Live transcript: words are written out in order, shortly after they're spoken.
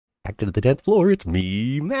back to the 10th floor. It's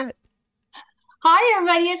me, Matt. Hi,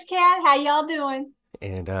 everybody. It's Kat. How y'all doing?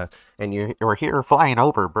 We're here flying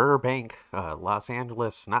over Burbank, Los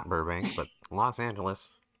Angeles, not Burbank, but Los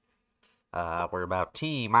Angeles. We're about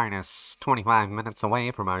T minus 25 minutes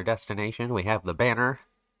away from our destination. We have the banner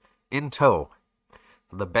in tow.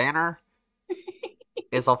 The banner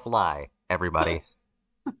is a fly, everybody.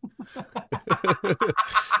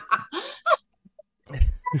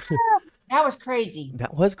 That was crazy.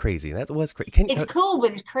 That was crazy. That was crazy. It's cool,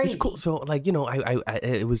 but it's It's cool. crazy. So, like,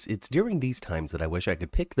 it's during these times that I wish I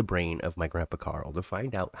could pick the brain of my grandpa Carl to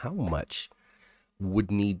find out how much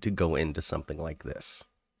would need to go into something like this.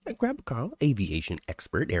 Grandpa Carl, aviation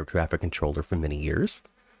expert, air traffic controller for many years,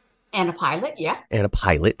 And a pilot, yeah. and a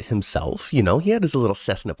pilot himself. You know, he had his little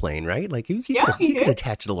Cessna plane, right? Like, Yeah, he he could did.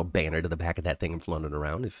 attach a little banner to the back of that thing and float it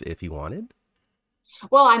around if he wanted.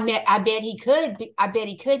 Well, I bet he could. I bet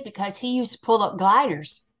he could because he used to pull up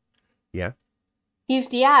gliders. Yeah. He used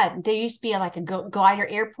to, yeah, there used to be like a glider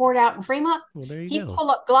airport out in Fremont. Well, there you He'd go. pull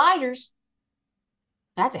up gliders.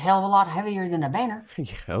 That's a hell of a lot heavier than a banner.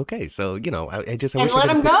 Yeah, okay. So, I And wish I let could have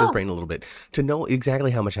him picked his go. brain a little bit to know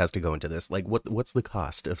exactly how much has to go into this. Like what's the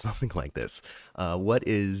cost of something like this? What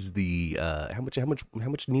is the how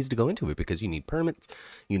much needs to go into it? Because you need permits,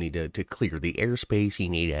 you need to clear the airspace, you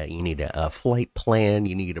need a flight plan,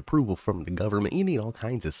 you need approval from the government, you need all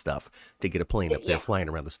kinds of stuff to get a plane up there Yeah. flying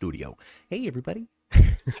around the studio. Hey everybody.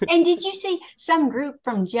 And did you see some group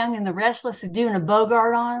from Young and the Restless is doing a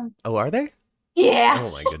Bogart on him? Oh, are they? Yeah. Oh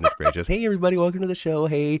my goodness gracious. Hey everybody, welcome to the show.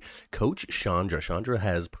 Hey, Coach Chandra. Chandra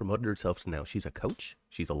has promoted herself to now she's a coach.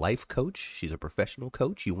 She's a life coach. She's a professional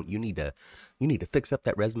coach. You need to fix up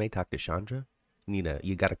that resume, talk to Chandra.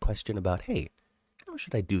 You got a question about, hey, how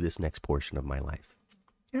should I do this next portion of my life?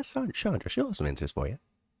 Ask Chandra. She'll have some answers for you.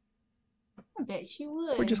 I bet you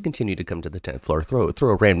Or just would. continue to come to the 10th floor. Throw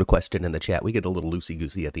a random question in the chat. We get a little loosey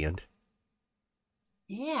goosey at the end.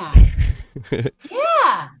 Yeah.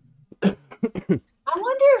 Yeah. I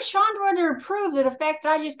wonder if Chandra would approve of the fact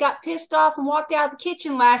that I just got pissed off and walked out of the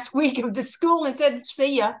kitchen last week of the school and said,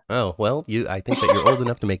 see ya. Oh, well, I think that you're old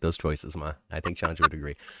enough to make those choices, Ma. I think Chandra would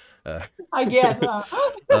agree. Uh, I guess.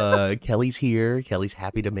 Kelly's here. Kelly's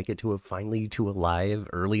happy to make it finally to a live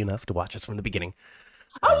early enough to watch us from the beginning.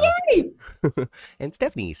 Uh, Oh, yay. and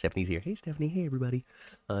Stephanie's here. Hey, Stephanie. Hey, everybody.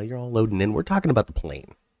 You're all loading in. We're talking about the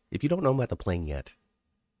plane. If you don't know about the plane yet,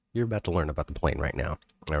 you're about to learn about the plane right now.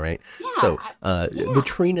 All right. Yeah. So, the Yeah.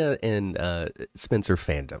 Trina and Spencer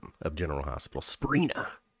fandom of General Hospital, Sprina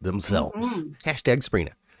themselves, Mm-hmm. hashtag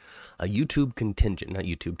Sprina, a YouTube contingent, not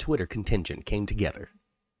YouTube, Twitter contingent came together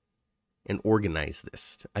and organize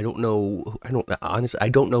this. I don't know. Honestly, I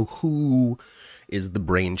don't know who is the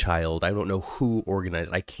brainchild. I don't know who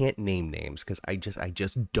organized. I can't name names because I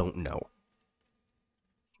just don't know.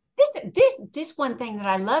 This one thing that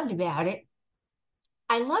I loved about it,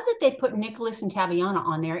 I love that they put Nicholas and Taviana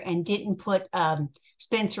on there and didn't put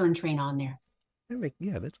Spencer and Trina on there.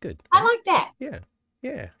 Yeah, that's good, I right? like that. Yeah,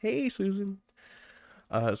 yeah. Hey, Susan.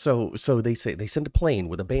 So they send a plane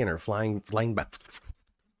with a banner flying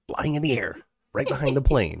in the air right behind the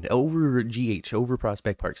plane over over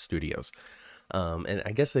Prospect Park Studios. And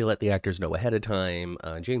I guess they let the actors know ahead of time.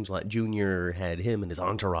 James Lott Jr. had him and his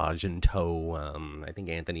entourage in tow. I think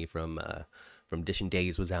Anthony from Dish and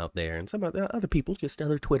Days was out there, and some other people, just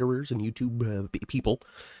other Twitterers and YouTube people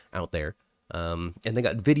out there. And they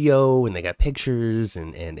got video and they got pictures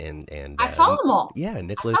and I saw them all. yeah, I saw a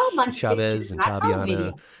Nicholas bunch of Chavez pictures and and I saw the Taviana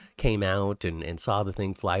video. came out and saw the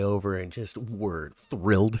thing fly over and just were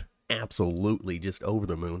thrilled, absolutely just over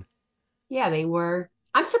the moon. Yeah, they were.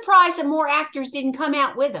 I'm surprised that more actors didn't come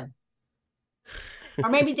out with them. Or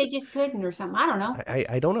maybe they just couldn't or something. I don't know.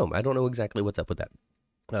 I don't know. I don't know exactly what's up with that.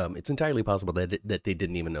 It's entirely possible that they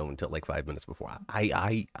didn't even know until like 5 minutes before.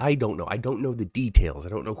 I don't know. I don't know the details. I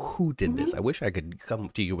don't know who did this. I Mm-hmm. wish I could come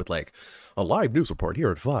to you with like a live news report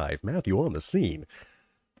here at 5. Matthew on the scene.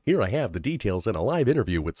 Here I have the details in a live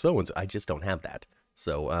interview with so and so. I just don't have that.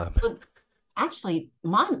 So But actually,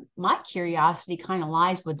 my curiosity kind of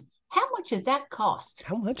lies with how much does that cost?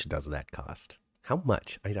 how much does that cost? How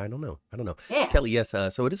much? I don't know. I don't know. Yeah. Kelly, yes.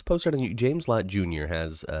 So it is posted on James Lott Jr.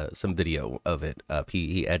 has some video of it up.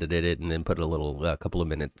 He edited it and then put a little couple of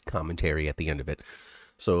minute commentary at the end of it.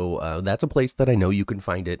 So that's a place that I know you can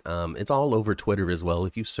find it. It's all over Twitter as well.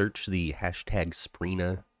 If you search the hashtag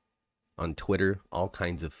Sprina on Twitter, all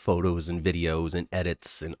kinds of photos and videos and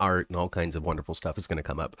edits and art and all kinds of wonderful stuff is going to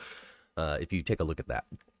come up if you take a look at that.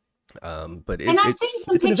 But And I've seen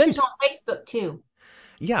some it's an pictures event. on Facebook too.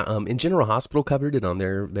 Yeah, in General Hospital covered it on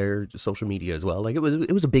their social media as well. Like it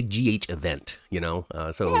was a big GH event, you know.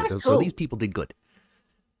 Yeah, So it was so these cool. people did good.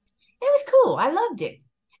 It was cool. I loved it.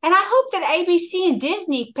 And I hope that ABC and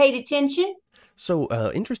Disney paid attention. So,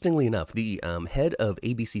 interestingly enough, the head of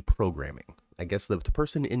ABC programming, I guess the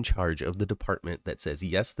person in charge of the department that says,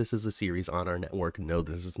 yes, this is a series on our network, no,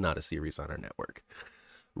 this is not a series on our network,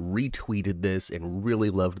 retweeted this and really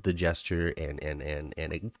loved the gesture, and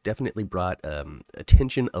it definitely brought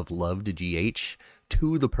attention of love to GH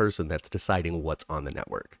to the person that's deciding what's on the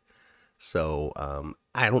network. So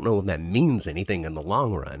I don't know if that means anything in the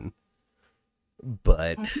long run,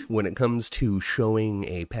 but when it comes to showing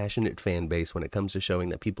a passionate fan base, when it comes to showing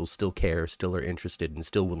that people still care, still are interested, and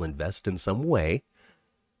still will invest in some way,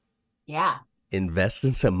 invest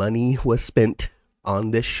in some money was spent on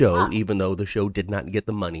this show, even though the show did not get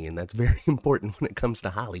the money, and that's very important when it comes to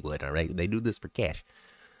Hollywood. All right, they do this for cash.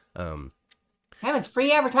 That was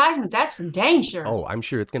free advertisement. That's for dang sure. Oh, I'm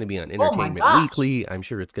sure it's going to be on Entertainment Weekly. I'm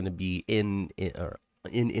sure it's going to be in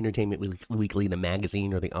Entertainment Weekly, the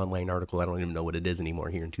magazine or the online article. I don't even know what it is anymore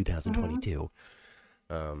here in 2022.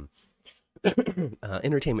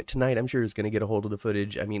 Entertainment Tonight, I'm sure, is going to get a hold of the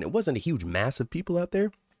footage. I mean, it wasn't a huge mass of people out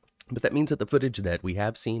there, but that means that the footage that we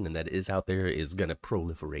have seen and that is out there is going to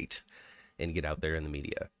proliferate and get out there in the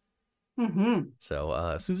media.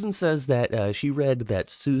 So Susan says that she read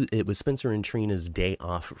that it was Spencer and Trina's day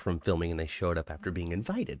off from filming and they showed up after being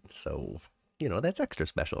invited. So, you know, that's extra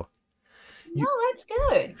special. No, that's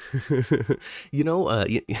good. You know,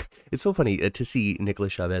 it's so funny to see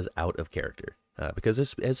Nicholas Chavez out of character. Because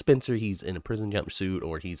as Spencer, he's in a prison jumpsuit,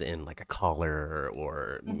 or he's in like a collar,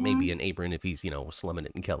 or maybe an apron if he's, you know, slumming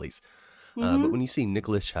it in Kelly's. But when you see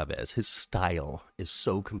Nicholas Chavez, his style is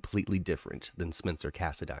so completely different than Spencer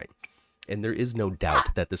Cassadine. And there is no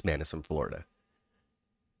doubt that this man is from Florida.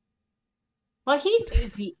 Well, he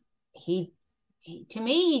to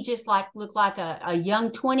me, he just looked like a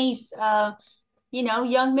young 20s, you know,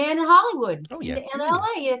 young man in Hollywood. Oh, yeah. In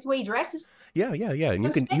LA, that's the way he dresses. Yeah.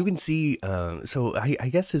 And you can see, so I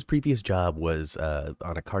guess his previous job was on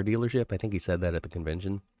a car dealership. I think he said that at the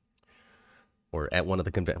convention. Or at one of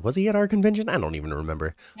the conventions. Was he at our convention? I don't even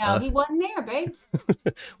remember. No, he wasn't there, babe.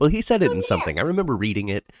 Well, he said it in something. I remember reading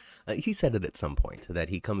it. He said it at some point, that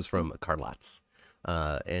he comes from car lots.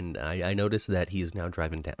 And I noticed that he is now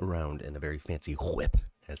driving around in a very fancy whip,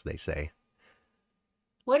 as they say.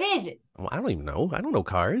 What is it? Well, I don't even know. I don't know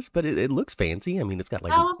cars, but it looks fancy. I mean, it's got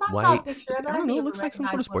like if I saw a picture of it, I don't know. It looks like some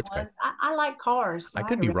sort of sports car. I like cars. So I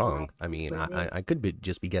could be wrong. I mean, I could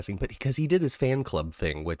just be guessing, but because he did his fan club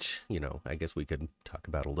thing, which, you know, I guess we could talk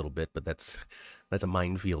about a little bit, but that's a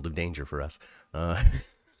minefield of danger for us. Well,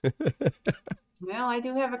 I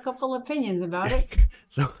do have a couple opinions about it.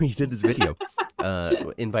 So he did this video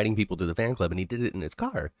inviting people to the fan club, and he did it in his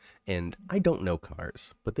car. And I don't know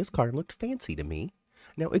cars, but this car looked fancy to me.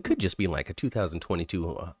 Now, it could just be like a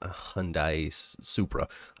 2022 Hyundai Supra.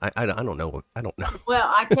 I don't know. I don't know.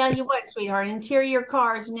 Well, I tell you what, sweetheart, interior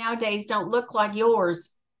cars nowadays don't look like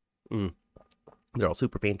yours. They're all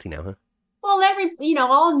super fancy now, huh? Well,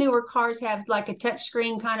 all newer cars have like a touch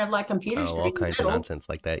screen, kind of like computer screen. All kinds of nonsense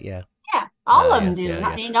like that, yeah. Yeah, all of them do.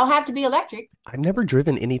 They don't have to be electric. I've never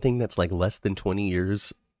driven anything that's like less than 20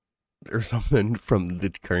 years or something from the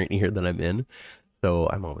current year that I'm in. So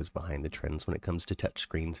I'm always behind the trends when it comes to touch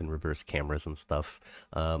screens and reverse cameras and stuff.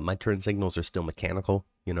 My turn signals are still mechanical,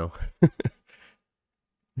 you know.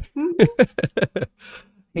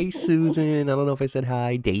 Hey, Susan. I don't know if I said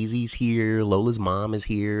hi. Daisy's here. Lola's mom is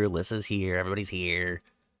here. Lissa's here. Everybody's here.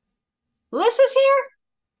 Lissa's here?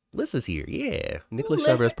 Lissa's here, yeah. Nicholas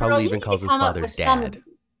Chavez probably even calls his father Dad.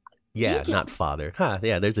 Yeah, not father. Huh,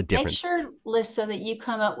 yeah, there's a difference. Make sure, Lissa, that you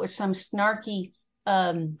come up with some snarky,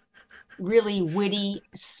 really witty,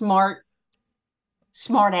 smart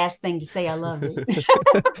ass thing to say. I love it.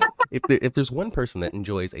 If there's one person that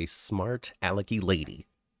enjoys a smart alecky lady,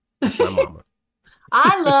 it's my mama.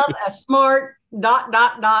 I love a smart ...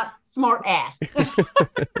 smart ass.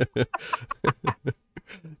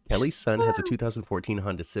 Kelly's son has a 2014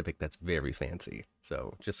 Honda Civic that's very fancy.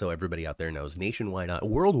 So just so everybody out there knows, nationwide,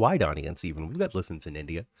 worldwide audience even. We've got listens in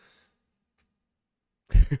India.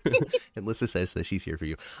 And Lissa says that she's here for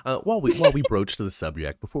you. While we broach to the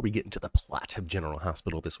subject, before we get into the plot of General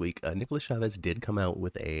Hospital this week, Nicholas Chavez did come out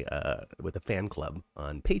with a fan club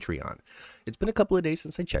on Patreon. It's been a couple of days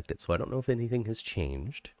since I checked it, so I don't know if anything has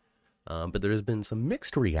changed. But there has been some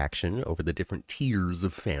mixed reaction over the different tiers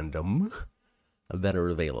of fandom that are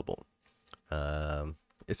available.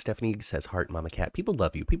 Stephanie says, "Heart, Mama Cat. People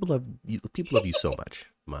love you. People love you. People love you so much,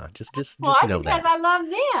 Ma. Just know that. Because I love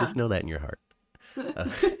them. Just know that in your heart."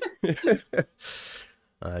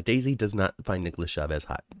 Daisy does not find Nicholas Chavez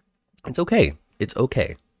hot. It's okay. It's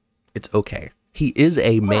okay. It's okay. He is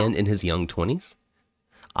a man in his young 20s.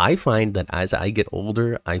 I find that as I get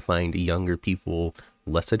older, I find younger people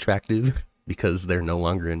less attractive because they're no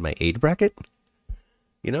longer in my age bracket.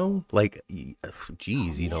 You know, like,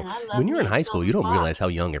 Oh geez, man, I when love you're in me a high school, you silver don't realize how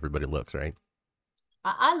fox. young everybody looks, right?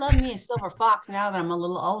 I love me a silver fox now that I'm a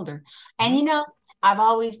little older. And Mhm.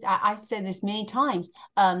 I said this many times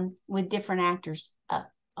with different actors.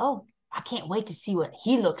 Oh, I can't wait to see what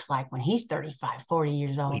he looks like when he's 35, 40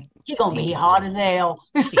 years old. Wait, He's till gonna he be gets a hot little, as hell.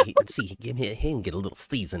 give him get a little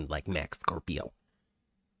seasoned like Max Scorpio.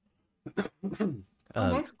 Oh, um,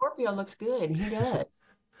 Max Scorpio looks good, and he does.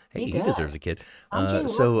 Hey, He he deserves a does. kid. Sanjay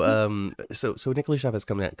works. So Nicholas Chavez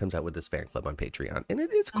comes out with this fan club on Patreon, and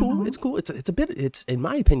it's cool. It's Mm-hmm. cool. It's in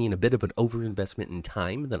my opinion a bit of an overinvestment in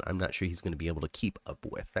time that I'm not sure he's going to be able to keep up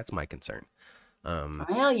with. That's my concern. Um,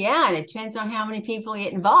 Well, yeah, and it depends on how many people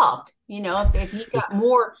get involved. If he got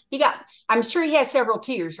more, I'm sure he has several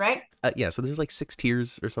tiers, right? yeah. So there's like 6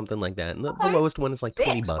 tiers or something like that, and the Okay. lowest one is like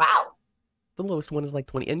 20 Six. bucks. Wow. The lowest one is like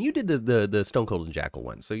 20, and you did the Stone Cold and Jackal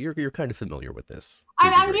one, so you're kind of familiar with this to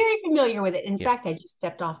a I'm degree. very familiar with it. In Yeah. fact, I just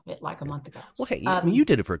stepped off of it like a Yeah. month ago. Well, hey, I mean, Um, you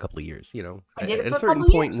did it for a couple of years. I did it At a for a certain couple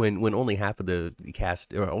of point, years. when only half of the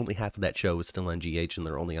cast or only half of that show is still on GH and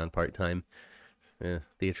they're only on part time,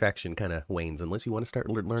 the attraction kind of wanes unless you want to start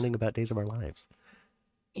learning about Days of Our Lives.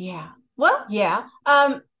 Yeah. Well, yeah.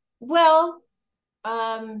 Well,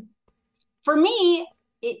 um, for me,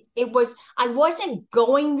 it was I wasn't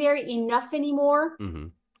going there enough anymore, Mm-hmm.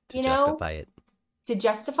 To you know, justify it. to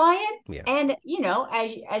justify it. Yeah. And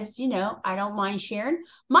as you know, I don't mind sharing.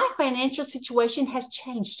 My financial situation has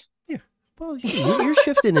changed. Yeah. Well, hey, you're Yeah,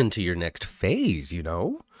 shifting into your next phase.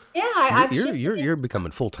 I've shifted You're into.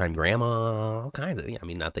 becoming full time grandma. All kinds of. Yeah, I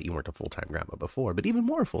mean, not that you weren't a full time grandma before, but even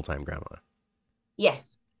more full time grandma.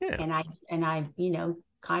 Yes, Yeah. and I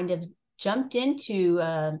kind of jumped into.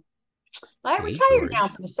 I The age retired now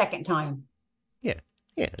gorge. for the second time. Yeah.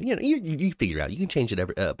 Yeah, you figure out. You can change it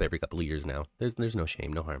up every couple of years now. There's no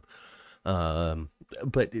shame, no harm. Um,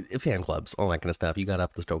 but fan clubs, all that kind of stuff. You got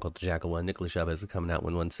up the Stone Cold the Jackal one. Nicholas Chavez is coming out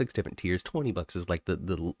with 6 different tiers. $20 is like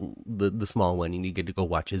the small one, and you get to go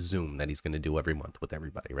watch his Zoom that he's going to do every month with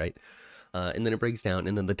everybody, right? And then it breaks down,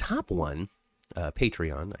 and then the top one,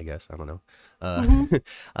 Patreon, I guess, I don't know. Mm-hmm.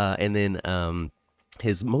 And then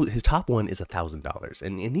his top one is $1,000,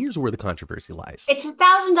 and here's where the controversy lies. It's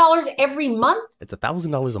 $1,000 every month. It's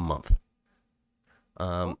 $1,000 a month.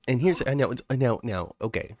 And here's now.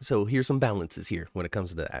 Okay, so here's some balances here when it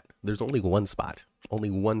comes to that. There's only one spot. Only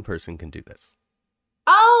one person can do this.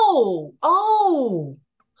 Oh,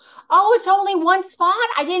 it's only one spot.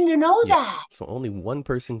 I didn't know Yeah. that. So only one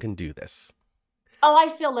person can do this. Oh, I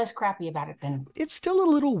feel less crappy about it then. It's still a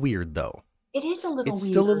little weird though. It is a little It's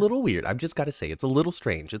still a weird. little weird. I've just got to say, it's a little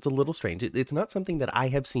strange. It's a little strange. It's not something that I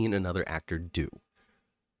have seen another actor do.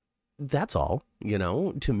 That's all.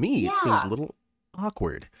 To me, it seems a Yeah. little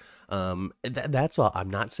awkward. That's all. I'm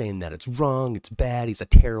not saying that it's wrong. It's bad. He's a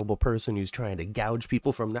terrible person who's trying to gouge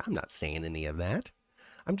people from that. I'm not saying any of that.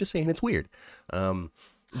 I'm just saying it's weird.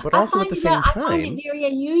 But also at the same I find it time, very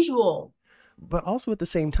unusual.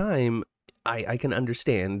 I can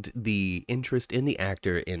understand the interest in the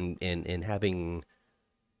actor in having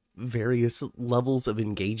various levels of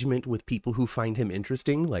engagement with people who find him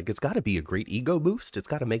interesting. Like, it's got to be a great ego boost. It's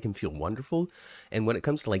got to make him feel wonderful. And when it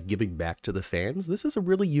comes to like giving back to the fans, this is a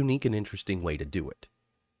really unique and interesting way to do it.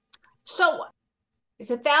 So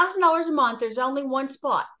it's $1,000 a month. There's only one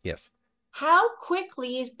spot. Yes. How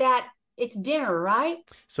quickly is that? It's dinner, right?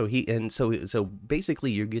 So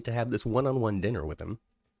basically you get to have this one-on-one dinner with him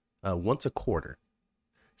once a quarter.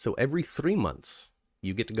 So every 3 months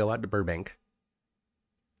you get to go out to Burbank.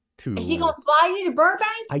 Is he going to fly you to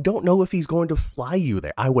Burbank? I don't know if he's going to fly you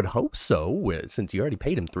there. I would hope so, since you already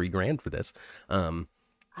paid him $3,000 for this.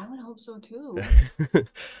 I would hope so too.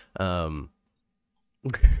 um,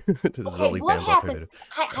 this is Okay, what OnlyFans happened? alternative.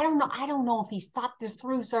 I don't know. I don't know if he's thought this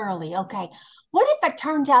through thoroughly. Okay. What if it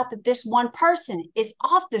turns out that this one person is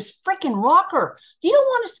off this freaking rocker? You don't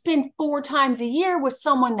want to spend 4 times a year with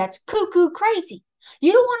someone that's cuckoo crazy.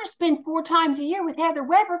 You don't want to spend 4 times a year with Heather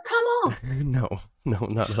Weber. Come on. No,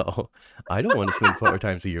 not at all. I don't want to spend 4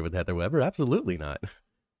 times a year with Heather Weber. Absolutely not.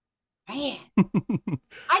 Man,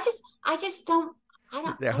 I just don't. I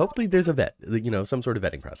don't. Yeah, hopefully there's a vet, some sort of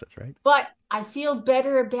vetting process, right? But I feel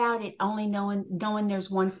better about it only knowing there's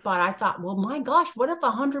one spot. I thought, well, my gosh, what if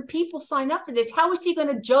 100 people sign up for this? How is he going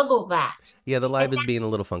to juggle that? Yeah, the And live is being that's a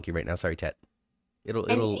little funky right now. Sorry, Ted. It'll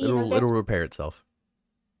and it'll you know it'll that's it'll repair itself.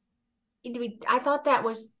 I thought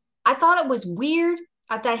it was weird.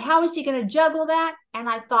 I thought, how is he going to juggle that? And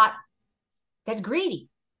I thought, that's greedy.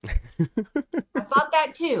 I thought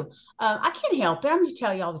that too. I can't help it. I'm just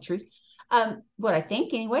telling you all the truth. What I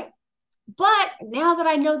think anyway. But now that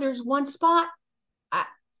I know there's one spot, I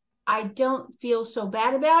I don't feel so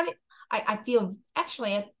bad about it. I feel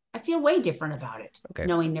actually I feel way different about it, Okay.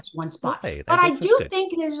 knowing there's one Well, spot. hey, I But guess I that's do good.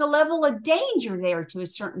 think there's a level of danger there to a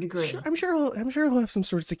certain Sure, degree. I'm sure he'll have some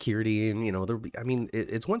sort of security, and there'll be. I mean,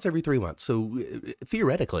 it's once every 3 months, so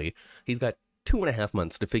theoretically, he's got 2.5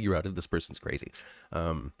 months to figure out if this person's crazy.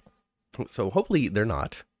 Um, so hopefully they're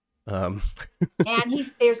not. Um, And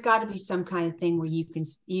there's got to be some kind of thing where you can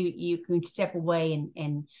step away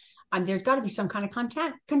there's got to be some kind of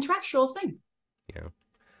contractual thing. yeah.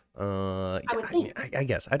 I Yeah, would I mean, think. I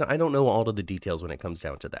guess I don't know all of the details when it comes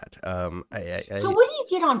down to that. So what do you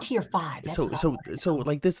get on tier 5? That's So what I so wanted to so know.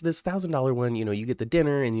 like this $1,000 one, you get the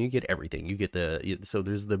dinner and you get everything. You get so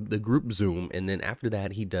there's the group Zoom, and then after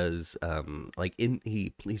that he does like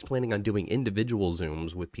he's planning on doing individual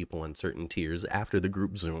Zooms with people on certain tiers after the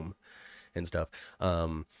group Zoom and stuff.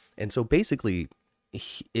 And so basically,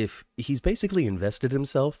 if he's basically invested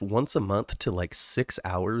himself once a month to like 6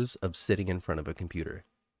 hours of sitting in front of a computer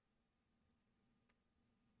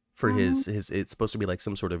for Mhm. his it's supposed to be like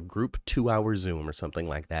some sort of group 2 hour Zoom or something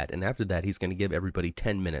like that. And after that, he's going to give everybody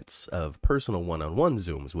 10 minutes of personal one-on-one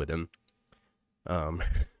Zooms with him. Um,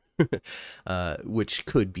 which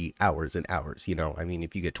could be hours and hours, I mean,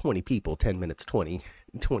 if you get 20 people, 10 minutes, 20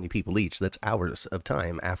 people each, that's hours of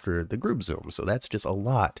time after the group Zoom. So that's just a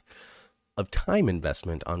lot of time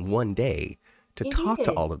investment on one day to It talk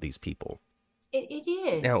to all is. of these people. It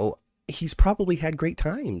is. Now, he's probably had great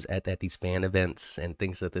times at these fan events and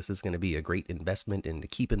thinks that this is going to be a great investment into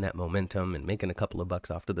keeping that momentum and making a couple of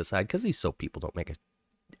bucks off to the side, because these soap people don't make an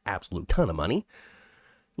absolute ton of money.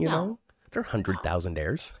 You No, know, they're no.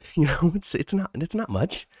 100,000-aires. It's not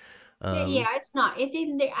much. Yeah, Um, it's not. It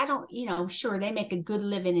didn't. I don't. Sure, they make a good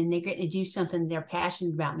living and they're getting to do something they're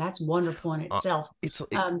passionate about, and that's wonderful in uh, itself.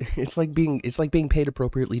 Um, it's like being paid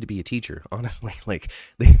appropriately to be a teacher. Honestly, like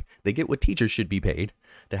they get what teachers should be paid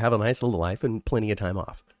to have a nice little life and plenty of time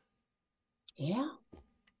off. yeah.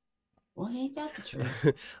 Well, ain't that the truth?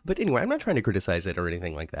 But anyway, I'm not trying to criticize it or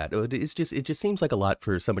anything like that. It just seems like a lot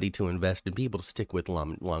for somebody to invest and be able to stick with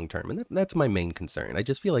long term, and that's my main concern. I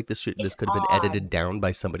just feel like this It's could have been edited odd. down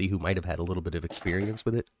by somebody who might have had a little bit of experience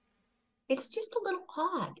with it. It's just a little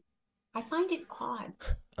odd. I find it odd.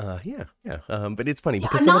 Yeah, yeah. But it's funny Yeah,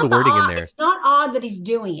 because some of the not the wording in odd. there. It's not odd that he's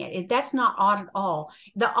doing it. That's not odd at all.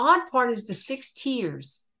 The odd part is the 6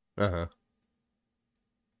 tiers. Uh huh.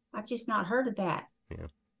 I've just not heard of that. Yeah.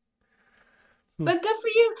 Hmm. But good for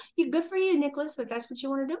you. Good for you, Nicholas. That that's what you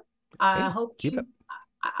want to do. I Hey, hope keep it.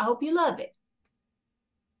 I hope you love it.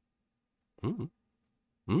 Mm-hmm.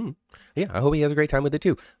 Mm. Yeah, I hope he has a great time with it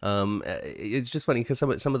too. It's just funny because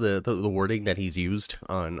some of the wording that he's used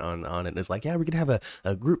on it is like, yeah, we're gonna have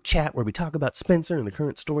a group chat where we talk about Spencer and the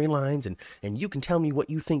current storylines, and you can tell me what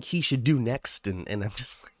you think he should do next, and I'm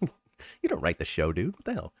just like, you don't write the show, dude. What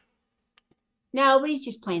the hell? No, but he's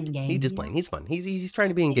just playing the He's game. just playing. He's fun. He's trying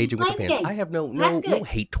to be He's just engaging with the playing the fans. I game. have no And that's no no good.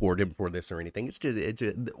 hate toward him for this or anything. It's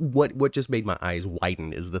just what just made my eyes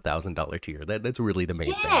widen is the $1,000 tier. That's really the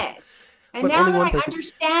main thing. Yes. And But now only that one I person.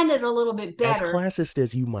 understand it a little bit As better, classist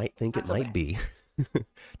as you might think it not so might bad. be,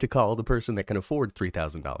 to call the person that can afford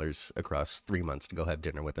 $3,000 across 3 months to go have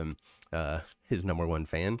dinner with him, his number one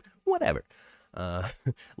fan, whatever. Uh,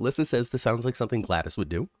 Lissa says this sounds like something Gladys would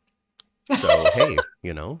do. So hey,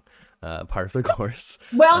 par for the course.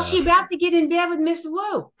 Well, Uh, she about to get in bed with Miss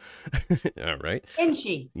Wu, all right. isn't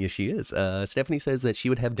she? Yes, she is. Stephanie says that she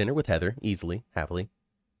would have dinner with Heather easily, happily.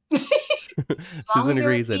 As long Susan as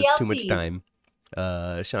they're agrees that it's too much BLTs. time.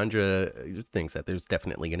 Chandra thinks that there's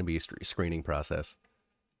definitely going to be a screening process.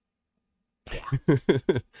 Yeah.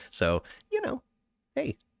 So,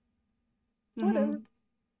 hey, whatever, Hmm.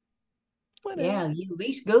 whatever. Yeah, you at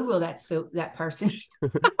least Google that person.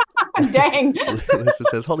 Dang. Lisa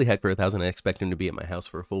says, holy heck, for 1,000, I expect him to be at my house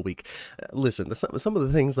for a full week. Listen, some of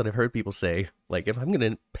the things that I've heard people say, like, if I'm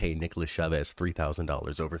going to pay Nicholas Chavez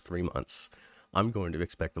 $3,000 over 3 months, I'm going to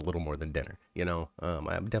expect a little more than dinner.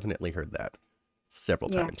 I've definitely heard that several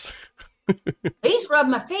Yeah. times. Please rub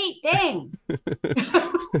my feet. Dang.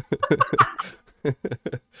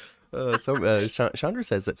 Chandra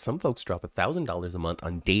says that some folks drop $1,000 a month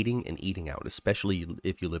on dating and eating out, especially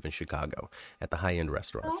if you live in Chicago at the high end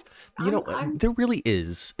restaurants. That's I'm There really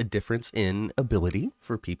is a difference in ability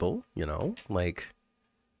for people. Like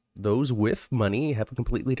those with money have a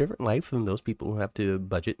completely different life than those people who have to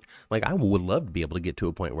budget. Like I would love to be able to get to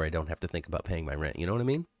a point where I don't have to think about paying my rent. You know what I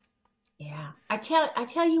mean? Yeah. I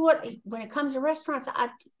tell you what, when it comes to restaurants,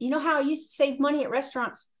 you know how I used to save money at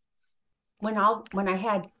restaurants when I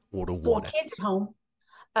had Water, four water. kids at home.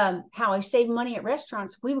 how I save money at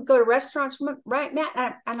restaurants. We would go to restaurants, right,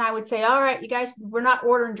 Matt? And I would say, all right, you guys, we're not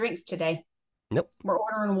ordering drinks today. Nope. We're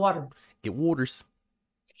ordering water. Get waters.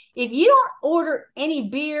 If you don't order any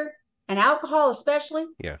beer and alcohol, especially,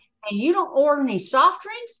 yeah, and you don't order any soft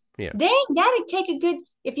drinks, yeah, dang, that'd take a good,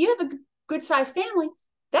 if you have a good sized family,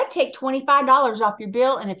 that'd take $25 off your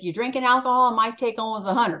bill. And if you're drinking alcohol, it might take almost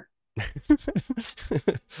 100.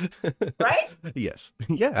 Right? Yes.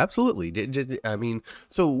 Yeah, absolutely. I mean,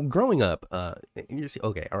 so growing up, you see,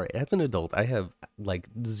 okay, all right, as an adult, I have like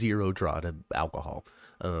zero draw to alcohol.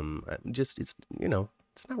 It's, you know,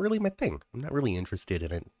 it's not really my thing. I'm not really interested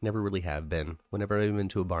in it. Never really have been. Whenever I've been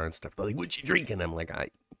to a bar and stuff, they're like, what you drinking? I'm like, I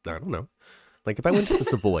don't know. Like if I went to the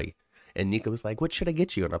Savoy and Nico was like, what should I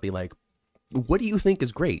get you? And I'll be like, what do you think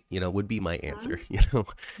is great? You know, would be my answer, you know?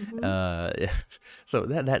 So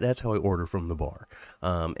that's how I order from the bar.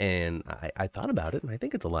 And I thought about it, and I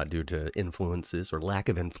think it's a lot due to influences or lack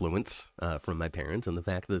of influence from my parents and the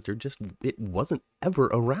fact that it wasn't ever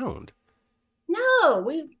around.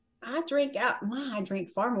 No, I drink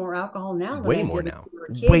far more alcohol now than Way I more did now. when we were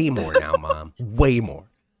a kid. Way more now, Mom. Way more.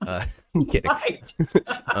 I'm kidding. Right.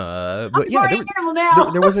 But yeah,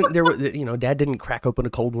 there wasn't, you know, Dad didn't crack open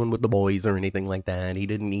a cold one with the boys or anything like that. He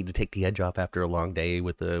didn't need to take the edge off after a long day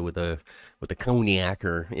with a cognac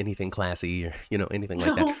or anything classy or, you know, anything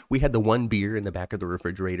like that. We had the one beer in the back of the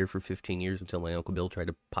refrigerator for 15 years until my Uncle Bill tried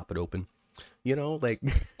to pop it open. You know, like.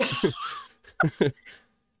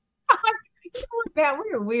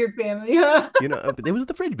 We were a weird family, huh? You know, it was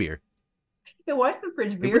the fridge beer. It was the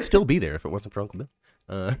fridge beer. It would still be there if it wasn't for Uncle Bill.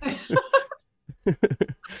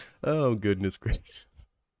 Oh, goodness gracious.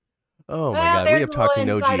 Oh, my God. We have talked to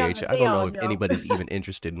no GH. I don't know if anybody's even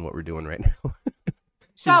interested in what we're doing right now.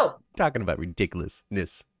 So. Talking about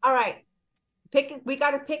ridiculousness. All right. We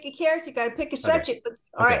got to pick a character. You got to pick a subject. Okay.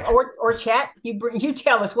 All right. Or chat. You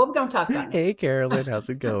tell us what we're going to talk about. Hey, Carolyn. How's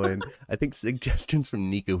it going? I think suggestions from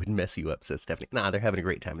Nico would mess you up, says Stephanie. Nah, they're having a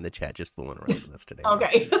great time in the chat, just fooling around with us today.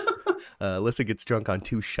 Okay. Alyssa gets drunk on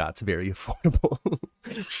 2 shots. Very affordable.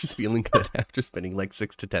 She's feeling good after spending like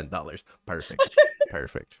 $6 to $10. Perfect.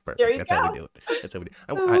 There you That's go. how we do it. That's how we do it.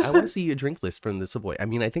 I want to see a drink list from the Savoy. I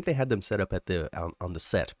mean, I think they had them set up at on the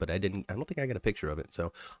set, but I don't think I got a picture of it,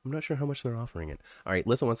 so I'm not sure how much they're offering it. All right,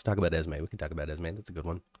 Alyssa wants to talk about Esme. We can talk about Esme. That's a good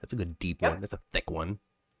one. That's a good deep one. That's a thick one.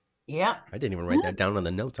 Yeah. I didn't even write that down on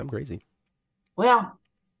the notes. I'm crazy. Well,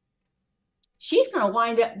 she's going to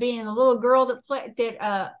wind up being the little girl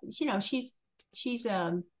that you know, she's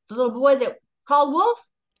the little boy that called Wolf.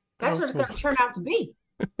 That's what it's going to turn out to be,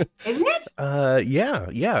 isn't it?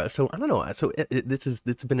 Yeah. So I don't know. So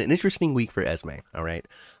it's been an interesting week for Esme. All right.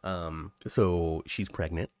 So she's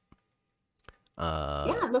pregnant.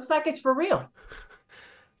 Yeah, it looks like it's for real.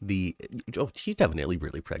 She's definitely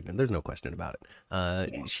really pregnant. There's no question about it.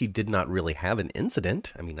 Yeah. She did not really have an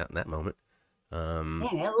incident. I mean, not in that moment. Man,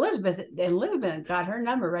 Elizabeth got her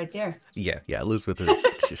number right there. Yeah. Elizabeth is.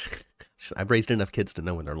 I've raised enough kids to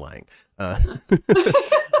know when they're lying. All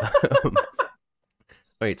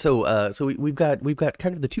right, so we've got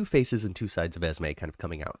kind of the two faces and two sides of Esme kind of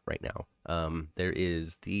coming out right now. There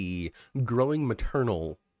is the growing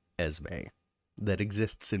maternal Esme that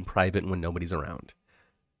exists in private when nobody's around,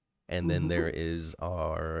 and then there is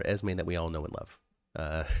our Esme that we all know and love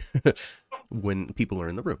when people are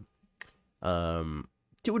in the room. To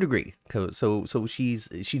a degree, so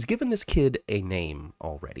she's given this kid a name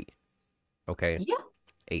already. Okay. Yeah.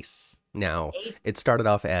 Ace. Now, it started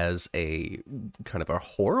off as a kind of a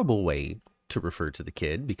horrible way to refer to the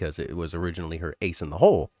kid because it was originally her ace in the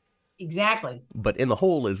hole. Exactly. But in the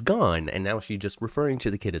hole is gone, and now she's just referring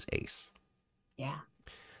to the kid as Ace. Yeah.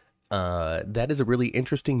 That is a really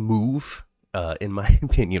interesting move, in my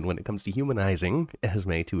opinion, when it comes to humanizing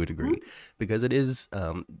Esme to a degree, because it is.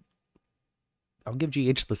 I'll give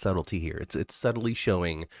GH the subtlety here. It's subtly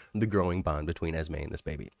showing the growing bond between Esme and this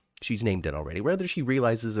baby. She's named it already. Whether she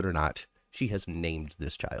realizes it or not, she has named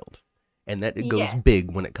this child. And that it goes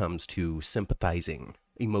big when it comes to sympathizing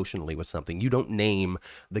emotionally with something. You don't name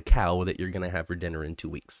the cow that you're going to have for dinner in 2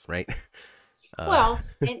 weeks, right? Well,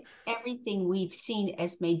 and everything we've seen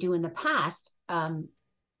Esme do in the past,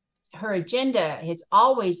 her agenda has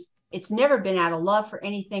always, it's never been out of love for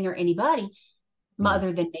anything or anybody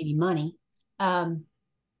other than maybe money. You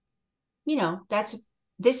know,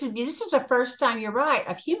 this is the first time, you're right,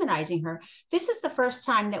 of humanizing her. This is the first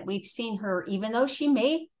time that we've seen her, even though she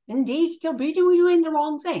may indeed still be doing the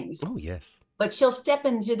wrong things. Oh, yes. But she'll step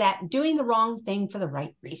into that doing the wrong thing for the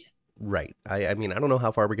right reason. Right. I mean, I don't know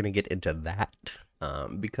how far we're going to get into that,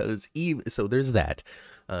 because so there's that.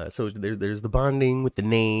 So there's the bonding with the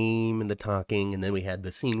name and the talking, and then we had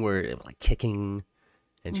the scene where it was like kicking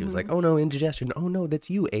And she was like, oh no, indigestion. Oh no, that's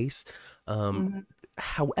you, Ace. Mm-hmm.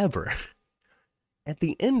 However, at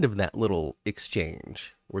the end of that little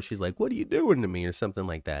exchange where she's like, what are you doing to me? Or something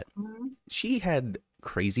like that. Mm-hmm. She had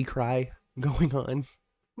crazy cry going on.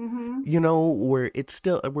 Mm-hmm. You know, where it's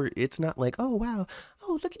not like, oh wow,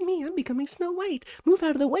 oh look at me, I'm becoming Snow White. Move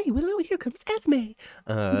out of the way, Willow. Here comes Esme.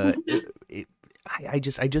 I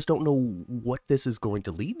just don't know what this is going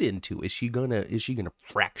to lead into. Is she gonna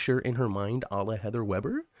fracture in her mind, a la Heather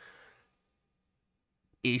Weber?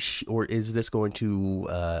 Or is this going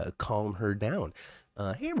to calm her down?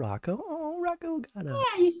 Hey Rocco, oh Rocco got up.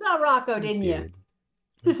 Yeah, you saw Rocco, didn't you?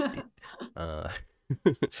 Did.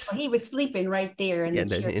 Well, he was sleeping right there in the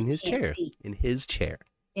chair. In his chair. See. In his chair.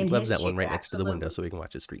 He In loves his that one chair, right next to the window so he can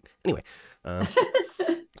watch the street. Anyway,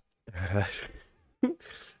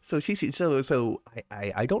 so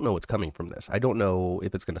I don't know what's coming from this. I don't know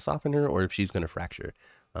if it's going to soften her or if she's going to fracture.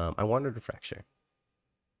 I want her to fracture.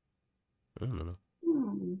 I don't know.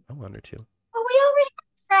 I want her to. Well, we already have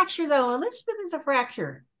a fracture, though. Elizabeth is a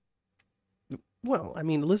fracture. Well, I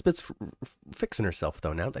mean, Elizabeth's fixing herself,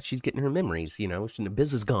 though, now that she's getting her memories, you know.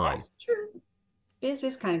 Biz is gone. That's true. Biz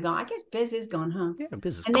is kind of gone. I guess Biz is gone, huh? Yeah,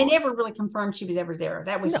 Biz is gone. And they never really confirmed she was ever there.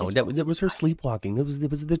 That was that was her sleepwalking. That was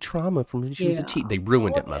the trauma from when she was a teen. They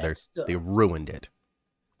ruined it, Mother. They ruined it.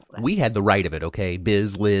 We had the right of it, okay?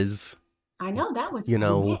 Biz, Liz. I know, that was... You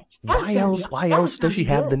know, why else does she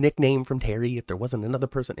have the nickname from Terry if there wasn't another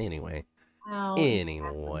person? Anyway.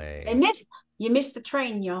 Anyway. You missed the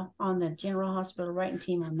train, y'all, on the General Hospital writing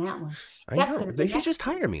team on that one. I know. They should just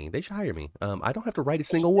hire me. They should hire me. I don't have to write a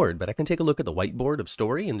single word, but I can take a look at the whiteboard of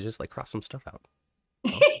story and just like cross some stuff out.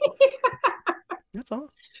 That's all.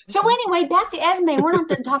 So anyway, back to Esme. We're not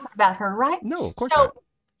done talking about her, right? No, of course not.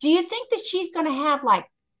 Do you think that she's going to have, like,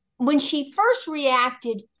 when she first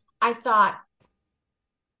reacted, I thought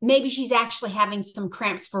maybe she's actually having some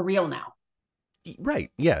cramps for real now.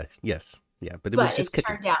 Right. Yeah. Yes. Yeah. But it was just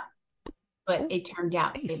turned out. But it turned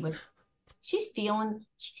out it was she's feeling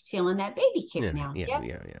that baby kick now. Yeah.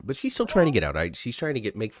 But she's still trying to get out. Right? She's trying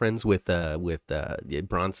to make friends with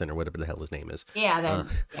Bronson or whatever the hell his name is. Yeah.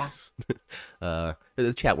 The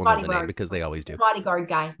chat will know the name because they always do. The bodyguard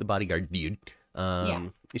guy. The bodyguard dude.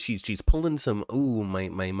 She's pulling some. Ooh,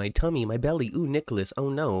 my tummy, my belly. Ooh, Nicholas. Oh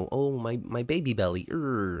no. Oh my baby belly.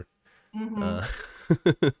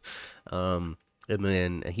 And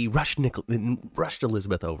then he rushed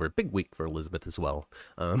Elizabeth over. Big week for Elizabeth as well.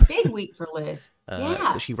 Big week for Liz.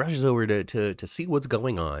 Yeah. She rushes over to see what's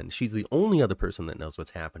going on. She's the only other person that knows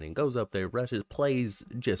what's happening. Goes up there, rushes, plays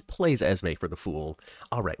Esme for the fool.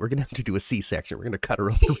 All right, we're gonna have to do a C-section. We're gonna cut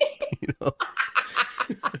her open. You know.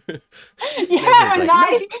 You have a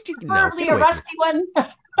knife, preferably a rusty one.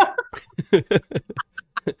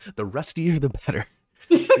 The rustier, the better.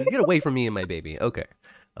 Get away from me and my baby. Okay.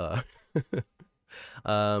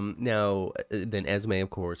 Now, then Esme, of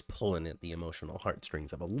course, pulling at the emotional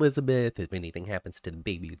heartstrings of Elizabeth. If anything happens to the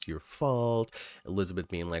baby, it's your fault. Elizabeth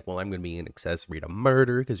being like, well, I'm going to be an accessory to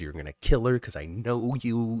murder because you're going to kill her because I know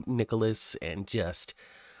you, Nicholas. And just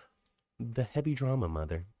the heavy drama,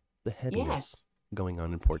 Mother. The heaviness going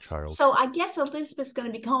on in Port Charles. So I guess Elizabeth's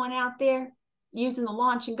going to be going out there, using the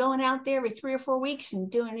launch and going out there every 3 or 4 weeks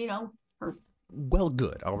and doing, her... Well,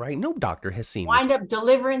 good. All right. No doctor has seen up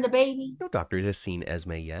delivering the baby. No doctor has seen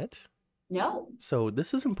Esme yet. No. So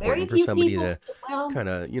this is important for somebody to kind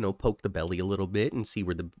of, poke the belly a little bit and see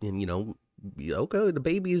where okay, the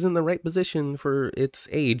baby is in the right position for its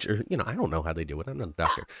age, or, I don't know how they do it. I'm not a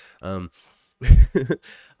doctor. And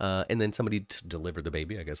then somebody to deliver the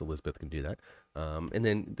baby. I guess Elizabeth can do that. And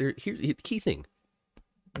then here's the key thing,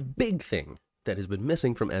 big thing that has been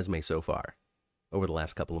missing from Esme so far. Over the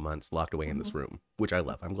last couple of months, locked away in this room, which I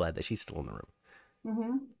love. I'm glad that she's still in the room.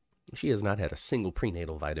 She has not had a single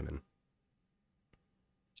prenatal vitamin.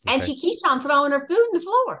 Okay. And she keeps on throwing her food on the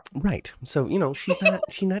floor. Right. So,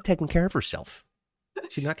 she's not taking care of herself.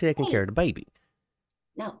 She's not taking care of the baby.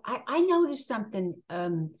 No, I noticed something.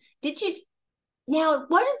 Wasn't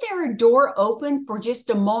there a door open for just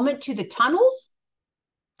a moment to the tunnels?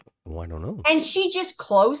 Oh, I don't know. And she just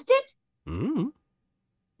closed it? Mm-hmm.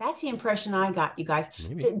 That's the impression I got, you guys.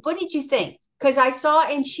 Maybe. What did you think? Because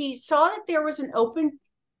she saw that there was an open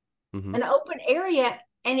area,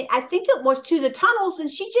 and I think it was to the tunnels, and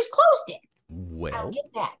she just closed it. Well, I don't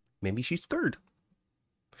get that. Maybe she's scared.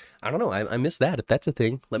 I don't know. I missed that. If that's a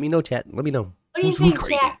thing, let me know, chat. Let me know. What do you think,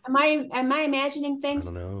 chat? Am I imagining things?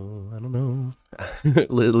 I don't know.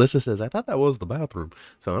 Alyssa says, I thought that was the bathroom.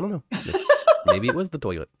 So I don't know. Maybe it was the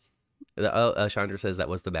toilet. Chandra says that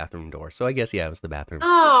was the bathroom door. So I guess, it was the bathroom.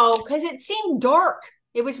 Oh, because it seemed dark.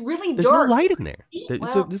 It was really There's no dark. light in there.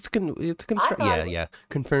 Well, It's a I construct. thought Yeah, it was. yeah.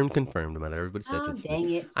 Confirmed. No matter everybody says Oh, it's. dang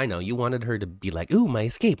it. I know you wanted her to be like, "Ooh, my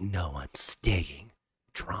escape." No, I'm staying.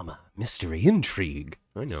 Drama, mystery, intrigue.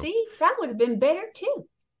 I know. See, that would have been better too.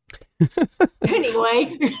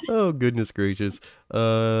 Anyway. Oh goodness gracious.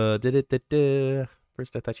 Did it that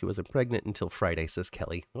first I thought she wasn't pregnant until Friday, says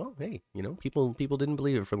Kelly. Well, hey, people didn't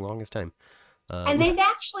believe it for the longest time. And they've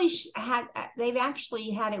actually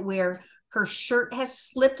had it where her shirt has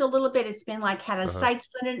slipped a little bit. It's been like had a uh-huh. side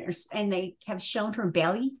slit, and they have shown her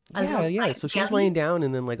belly, a little Yeah. side So she was laying belly. down,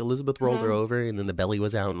 and then like Elizabeth rolled her Mm-hmm. over, and then the belly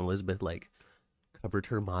was out, and Elizabeth like covered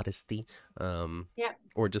her modesty, Yep.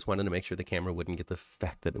 or just wanted to make sure the camera wouldn't get the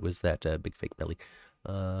fact that it was that big fake belly.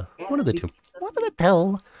 Yeah, One of the two. One of the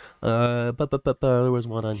tell. But there was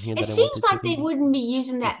one on here it that I seems wanted to like they read. wouldn't be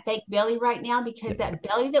using that fake belly right now because Yeah. that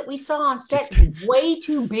belly that we saw on set Just is way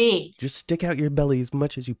too big. just stick out your belly as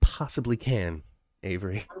much as you possibly can,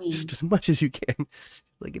 Avery. I mean, Just as much as you can.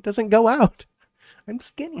 Like it doesn't go out. I'm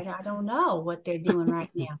skinny. I don't know what they're doing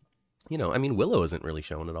right now. I mean, Willow isn't really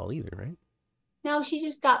showing at all either, right? No, she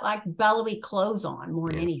just got like belly clothes on more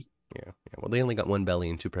than Yeah. anything. Yeah. Well, they only got one belly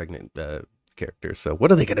and two pregnant characters, so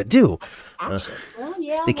what are they gonna do? Actually, well,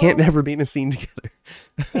 yeah, They can't ever be in a scene together.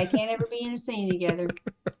 they can't ever be in a scene together,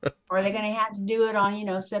 or they're going to have to do it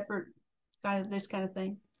on separate kind of this kind of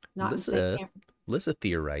thing, not in the same camera. Lissa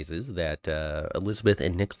theorizes that Elizabeth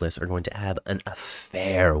and Nicholas are going to have an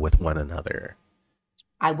affair with one another.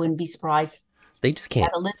 I wouldn't be surprised. They just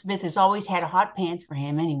can't. That Elizabeth has always had a hot pants for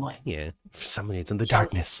him anyway. Yeah, for some reason, the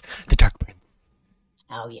darkness, the Dark Prince.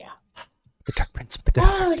 Oh yeah. The Dark Prince with the good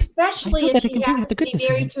heart. Especially if she happens to be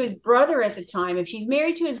married to his brother at the time. If she's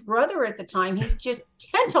married to his brother at the time, he's just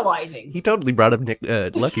tantalizing. He totally brought up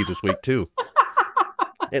Lucky this week too.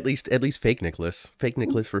 At least fake Nicholas. Fake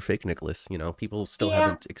Nicholas for fake Nicholas. People still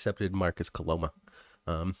haven't accepted Marcus Coloma.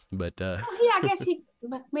 But yeah, I guess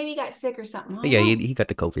maybe he got sick or something. Yeah, he got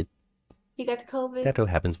the COVID. He got the COVID. That's what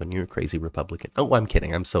happens when you're a crazy Republican. Oh, I'm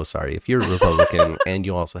kidding. I'm so sorry. If you're a Republican and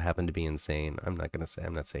you also happen to be insane, I'm not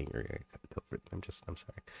saying you're COVID. I'm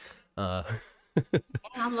sorry.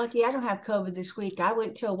 I'm lucky I don't have COVID this week. I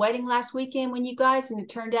went to a wedding last weekend when you guys, and it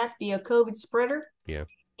turned out to be a COVID spreader. Yeah.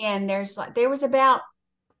 And there was about,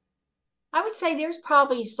 I would say there's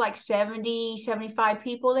probably like 70, 75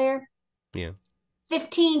 people there. Yeah.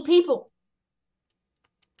 15 people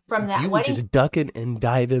from that wedding. You wedding. were just ducking and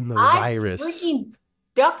diving the virus. I freaking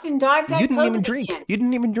ducked and dived that You didn't COVID even drink. again. You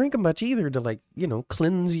didn't even drink much either to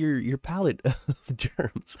cleanse your palate of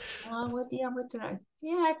germs. What did I?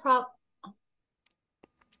 Yeah,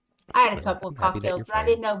 I had a couple of cocktails, but I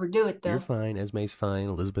didn't overdo it though. You're fine. Esme's fine.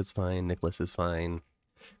 Elizabeth's fine. Nicholas is fine.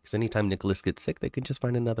 Because anytime Nicholas gets sick, they can just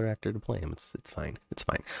find another actor to play him. It's fine. It's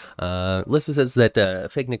fine. Lissa says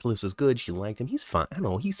that fake Nicholas is good. She liked him. He's fine. I don't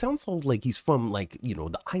know. He sounds so like he's from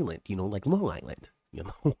the island. Like Long Island.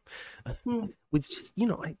 It's just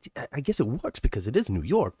I guess it works because it is New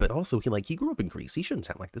York, but also he grew up in Greece. He shouldn't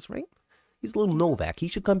sound like this, right? He's a little Novak. He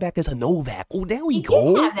should come back as a Novak. Oh, there we go.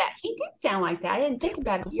 He did have that. He did sound like that. I didn't think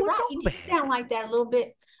about it. You're right. He did sound like that a little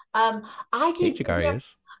bit. I did. Yeah,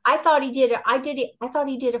 I thought he did. I thought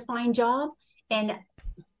he did a fine job. And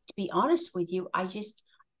to be honest with you, I just,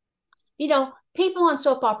 people on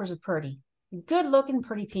soap operas are pretty, good-looking,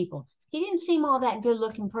 pretty people. He didn't seem all that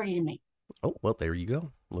good-looking, pretty to me. Oh, well, there you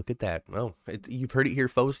go. Look at that. Oh, you've heard it here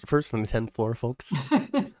first on the 10th floor, folks.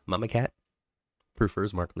 Mama Cat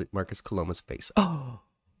prefers Marcus Coloma's face. Oh,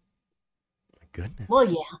 my goodness. Well,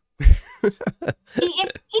 yeah.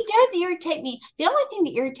 he does irritate me. The only thing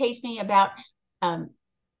that irritates me about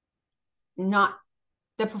not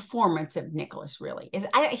the performance of Nicholas really is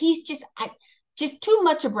he's just too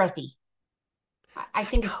much a breathy. I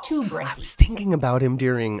think it's too breathy. I was thinking about him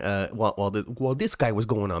during while this guy was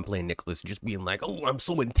going on playing Nicholas, just being like, "Oh, I'm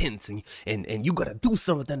so intense, and you gotta do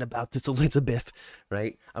something about this, Elizabeth."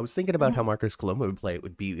 Right? I was thinking about how Marcus Coloma would play it.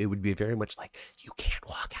 It would be very much like, "You can't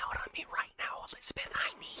walk out on me right now, Elizabeth.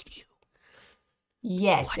 I need you."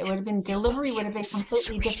 Yes, it would have been delivery would have been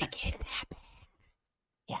completely different.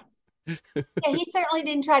 Yeah, yeah. He certainly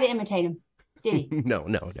didn't try to imitate him. Did he? No.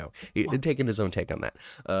 Taking his own take on that.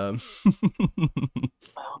 I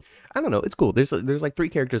don't know. It's cool. There's like 3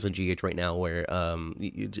 characters on GH right now where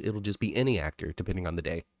it'll just be any actor depending on the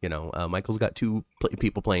day. Michael's got 2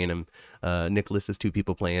 people playing him. Nicholas has 2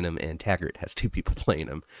 people playing him, and Taggart has 2 people playing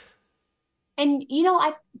him. And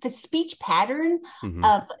the speech pattern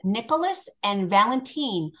of Nicholas and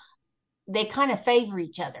Valentin, they kind of favor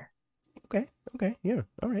each other. Okay, yeah,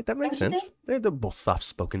 all right, that makes sense. They're both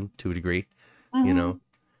soft-spoken to a degree. A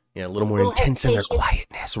little more intense in their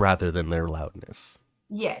quietness rather than their loudness.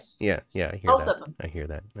 Yes, Yeah, I hear both that. of them. I hear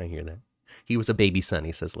that. I hear that. He was a baby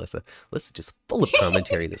Sonny, says Lissa. Lissa just full of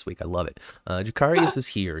commentary this week. I love it. Jacarius is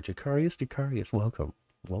here. Jacarius, welcome.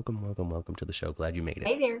 Welcome to the show. Glad you made it.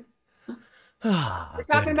 Hey there. Ah, We're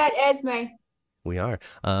talking about goodness. Esme. We are.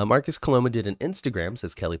 Marcus Coloma did an Instagram,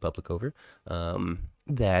 says Kelly Publicover,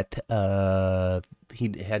 that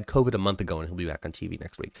he had COVID a month ago and he'll be back on TV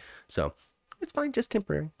next week. So it's fine, just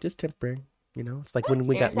temporary. You know, it's like when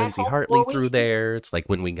we got There's that Lindsay whole Hartley 4 through weeks. there. It's like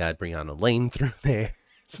when we got Brianna Lane through there.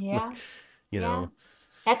 Yeah, You yeah. know,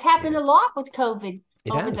 That's happened yeah. a lot with COVID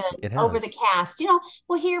It over has. the It over the has. cast.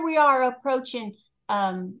 Well, here we are approaching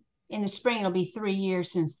in the spring it'll be 3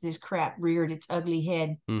 years since this crap reared its ugly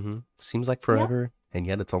head. Mm-hmm. Seems like Yep. forever, and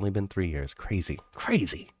yet it's only been 3 years. Crazy.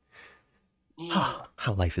 Yeah.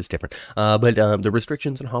 How life is different. But the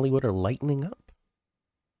restrictions in Hollywood are lightening up.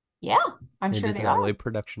 Yeah, I'm It sure is they now are. a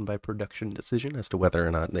production by production decision as to whether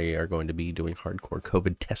or not they are going to be doing hardcore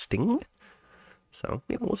COVID testing. So,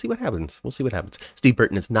 we'll see what happens. Steve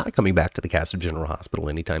Burton is not coming back to the cast of General Hospital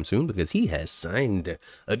anytime soon because he has signed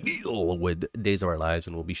a deal with Days of Our Lives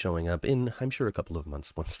and will be showing up in, I'm sure, a couple of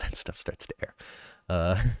months once that stuff starts to air.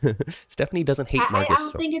 Stephanie doesn't hate I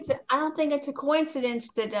Marcus. don't think it's a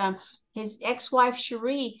coincidence that his ex-wife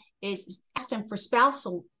Cherie is asked him for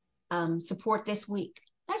spousal support this week.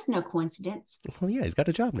 That's no coincidence. Well, yeah, he's got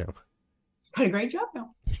a job now. Got a great job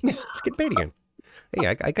now. He's getting paid again. Hey,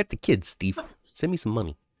 I got the kids, Steve. Send me some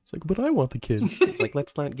money. It's like, but I want the kids. It's like,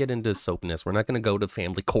 let's not get into soapness. We're not going to go to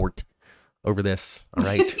family court over this. All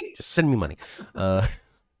right, just send me money.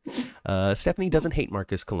 Stephanie doesn't hate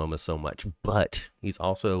Marcus Coloma so much, but he's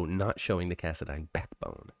also not showing the Cassadine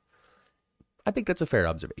backbone. I think that's a fair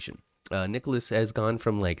observation. Nicholas has gone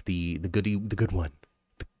from like the good one,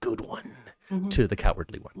 to the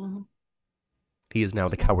cowardly one. Mm-hmm. He is now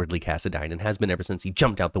the cowardly Cassadine and has been ever since he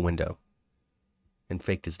jumped out the window and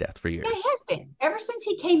faked his death for years. Yeah, he has been ever since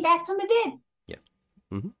he came back from the dead. Yeah.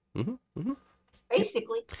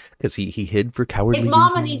 Basically, because he hid for cowardly his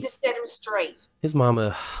mama reasons. needs to set him straight. His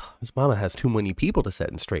mama has too many people to set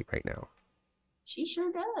him straight right now. She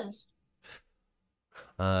sure does.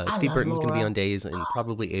 Steve Burton's going to be Laura. on Days in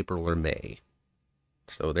probably April or May.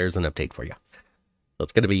 So there's an update for you. So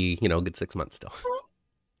it's going to be, a good 6 months still.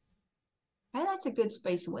 Well, that's a good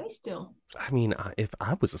space away still. I mean, if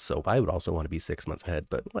I was a soap, I would also want to be 6 months ahead,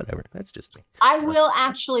 but whatever. That's just me. I will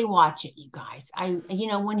actually watch it, you guys.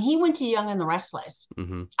 When he went to Young and the Restless,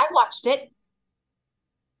 I watched it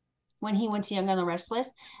when he went to Young and the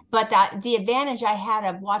Restless. But the advantage I had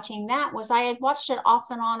of watching that was I had watched it off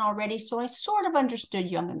and on already. So I sort of understood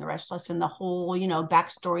Young and the Restless and the whole,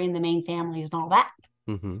 backstory and the main families and all that.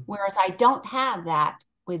 Mm-hmm. Whereas I don't have that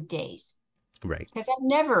with Days. Right. Because I've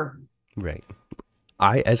never. Right.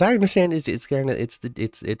 As I understand, it's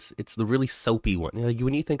the really soapy one.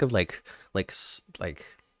 When you think of like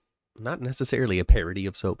not necessarily a parody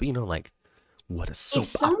of soap, like what a soap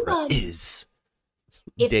opera is.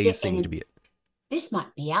 Days seems to be it. This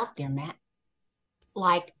might be out there, Matt.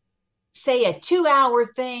 Like, say a 2-hour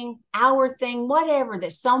thing, whatever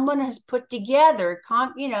that someone has put together.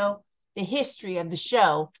 The history of the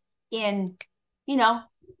show in,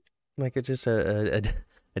 like it's just a Days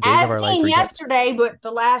as of Our Lives seen recap. Yesterday, but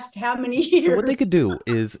the last how many years? So what they could do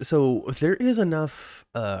is, there is enough.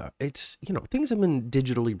 It's things have been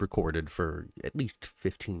digitally recorded for at least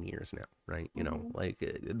 15 years now, right?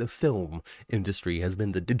 The film industry has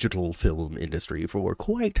been the digital film industry for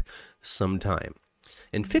quite some time,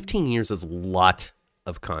 and 15 years is a lot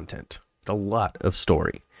of content, a lot of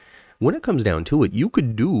story. When it comes down to it, you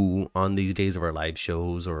could do on these Days of Our Lives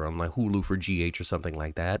shows or on like Hulu for GH or something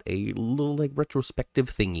like that, a little like retrospective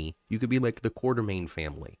thingy. You could be like the Quartermain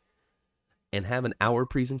family and have an hour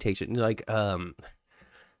presentation. Like, I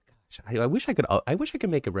wish I could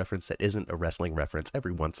make a reference that isn't a wrestling reference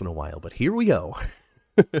every once in a while, but here we go.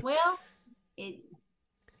 Well, it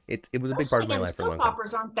was a big part of my life for a long time. Soap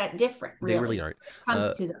operas aren't that different, really. They really aren't.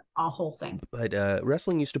 Comes to the whole thing. But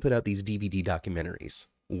wrestling used to put out these DVD documentaries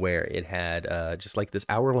where it had just like this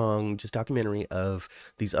hour-long just documentary of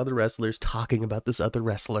these other wrestlers talking about this other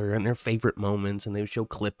wrestler and their favorite moments, and they would show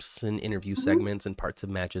clips and interview segments and parts of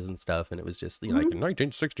matches and stuff, and it was just like in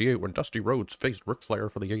 1968 when Dusty Rhodes faced Ric Flair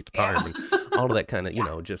for the 8th time and all of that kind of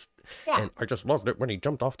and I just loved it when he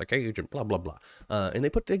jumped off the cage and blah blah blah, and they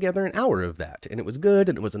put together an hour of that, and it was good,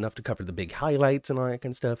 and it was enough to cover the big highlights and all that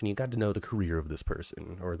kind of stuff, and you got to know the career of this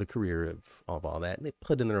person or the career of all that, and they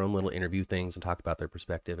put in their own little interview things and talk about their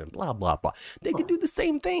perspective and blah blah blah. They could do the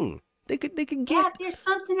same thing. They could get there's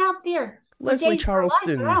something out there. Leslie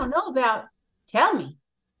Charleston. I don't know about. Tell me.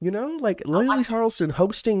 You know, like I'll Leslie watch it. Charleston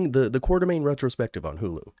hosting the Quartermain retrospective on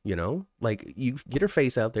Hulu. You know, like you get her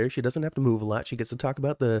face out there. She doesn't have to move a lot. She gets to talk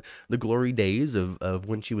about the glory days of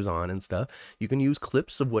when she was on and stuff. You can use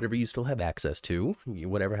clips of whatever you still have access to,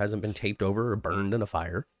 whatever hasn't been taped over or burned in a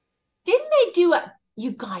fire. Didn't they do a,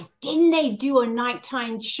 you guys, didn't they do a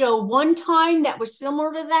nighttime show one time that was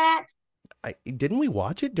similar to that? Didn't we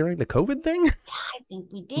watch it during the COVID thing? I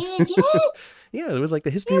think we did. Yes, Yeah, it was like the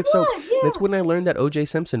history it of soaps. was. That's Yeah. when I learned that O.J.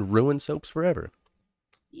 Simpson ruined soaps forever.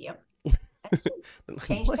 Yep. That's true.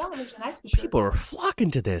 Changed What? television, that's for sure. People are flocking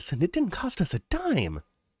to this, and it didn't cost us a dime.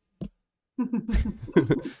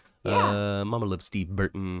 Yeah. Mama loves Steve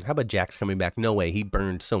Burton. How about Jax coming back? No way. He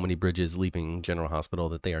burned so many bridges leaving General Hospital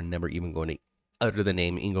that they are never even going to utter the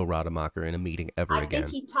name Ingo Rademacher in a meeting ever I think again.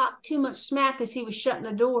 he talked too much smack as he was shutting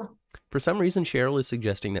the door. For some reason, Cheryl is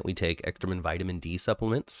suggesting that we take Extraman vitamin D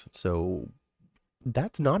supplements. So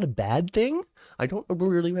that's not a bad thing. I don't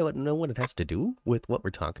really know what it has to do with what we're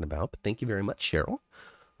talking about, but thank you very much, Cheryl.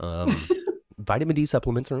 Vitamin D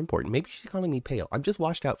supplements are important. Maybe she's calling me pale. I'm just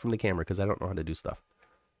washed out from the camera because I don't know how to do stuff.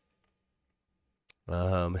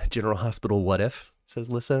 General Hospital what if, says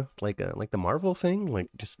Lissa, like the Marvel thing, like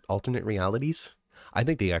just alternate realities. I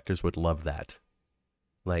think the actors would love that.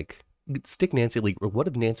 Like, stick Nancy Lee, or what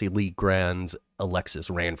if Nancy Lee Grand's Alexis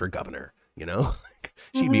ran for governor? You know,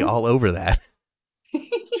 she'd be all over that.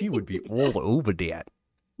 She would be all over that.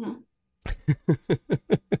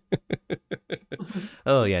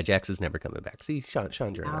 Oh yeah, Jax is never coming back. See,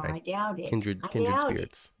 Chandra and I doubt it. kindred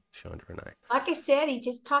spirits. Chandra and I. Like I said, he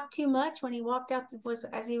just talked too much when he walked out.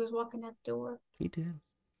 As he was walking out the door. He did.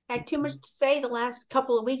 Had too much to say the last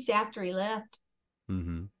couple of weeks after he left.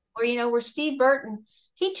 Mm-hmm. Where Steve Burton,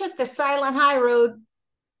 he took the silent high road,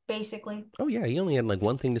 basically. Oh yeah, he only had like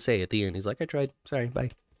one thing to say at the end. He's like, I tried. Sorry,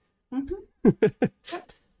 bye.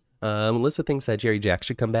 Melissa thinks that Jerry Jax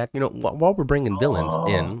should come back. You know, while we're bringing villains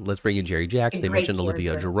in, let's bring in Jerry Jax. They mentioned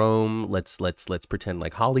Olivia Jerome. Let's pretend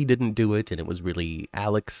like Holly didn't do it and it was really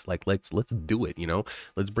Alex. Like let's do it. You know,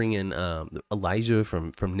 let's bring in Elijah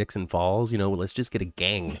from Nixon Falls. You know, let's just get a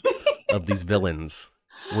gang of these villains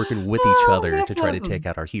working with each other to try to take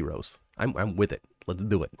out our heroes. I'm with it. Let's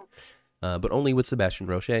do it. But only with Sebastian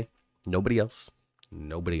Roche. Nobody else.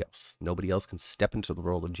 Nobody else. Nobody else can step into the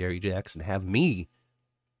role of Jerry Jax and have me.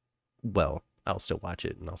 Well, I'll still watch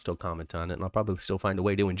it and I'll still comment on it and I'll probably still find a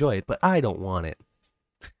way to enjoy it, but I don't want it.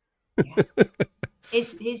 Yeah.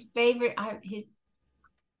 It's his favorite.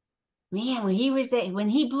 Man, when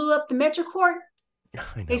he blew up the MetroCourt,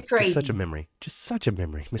 I know. It's crazy. Just such a memory. Just such a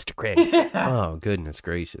memory, Mr. Craig. Oh, goodness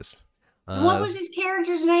gracious. What was his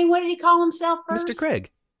character's name? What did he call himself first? Mr. Craig.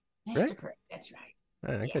 Mr. Right? Craig, that's right.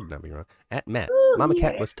 I could not be wrong. At Matt. Ooh, Mama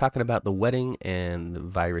Cat was talking about the wedding and the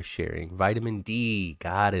virus sharing. Vitamin D.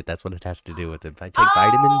 Got it. That's what it has to do with it. If I take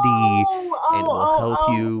vitamin D, and it will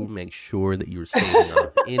help you make sure that you're staying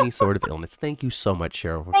off any sort of illness. Thank you so much,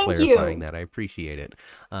 Cheryl, for clarifying that. I appreciate it.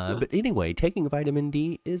 But anyway, taking vitamin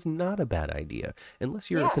D is not a bad idea. Unless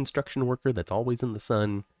you're a construction worker that's always in the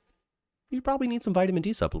sun, you probably need some vitamin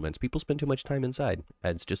D supplements. People spend too much time inside.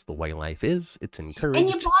 That's just the way life is. It's encouraged. And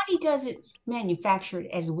your body doesn't manufacture it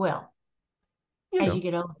as well as you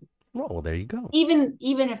get older. Well, there you go. Even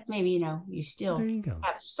if maybe you still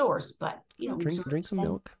have a source, but drink some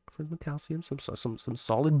milk for the calcium, some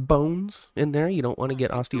solid bones in there. You don't want to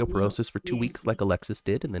get osteoporosis for 2 weeks like Alexis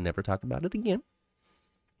did, and then never talk about it again.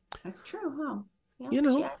 That's true, huh?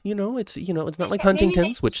 It's not like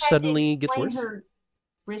Huntington's, which suddenly gets worse. Her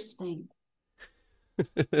wrist thing.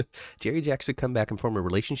 Jerry Jax should come back and form a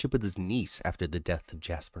relationship with his niece after the death of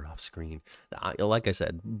Jasper off screen. Like I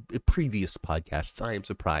said, previous podcasts, I am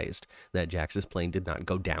surprised that Jax's plane did not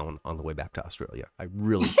go down on the way back to Australia. I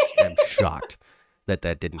really am shocked that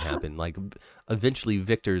didn't happen. Like, eventually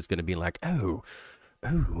Victor is going to be like, oh,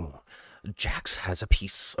 Jax has a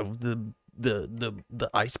piece of the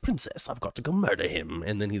ice princess. I've got to go murder him.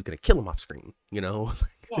 And then he's going to kill him off screen, Yeah.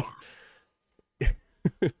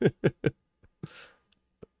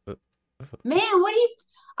 Man,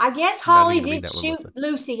 I guess Holly did shoot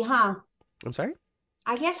Lucy, huh? I'm sorry?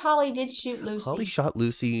 I guess Holly did shoot Lucy. Holly shot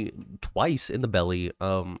Lucy twice in the belly.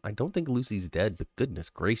 I don't think Lucy's dead, but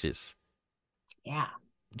goodness gracious. Yeah.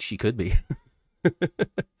 She could be.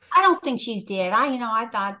 I don't think she's dead.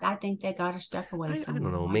 I think they got her stuck away somewhere. I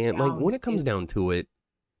don't know, man. Like, when it comes down to it,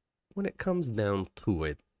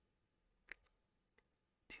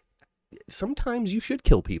 sometimes you should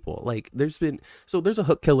kill people. Like, there's a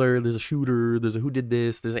hook killer, there's a shooter, there's a who did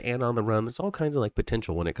this, there's an ant on the run. There's all kinds of like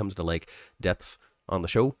potential when it comes to like deaths on the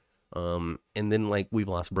show. And then like we've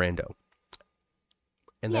lost Brando,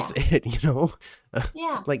 and that's it.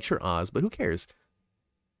 Yeah. Like, sure, Oz, but who cares?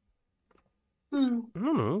 Hmm. I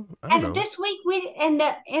don't know. I don't And know. this week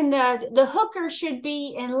the hooker should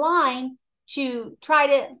be in line to try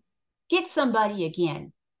to get somebody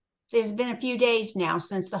again. There's been a few days now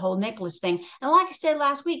since the whole Nicholas thing. And like I said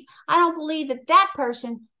last week, I don't believe that that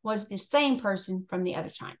person was the same person from the other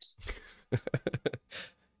times.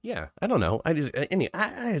 Yeah, I don't know. I just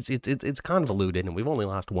it's convoluted, and we've only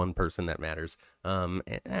lost one person that matters.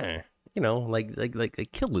 Like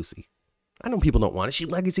kill Lucy. I know people don't want it. She's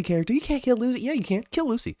a legacy character. You can't kill Lucy. Yeah, you can. Kill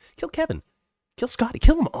Lucy. Kill Kevin. Kill Scotty.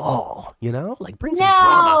 Kill them all. Like bring some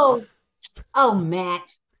drama. No. Oh, Matt.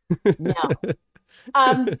 No.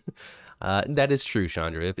 Um, That is true,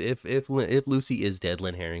 Chandra. If Lucy is dead,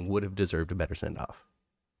 Lynn Herring would have deserved a better send off.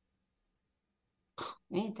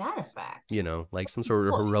 ain't that a fact? Like some sort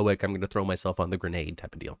of heroic, I'm going to throw myself on the grenade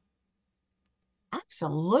type of deal.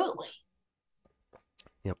 Absolutely.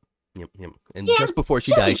 Yep. And Yeah, just before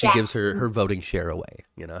she dies, she gives her voting share away.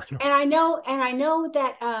 And I know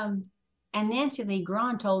that and Nancy Lee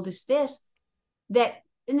Grahn told us this, that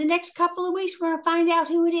in the next couple of weeks we're going to find out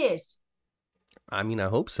who it is. I mean, I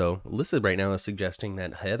hope so. Alyssa right now is suggesting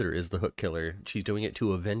that Heather is the hook killer. She's doing it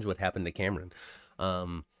to avenge what happened to Cameron.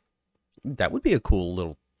 That would be a cool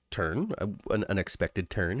little turn, an unexpected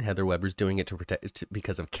turn. Heather Weber's doing it to protect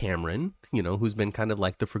because of Cameron, who's been kind of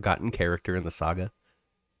like the forgotten character in the saga.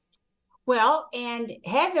 Well, and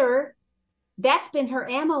Heather, that's been her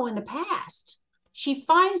ammo in the past. She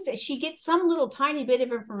finds that she gets some little tiny bit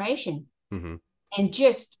of information and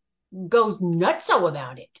just goes nutso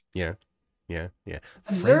about it. Yeah.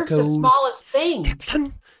 Observes the smallest thing.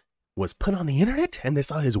 Stepson was put on the internet and they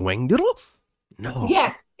saw his wang doodle? No.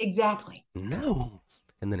 Yes, exactly. No.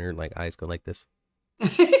 And then her eyes go like this.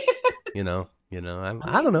 I don't know.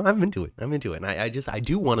 I'm into it. And I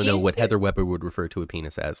do want to know what Heather Weber would refer to a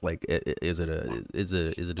penis as. Like, is it a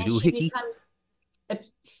doohickey? A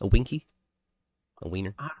winky? A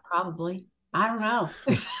wiener? Probably. I don't know.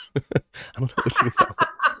 I don't know what you know.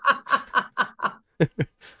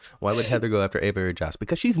 Why would Heather go after Ava or Joss?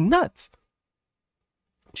 Because she's nuts.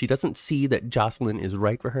 She doesn't see that Jocelyn is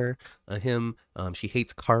right for her, him. She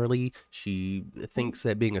hates Carly. She thinks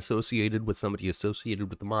that being associated with somebody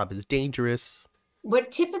associated with the mob is dangerous.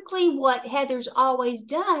 But typically what Heather's always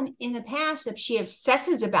done in the past, if she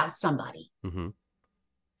obsesses about somebody,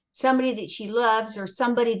 somebody that she loves or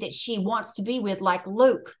somebody that she wants to be with, like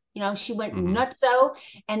Luke, she went nutso,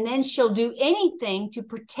 and then she'll do anything to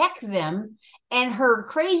protect them. And her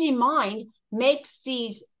crazy mind makes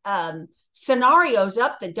these scenarios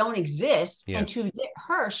up that don't exist. Yeah. And to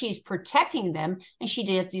her, she's protecting them, and she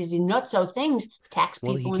does these nutso things, attacks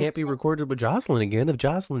people. Well, he can't be recorded with Jocelyn again if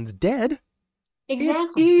Jocelyn's dead.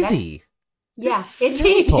 Exactly. It's easy. It's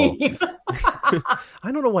easy.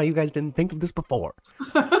 I don't know why you guys didn't think of this before.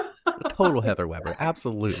 Total Heather Weber,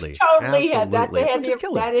 absolutely. Totally, absolutely. Just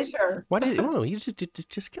kill him. That is her. Why did you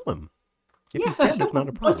just kill him? If he's dead, that's not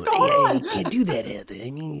a problem. What's going on? You can't do that, Heather.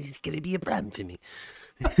 I mean, it's gonna be a problem for me.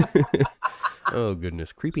 Oh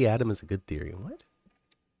goodness, Creepy Adam is a good theory. What?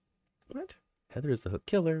 Heather is the hook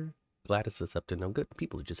killer. Gladys is up to no good.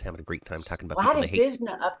 People are just having a great time talking about Gladys is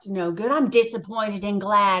up to no good. I'm disappointed in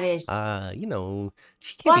Gladys. She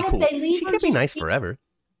can't be cool. She can't be nice forever.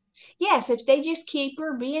 Yes, if they just keep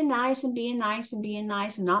her being nice and being nice and being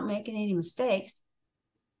nice and not making any mistakes,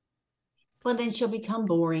 well, then she'll become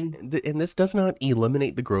boring. And this does not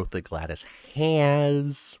eliminate the growth that Gladys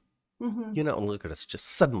has. Look at us just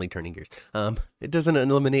suddenly turning gears. It doesn't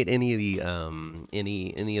eliminate any of the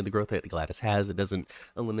any of the growth that Gladys has. It doesn't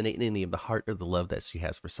eliminate any of the heart or the love that she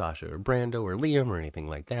has for Sasha or Brando or Liam or anything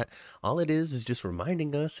like that. All it is just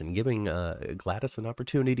reminding us and giving Gladys an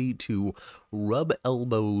opportunity to rub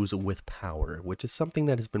elbows with power, which is something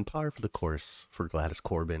that has been par for the course for Gladys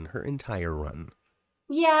Corbin her entire run.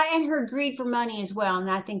 Yeah, and her greed for money as well,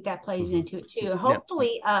 and I think that plays into it too.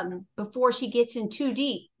 Hopefully, before she gets in too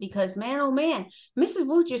deep, because man, oh man, Mrs.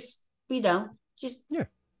 Wu just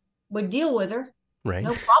would deal with her, right?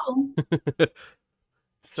 No problem.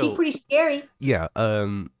 She's pretty scary. Yeah.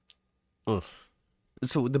 So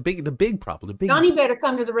the big problem, Sonny better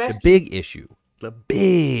come to the rescue. The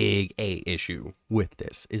big issue with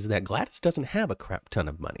this is that Gladys doesn't have a crap ton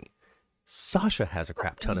of money. Sasha has a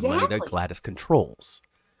crap ton of money that Gladys controls.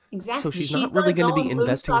 Exactly. So she's not really going to be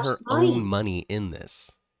investing her own money in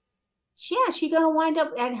this. Yeah, she's going to wind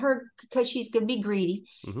up because she's going to be greedy.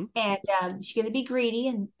 And she's going to be greedy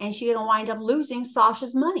and she's going to wind up losing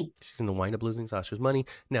Sasha's money. She's going to wind up losing Sasha's money.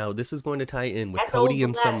 Now, this is going to tie in with Cody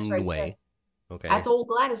in some way. Okay. That's old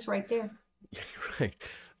Gladys right there. Right,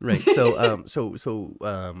 right. So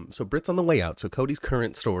Britt's on the way out. So Cody's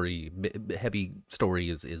current story, heavy story,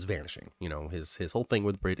 is vanishing. You know, his whole thing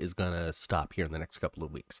with Britt is gonna stop here in the next couple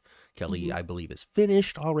of weeks. Kelly, Mm-hmm. I believe, is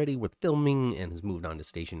finished already with filming and has moved on to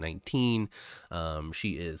Station 19.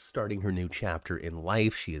 She is starting her new chapter in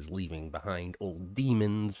life. She is leaving behind old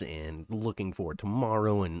demons and looking for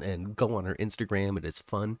tomorrow, and go on her Instagram. It is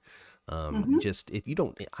fun. Mm-hmm. Just if you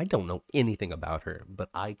don't, I don't know anything about her, but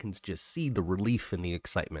I can just see the relief and the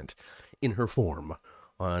excitement in her form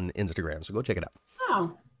on Instagram. So go check it out.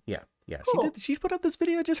 Oh, Yeah, yeah. cool. She put up this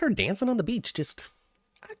video just her dancing on the beach. Just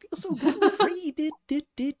I feel so gluten free.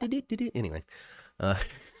 Anyway, uh,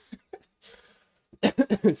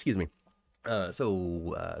 excuse me.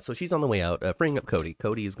 So she's on the way out, freeing up Cody.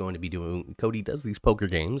 Cody does these poker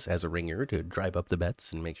games as a ringer to drive up the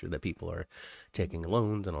bets and make sure that people are taking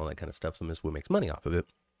loans and all that kind of stuff. So Miss Wu makes money off of it.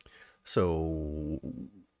 So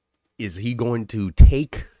is he going to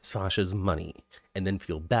take Sasha's money and then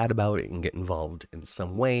feel bad about it and get involved in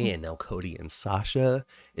some way? And now Cody and Sasha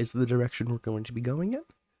is the direction we're going to be going in?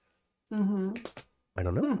 Mm-hmm. I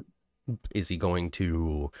don't know. Is he going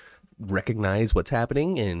to recognize what's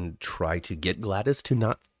happening and try to get Gladys to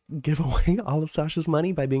not give away all of Sasha's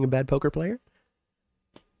money by being a bad poker player?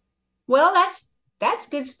 Well, that's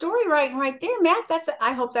good story right there, Matt.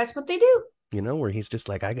 I hope that's what they do. You know, where he's just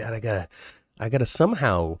like, I gotta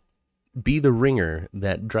somehow be the ringer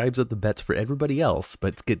that drives up the bets for everybody else,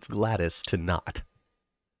 but gets Gladys to not.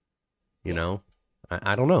 You know,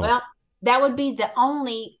 I don't know. Well, that would be the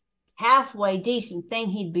only halfway decent thing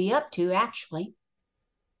he'd be up to, actually,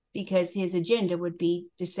 because his agenda would be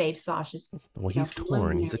to save Sasha's. Well, he's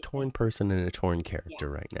torn. He's a torn person and a torn character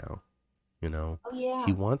right now. You know, oh yeah,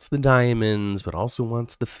 he wants the diamonds, but also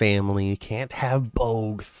wants the family. Can't have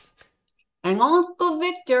both. And Uncle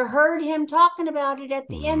Victor heard him talking about it at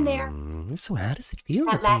the end there. So how does it feel?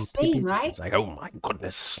 That last scene, right? It's like, oh my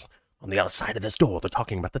goodness. On the other side of this door, they're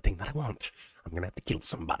talking about the thing that I want. I'm going to have to kill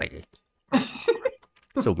somebody.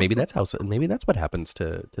 So maybe that's what happens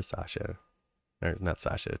to Sasha. Or not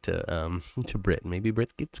Sasha, to Britt. Maybe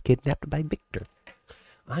Britt gets kidnapped by Victor.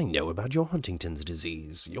 I know about your Huntington's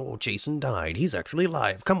disease. Your Jason died. He's actually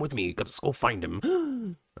alive. Come with me. Let's go find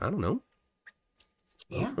him. I don't know.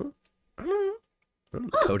 Yeah. I don't know.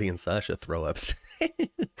 Cody and Sasha throw ups.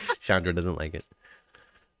 Chandra doesn't like it.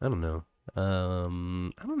 I don't know. I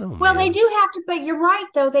don't know. Well, man. they do have to, but you're right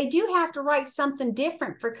though. They do have to write something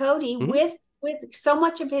different for Cody with so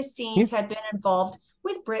much of his scenes have been involved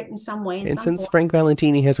with Britt in some way. And since Frank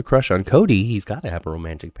Valentini has a crush on Cody, he's got to have a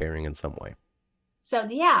romantic pairing in some way. So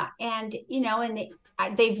yeah, and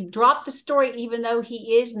they've dropped the story, even though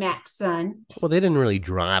he is Mac's son. Well, they didn't really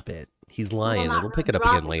drop it. He's lying. It'll pick it up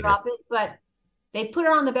again later. But they put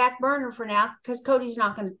it on the back burner for now because Cody's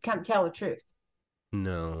not going to come tell the truth.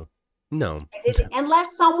 No.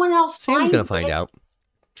 Unless someone else Sam's going to find out.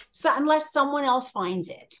 So unless someone else finds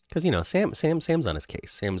it. Because, Sam's on his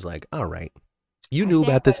case. Sam's like, all right. You knew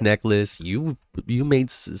about this necklace. You made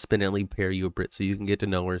Spinelli pair you with Britt so you can get to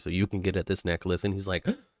know her, so you can get at this necklace. And he's like,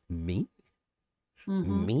 me?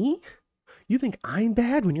 Mm-hmm. Me? You think I'm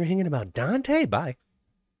bad when you're hanging about Dante? Bye.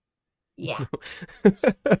 Yeah.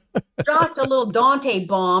 Dropped a little Dante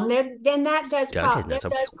bomb. Then that does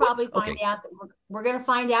probably find out that we're going to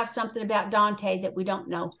find out something about Dante that we don't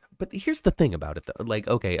know. But here's the thing about it, though. Like,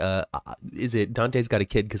 okay, is it Dante's got a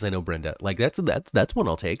kid because I know Brenda? Like, that's one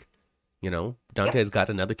I'll take. You know, Dante's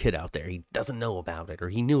got another kid out there. He doesn't know about it, or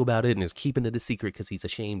he knew about it and is keeping it a secret because he's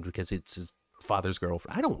ashamed because it's his father's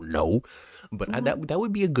girlfriend. I don't know, but that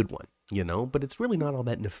would be a good one, you know. But it's really not all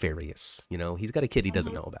that nefarious, you know. He's got a kid he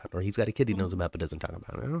doesn't know about, or he's got a kid he knows about but doesn't talk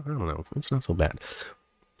about. I don't know. It's not so bad.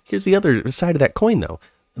 Here's the other side of that coin, though.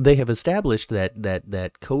 They have established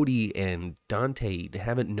that Cody and Dante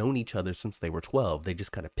haven't known each other since they were 12. They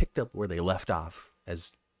just kind of picked up where they left off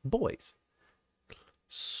as boys.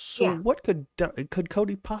 So what could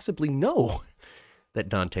Cody possibly know that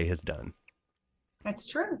Dante has done? That's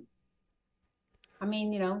true. I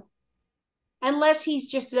mean, you know, unless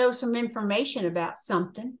he's just knows some information about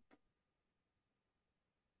something.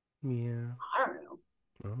 Yeah. I don't know.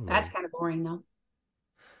 That's kind of boring, though.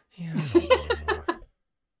 Yeah.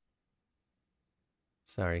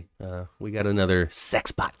 Sorry. We got another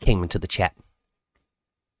sex bot came into the chat.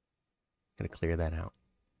 Gotta clear that out.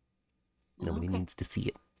 Nobody needs to see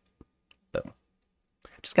it. But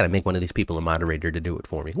just gotta make one of these people a moderator to do it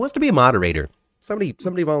for me. Who wants to be a moderator? Somebody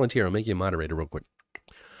volunteer. I'll make you a moderator real quick.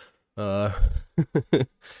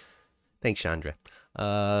 Thanks, Chandra.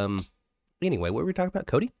 Anyway, what were we talking about?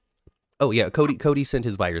 Cody? Oh yeah, Cody sent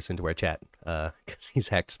his virus into our chat. Because he's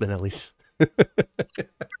hacked Spinelli's.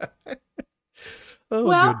 Oh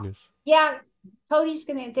Well, goodness. yeah,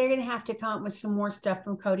 they're gonna have to come up with some more stuff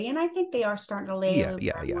from Cody. And I think they are starting to lay Yeah, the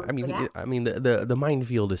yeah, yeah. groundwork for that. I mean, the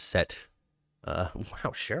minefield is set. Wow,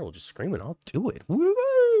 Cheryl just screaming. I'll do it.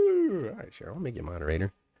 Woo! All right, Cheryl, I'll make you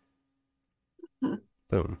moderator. Hmm.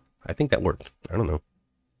 Boom. I think that worked. I don't know.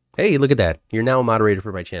 Hey, look at that. You're now a moderator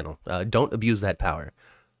for my channel. Don't abuse that power.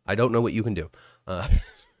 I don't know what you can do.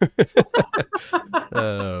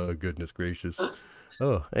 Oh, goodness gracious.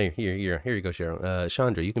 Oh, hey, here you go, Cheryl.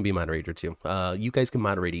 Chandra, you can be moderator too. You guys can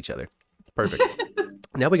moderate each other. Perfect.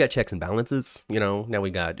 Now we got checks and balances. Now we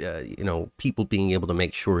got, people being able to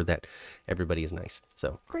make sure that everybody is nice.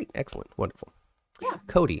 So great, excellent, wonderful. Yeah,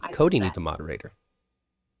 Cody I love needs that. a moderator.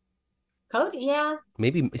 Cody, yeah.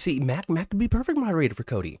 Maybe, see, Mac could be perfect moderator for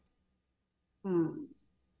Cody. Hmm.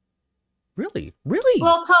 Really? Really?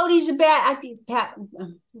 Well, Cody's a bad. I think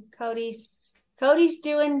Cody's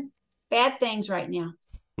doing bad things right now.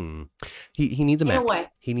 Hmm. He needs a In a Mac. way.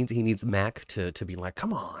 He needs Mac to be like,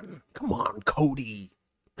 come on, Cody,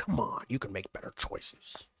 come on, you can make better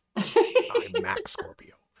choices. I'm Mac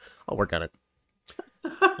Scorpio. I'll work on it.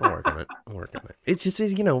 I'll work on it. It's just,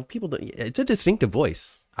 people. It's a distinctive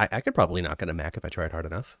voice. I could probably knock on a Mac if I tried hard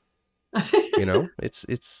enough. It's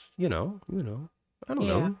I don't Yeah. know. I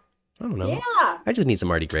don't know. Yeah. I just need some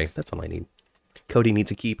Marty Gray. That's all I need. Cody needs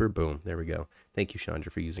a keeper. Boom. There we go. Thank you,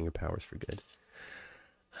 Chandra, for using your powers for good.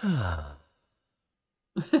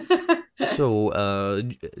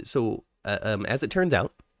 As it turns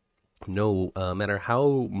out, no matter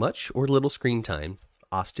how much or little screen time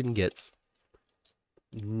Austin gets,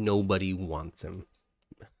 nobody wants him.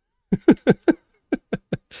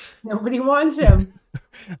 Nobody wants him.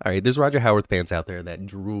 All right, there's Roger Howarth fans out there that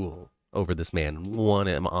drool over this man and want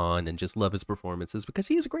him on and just love his performances because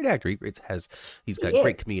he is a great actor. He's got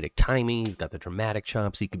great comedic timing. He's got the dramatic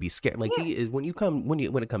chops. He could be scared. Like he is when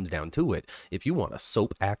it comes down to it. If you want a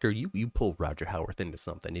soap actor, you pull Roger Howarth into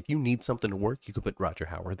something. If you need something to work, you can put Roger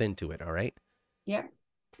Howarth into it. All right. Yeah.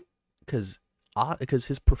 Because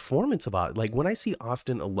his performance of like when I see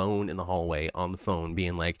Austin alone in the hallway on the phone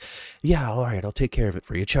being like, yeah, all right, I'll take care of it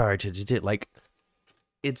for you. Charge. Like,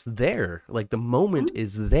 it's there. Like the moment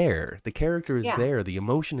is there. The character is there. The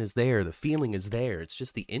emotion is there. The feeling is there. It's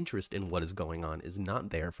just the interest in what is going on is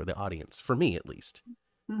not there for the audience, for me at least.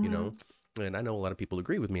 And I know a lot of people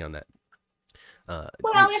agree with me on that.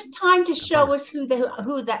 Well, it's time to show us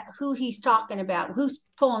who he's talking about, who's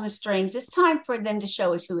pulling the strings. It's time for them to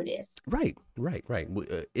show us who it is. Right.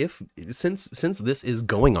 Since this is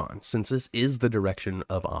going on, since this is the direction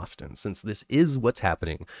of Austin, since this is what's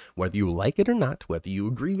happening, whether you like it or not, whether you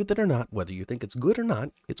agree with it or not, whether you think it's good or not,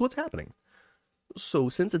 it's what's happening. So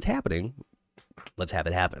since it's happening, let's have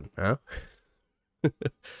it happen, huh?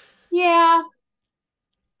 Yeah.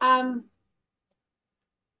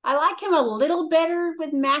 I like him a little better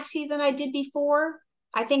with Maxie than I did before.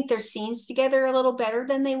 I think their scenes together are a little better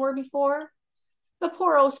than they were before. But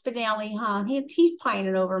poor old Spinelli, huh? He's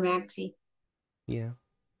pining over Maxie. Yeah.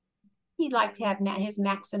 He'd like to have his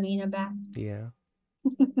Maximina back. Yeah.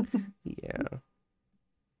 Yeah.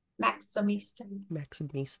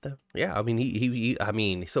 Maximista. Yeah, I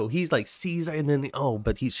mean, so he's like sees, and then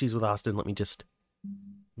but she's with Austin. Let me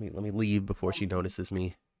leave before she notices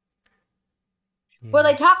me. Yeah. Well,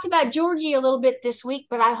 they talked about Georgie a little bit this week,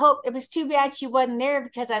 but I hope it was too bad she wasn't there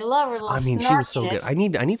because I love her little snarkiness. She was so good. I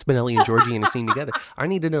need Spinelli and Georgie in a scene together. I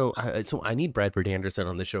need to know. So I need Bradford Anderson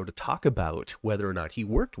on the show to talk about whether or not he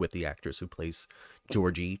worked with the actress who plays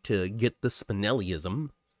Georgie to get the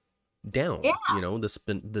Spinelliism down. Yeah.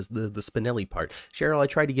 The Spinelli part. Cheryl, I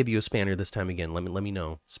tried to give you a spanner this time again. Let me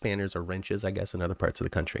know. Spanners are wrenches, I guess, in other parts of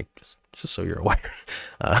the country. Just so you're aware.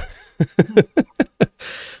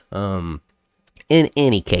 In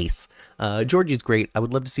any case, Georgie's great. I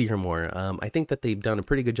would love to see her more. I think that they've done a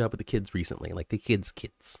pretty good job with the kids recently, like the kids,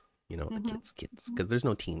 the kids, because there's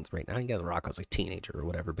no teens right now. I guess Rocco's a teenager or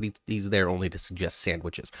whatever, but he's there only to suggest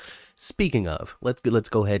sandwiches. Speaking of, let's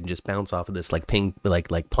go ahead and just bounce off of this like ping,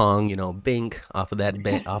 like pong, bink off of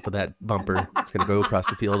that bumper. It's gonna go across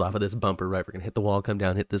the field off of this bumper, right? We're gonna hit the wall, come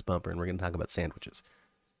down, hit this bumper, and we're gonna talk about sandwiches.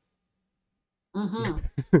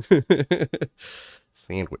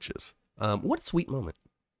 Sandwiches. What a sweet moment.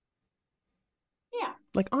 Yeah.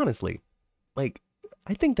 Like, honestly, like,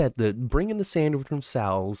 I think that the bringing the sandwich from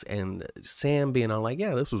Sal's and Sam being all like,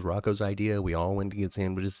 yeah, this was Rocco's idea. We all went to get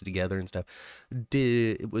sandwiches together and stuff.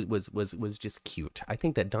 Was just cute. I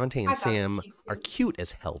think that Dante and Sam are cute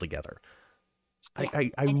as hell together. Yeah.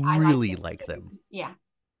 I really like them. Yeah.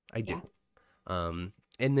 I do. Yeah.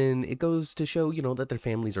 And then it goes to show, that their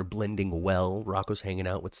families are blending well. Rocco's hanging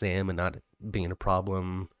out with Sam and not being a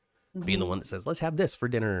problem. Being the one that says, let's have this for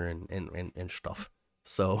dinner and stuff.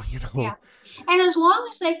 So, you know, Yeah. And as long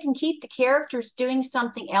as they can keep the characters doing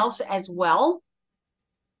something else as well,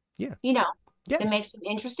 yeah, you know, yeah. that makes them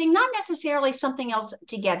interesting, not necessarily something else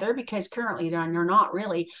together, because currently they're not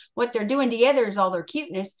really. What they're doing together is all their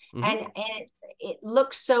cuteness, Hmm. and it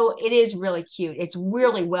looks so, it is really cute. It's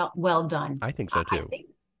really well done. I think so I too.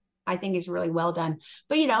 think it's really well done.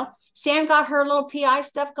 But Sam got her little PI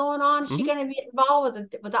stuff going on. She's Hmm. going to be involved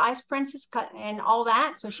with the Ice Princess and all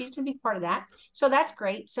that. So she's going to be part of that. So that's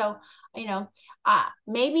great. So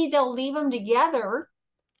maybe they'll leave them together,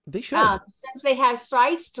 They should. since they have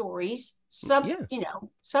side stories, Yeah.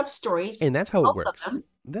 sub stories, And that's how it both of works. them.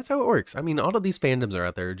 That's how it works. I mean, all of these fandoms are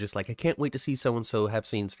out there just like, I can't wait to see so and so have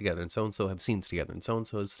scenes together, and so have scenes together, and so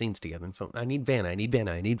have scenes together, and so I need Vanna, I need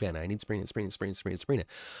Vanna, I need Vanna, I need Sabrina.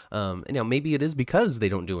 And maybe it is because they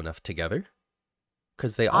don't do enough together,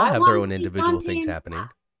 because they all I have their want to own see individual Dante things and happening.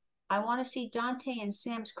 I want to see Dante and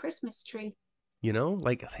Sam's Christmas tree. You know,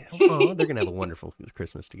 like, oh, they're gonna have a wonderful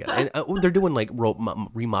Christmas together, and they're doing like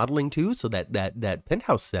remodeling too, so that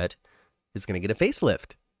penthouse set is gonna get a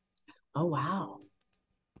facelift. Oh wow.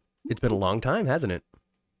 It's been a long time, hasn't it?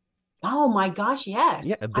 Oh my gosh, Yeah,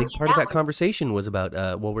 yes. a I big mean, part of that that was, conversation was about,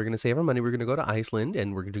 well, we're going to save our money. We're going to go to Iceland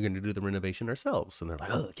and we're going to do the renovation ourselves. And they're like,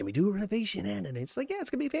 oh, can we do a renovation? And it's like, yeah, it's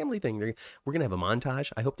going to be a family thing. We're going to have a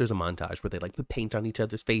montage. I hope there's a montage where they like put paint on each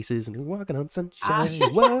other's faces and we're walking on sunshine.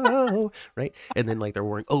 Whoa, right? And then like they're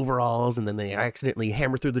wearing overalls and then they accidentally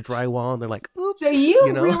hammer through the drywall and they're like, so oops,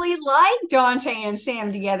 you really like Dante and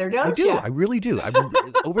Sam together, I don't do. you? I really do.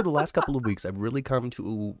 Over the last couple of weeks, I've really come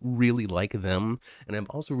to really like them, and I've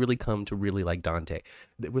also really come to really like Dante.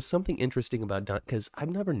 There was something interesting about Dante because I've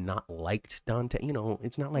never not liked Dante. You know,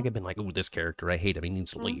 it's not like I've been like, oh, this character, I hate him, he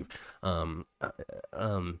needs to leave. Um, uh,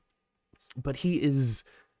 um, but he is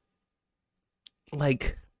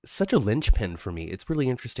like such a linchpin for me. It's really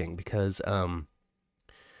interesting because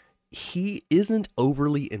he isn't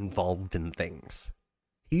overly involved in things.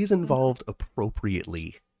 He's involved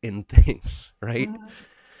appropriately in things, right? Mm-hmm.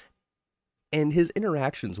 And his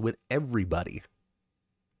interactions with everybody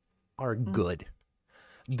are good.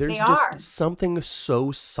 They There's just are. something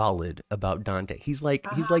so solid about Dante. He's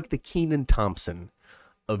Uh-huh. like the Keenan Thompson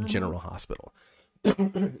of Mm-hmm. General Hospital.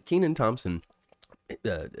 Keenan Thompson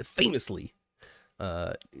famously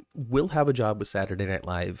will have a job with Saturday Night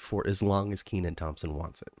Live for as long as Keenan Thompson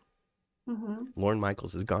wants it. Mm-hmm. Lorne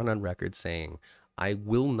Michaels has gone on record saying, I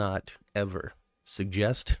will not ever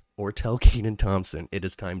suggest or tell Keenan Thompson it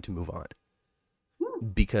is time to move on.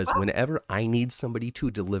 Because Wow. whenever I need somebody to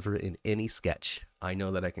deliver in any sketch, I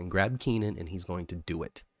know that I can grab Keenan and he's going to do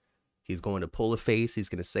it. He's going to pull a face, he's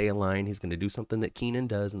going to say a line, he's going to do something that Keenan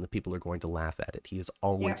does, and the people are going to laugh at it. He is Yeah.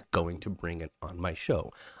 always going to bring it on my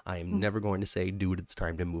show. I am never going to say, dude, it's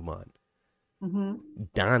time to move on. Mm-hmm.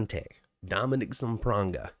 Dante, Dominic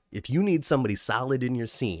Zampranga, if you need somebody solid in your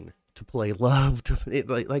scene to play love,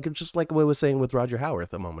 just like what I was saying with Roger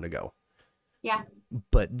Howarth a moment ago. Yeah.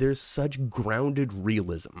 But there's such grounded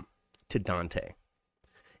realism to Dante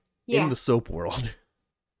in Yeah. the soap world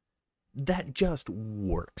that just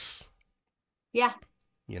works. Yeah.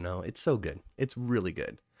 You know, it's so good. It's really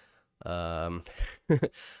good. Chandra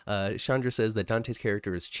says that Dante's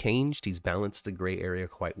character has changed. He's balanced the gray area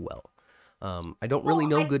quite well. I don't really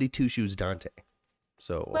Well, know Goody Two Shoes Dante.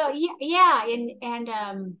 So, yeah, yeah, and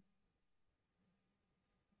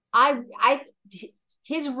I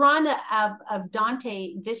his run of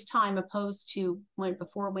Dante this time, opposed to when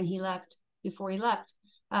he left, before he left,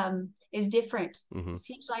 is different. mhm. It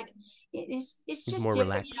seems like it's He's just more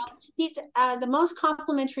different. relaxed. He's the most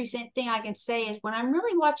complimentary thing I can say is when I'm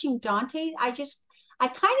really watching Dante, I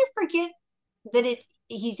kind of forget that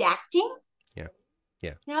he's acting. Yeah.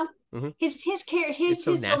 Yeah. You know, Hmm. his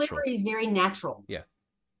So natural. delivery is very natural. Yeah.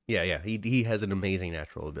 Yeah. He has an amazing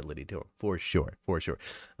natural ability to him, for sure.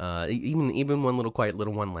 Even one little quiet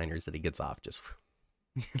little one-liners that he gets off, just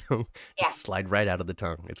Yeah. just slide right out of the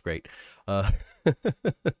tongue. It's great. Uh,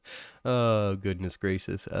 oh goodness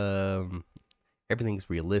gracious. Everything's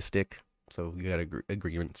realistic. So we got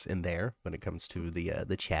agreements in there when it comes to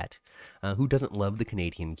the chat. Who doesn't love the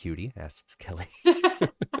Canadian cutie? Asks Kelly.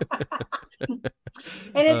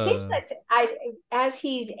 And it seems that as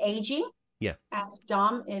he's aging, Yeah. as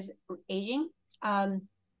Dom is aging,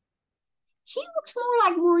 he looks more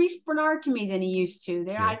like Maurice Bernard to me than he used to.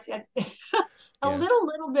 Yeah. A Yeah.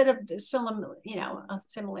 little bit of a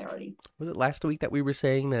similarity. Was it last week that we were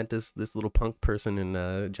saying that this little punk person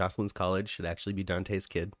in Jocelyn's college should actually be Dante's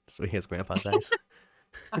kid, so he has grandpa's eyes?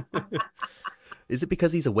 Is it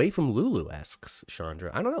because he's away from Lulu? Asks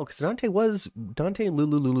Chandra. I don't know, because Dante and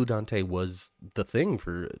Lulu Dante was the thing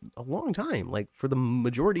for a long time, like for the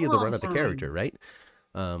majority of the run of the character, right?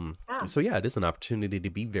 Yeah. So yeah, it is an opportunity to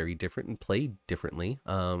be very different and play differently.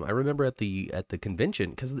 I remember at the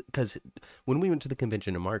convention, because when we went to the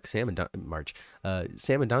convention in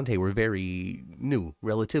Sam and Dante were very new,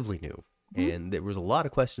 relatively new, Mhm. and there was a lot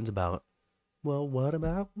of questions about, well, what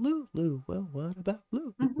about Lulu? Well, what about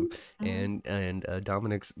Lulu? Mhm. Mhm. And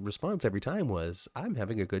Dominic's response every time was, "I'm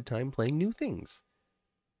having a good time playing new things."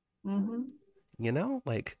 Mhm. You know,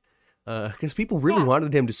 like, because people really Yeah.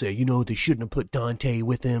 wanted him to say, they shouldn't have put Dante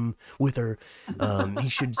with her. He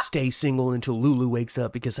should stay single until Lulu wakes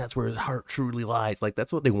up because that's where his heart truly lies. Like,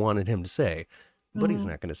 that's what they wanted him to say. But he's Mhm.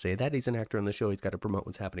 not going to say that. He's an actor on the show. He's got to promote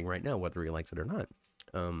what's happening right now, whether he likes it or not.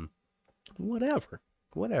 Um, whatever,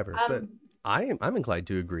 whatever. But Um, I'm inclined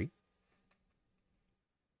to agree.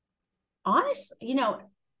 Honestly,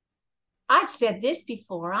 I've said this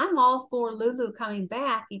before. I'm all for Lulu coming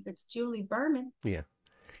back if it's Julie Berman, Yeah,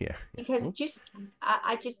 yeah, yeah. because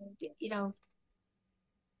I just, you know,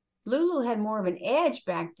 Lulu had more of an edge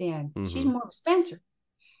back then. She's Mm-hmm. more of Spencer.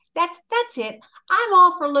 That's it. I'm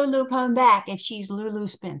all for Lulu coming back if she's Lulu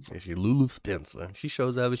Spencer. She Lulu Spencer. She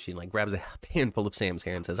shows up. She like grabs a handful of Sam's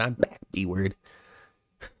hair and says, "I'm back, B word."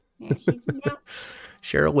 Yeah, yeah.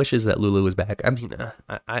 Cheryl wishes that Lulu was back. I mean,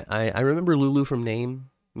 I remember Lulu from Name.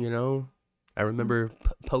 I remember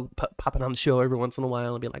popping on the show every once in a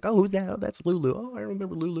while and being like, "Oh, who's that? Oh, that's Lulu. Oh, I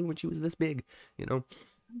remember Lulu when she was this big." You know.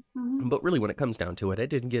 Mm-hmm. But really, when it comes down to it, I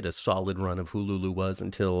didn't get a solid run of who Lulu was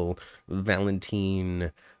until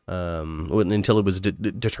Valentin. Until it was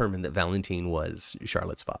determined that Valentin was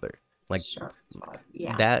Charlotte's father. Like Sure.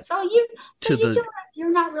 Yeah. that So to the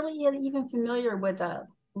you're not really even familiar with the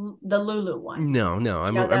Lulu one. no, You know,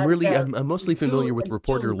 I'm mostly familiar with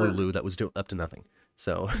reporter Julie Berman. Lulu that was up to nothing.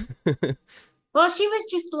 So Well, she was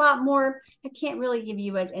just a lot more. I can't really give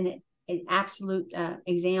you an absolute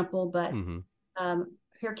example, but mm-hmm.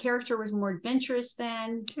 her character was more adventurous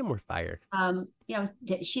then. Yeah, more fire.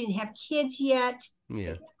 She didn't have kids yet.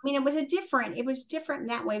 Yeah. I mean, it was different in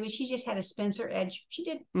that way, but she just had a Spencer edge. She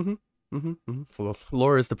did. Mm-hmm. Mm-hmm. Mm-hmm. Well,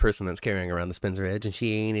 Laura's the person that's carrying around the Spencer edge, and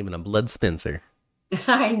she ain't even a blood Spencer.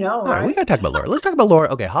 I know, All right, we right? gotta talk about Laura. Let's talk about Laura.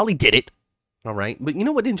 Okay, Holly did it. All right, but you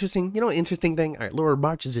know what interesting? Interesting thing. All right, Laura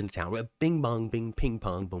marches into town. Bing bong, bing, ping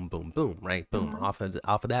pong, boom, boom, boom. Right, boom. Mm-hmm.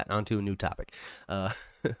 Off of that onto a new topic. Uh,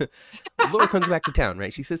 Laura comes back to town.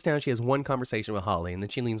 Right, she sits down. She has one conversation with Holly, and then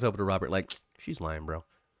she leans over to Robert like, "She's lying, bro."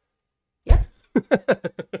 Yep.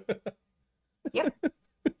 Yep.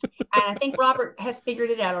 And I think Robert has figured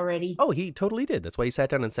it out already. Oh, he totally did. That's why he sat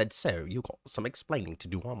down and said, "So you got some explaining to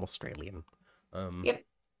do. I'm Australian." Yep.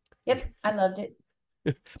 Yep. I loved it.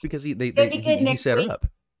 Because he next set her week. up.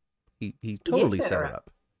 He totally set her up.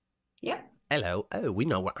 Yep. Hello. Oh, we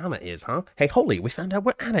know where Anna is, huh? Hey, Holly, we found out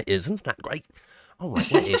where Anna is. Isn't that great? All right,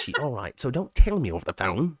 where is she? All right, so don't tell me over the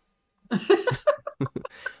phone.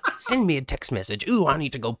 Send me a text message. Ooh, I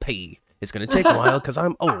need to go pee. It's going to take a while because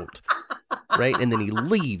I'm old. Right? And then he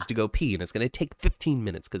leaves to go pee, and it's going to take 15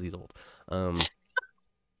 minutes because he's old.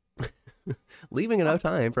 Leaving enough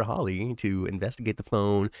time for Holly to investigate the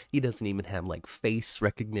phone. He doesn't even have, like, face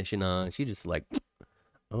recognition on. She just, like,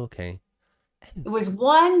 okay. It was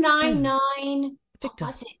 199. What Victor.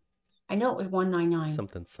 was it? I know it was 199.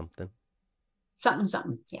 Something. Something.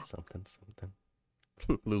 Yeah. Something.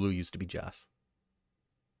 Lulu used to be Joss.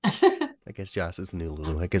 I guess Joss is the new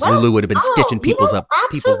Lulu. I guess Lulu would have been stitching people's bullet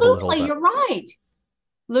holes up. Absolutely, you're right.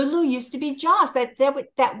 Lulu used to be Joss. That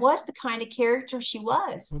was the kind of character she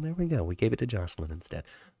was. Well, there we go. We gave it to Jocelyn instead.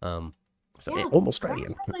 So Yeah, I'm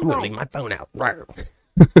Australian. I'm right. gonna leave my phone out.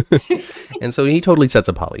 And so he totally sets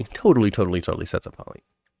up Holly. Totally sets up Holly.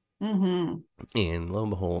 Mm-hmm. And lo and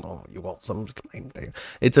behold, oh, you want some claim there?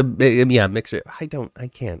 It's a mixture. I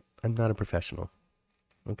can't. I'm not a professional.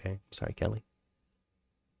 Okay, sorry, Kelly.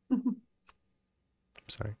 I'm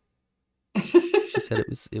sorry. She said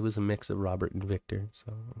it was a mix of Robert and Victor,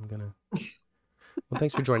 so I'm gonna. Well,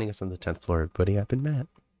 thanks for joining us on the 10th floor, everybody. I've been Matt.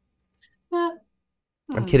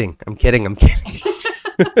 I'm kidding.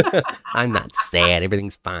 I'm not sad.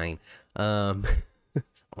 Everything's fine. Oh,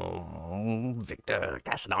 Victor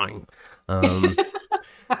Cassadine.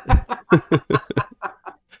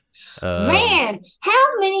 Man,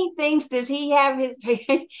 how many things does he have? He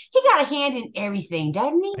got a hand in everything,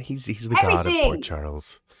 doesn't he? He's the god of Port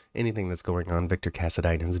Charles. Anything that's going on, Victor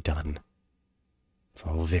Cassadine is done. It's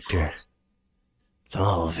all Victor.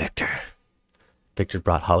 Victor's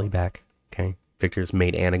brought Holly back. Okay. Victor's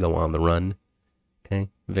made Anna go on the run. Okay.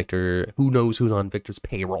 Victor, who knows who's on Victor's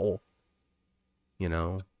payroll?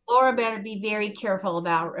 Laura better be very careful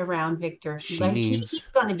around Victor. He's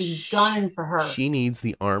going to be gunning for her. She needs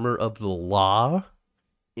the armor of the law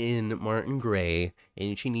in Martin Gray,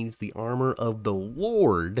 and she needs the armor of the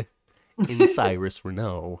Lord in Cyrus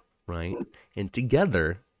Renault, right? And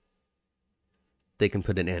together, they can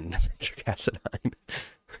put an end to nitric acidine.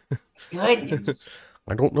 Goodness.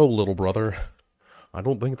 I don't know, little brother. I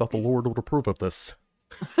don't think that the Lord would approve of this.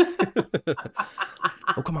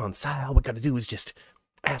 Oh, come on, Si. All we got to do is just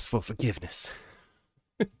ask for forgiveness.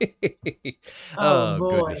 Oh, Oh,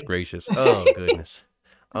 boy. goodness gracious. Oh, goodness.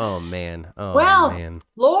 Oh, man. Oh, Well, man.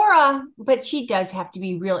 Laura, but she does have to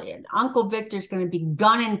be really. Uncle Victor's going to be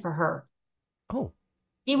gunning for her. Oh.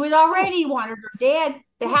 He was Oh. already wanted her dead.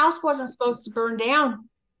 The house wasn't supposed to burn down.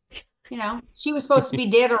 You know, she was supposed to be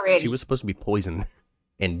dead She already. was supposed to be poisoned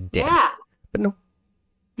and dead. Yeah. But no.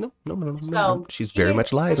 No, no, no, no, no, no. So She's she very did,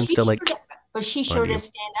 much alive and still like, but she on sure you. does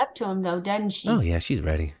stand up to him, though, doesn't Oh, she? yeah, she's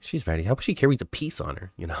ready. She's ready. How about she carries a piece on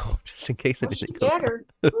her, just in case Well, she anything goes wrong. better.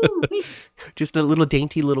 Ooh, Just a little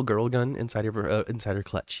dainty little girl gun inside of her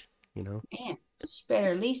clutch, man, she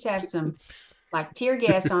better at least have some like tear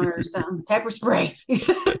gas on her or something, pepper spray.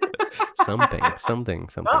 something, something, something,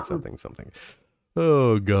 Something. something, something.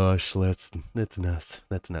 Oh gosh, that's nuts.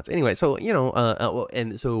 That's nuts. Anyway, so well,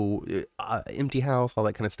 and so empty house, all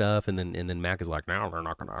that kind of stuff, and then Mac is like, now they're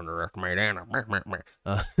not going to underestimate Anna. Yep.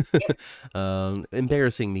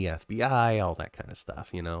 Embarrassing the FBI, all that kind of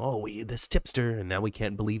stuff. Oh, we this tipster, and now we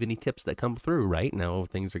can't believe any tips that come through. Right now,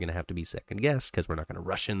 things are going to have to be second guessed because we're not going to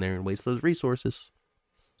rush in there and waste those resources.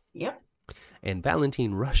 Yep. And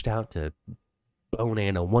Valentin rushed out to bone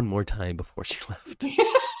Anna one more time before she left.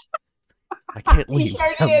 I can't leave.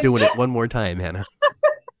 Sure I'm doing it one more time, Hannah.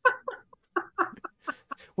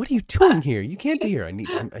 What are you doing here? You can't be here. I'm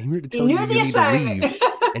here to tell you the need to assignment. leave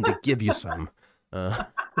and to give you some. You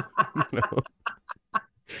know.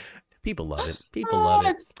 People love it. People love it.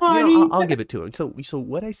 That's funny. I'll give it to them. So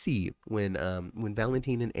what I see when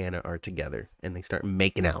Valentin and Anna are together and they start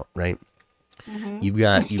making out, right? Mm-hmm. You've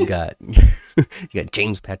got you got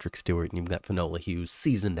James Patrick Stewart and you've got Finola Hughes,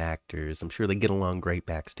 seasoned actors. I'm sure they get along great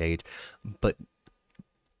backstage,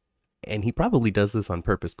 and he probably does this on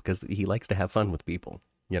purpose because he likes to have fun with people.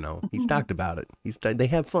 He's talked about it. They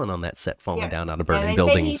have fun on that set, falling down out of burning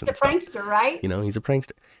buildings he's and the stuff. prankster, right? He's a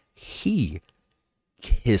prankster. He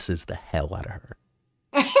kisses the hell out of her.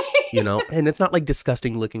 And it's not like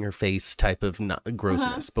disgusting licking her face type of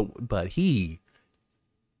grossness, but he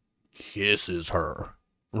kisses her,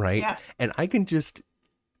 right? Yeah. And I can just,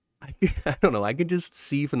 I don't know, I can just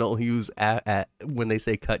see Finola Hughes at when they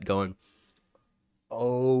say cut going,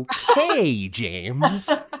 okay, James.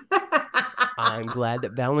 I'm glad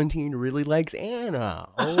that Valentin really likes Anna.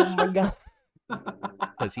 Oh my God.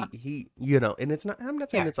 Because he and it's not, I'm not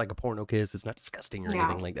saying it's like a porno kiss, it's not disgusting or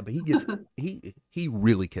anything like that, but he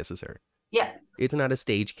really kisses her. Yeah. It's not a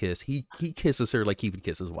stage kiss. He kisses her like he would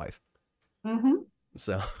kiss his wife. Mm-hmm.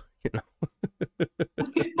 So,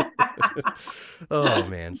 oh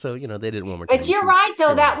man. So, they did one more time. But you're right,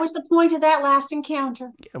 though. That was the point of that last encounter.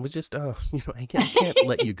 Yeah, it was just, I can't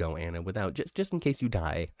let you go, Anna, without just in case you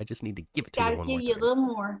die. I just need to give it to you one more time. Got to give you a little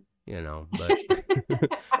more.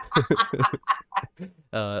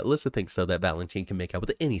 But Alyssa thinks though that Valentin can make out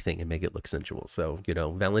with anything and make it look sensual. So,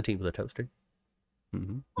 Valentin with a toaster.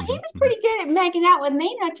 Well, he was pretty good at making out with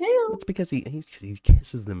Nina too. It's because he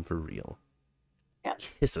kisses them for real. Yeah.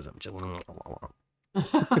 Kisses them.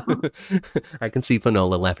 I can see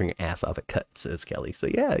Finola laughing her ass off at Cut, says Kelly. So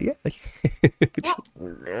yeah.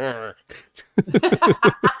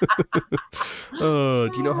 Oh,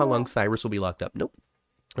 do you know how long Cyrus will be locked up? Nope.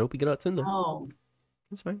 I hope he gets out soon though. Oh,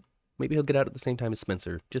 that's fine. Maybe he'll get out at the same time as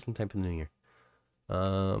Spencer, just in time for the new year.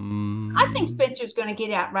 I think Spencer's going to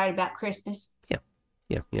get out right about Christmas. Yeah.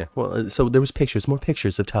 Well, so there was more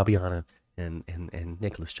pictures of Tabiana and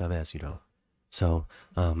Nicholas Chavez, So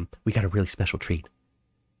we got a really special treat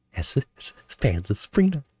as fans of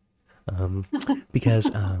Sabrina,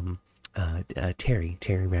 because Terry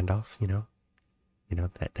Randolph,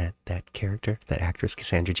 that character, that actress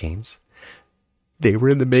Cassandra James, they were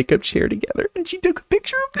in the makeup chair together, and she took a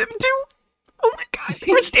picture of them too. Oh my God,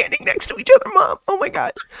 they were standing next to each other, Mom. Oh my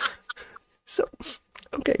God. So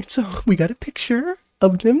we got a picture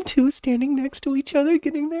of them two standing next to each other,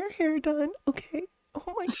 getting their hair done. Okay.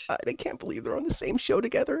 Oh my God, I can't believe they're on the same show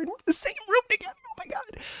together in the same room together. Oh my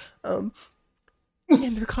God.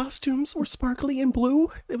 And their costumes were sparkly and blue.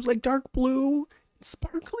 It was like dark blue,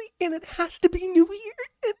 sparkly, and it has to be New Year.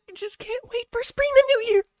 And I just can't wait for spring and New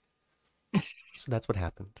Year. So that's what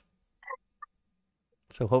happened.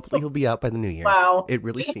 So hopefully he'll be out by the New Year. Wow. It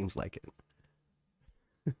really seems like it.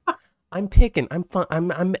 I'm picking. I'm fun. I'm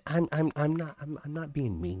not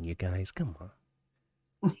being mean, you guys. Come on.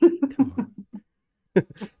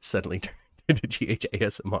 Suddenly turned to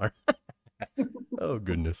GHASMR. Oh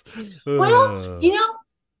goodness. Well, you know,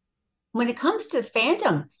 when it comes to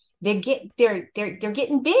fandom, they're getting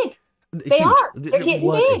big. They Huge. are. They're getting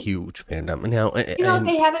What a big. huge fandom. Now, You know, and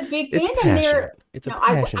they have a big it's fandom. They're, passionate. It's you a know,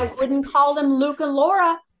 I passionate fan wouldn't call base. them Luke and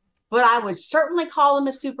Laura, but I would certainly call them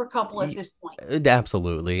a super couple at this point.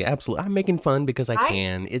 Absolutely, absolutely. I'm making fun because I Right?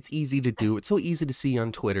 can. It's easy to do. It's so easy to see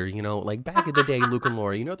on Twitter. Like back in the day, Luke and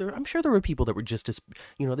Laura. I'm sure there were people that were just as,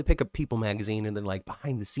 they pick up People magazine and then like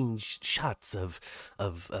behind the scenes shots of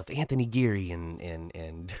Anthony Geary and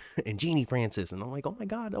and Jeannie Francis, and I'm like, oh my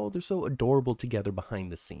god, oh they're so adorable together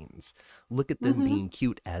behind the scenes. Look at them Mm-hmm. being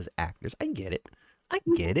cute as actors. I get it. I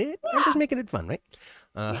Mm-hmm. get it. I'm Yeah. just making it fun, right?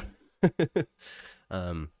 Uh, Yeah.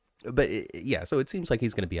 um, but yeah, so it seems like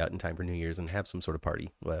he's going to be out in time for New Year's and have some sort of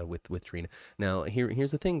party with Trina. Now,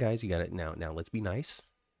 here's the thing, guys. You got it. Now, let's be nice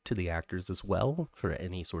to the actors as well for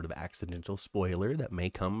any sort of accidental spoiler that may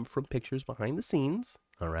come from pictures behind the scenes.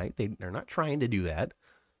 All right, they're not trying to do that.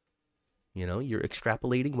 You're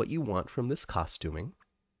extrapolating what you want from this costuming.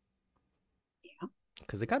 Yeah.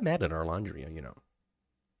 Because they got mad at Arlandria,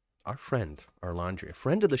 our friend Arlandria,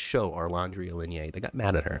 friend of the show, Arlandria Linier. They got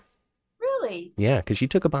mad at her. Really? Yeah, because she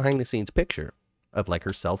took a behind the scenes picture of like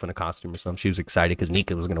herself in a costume or something. She was excited because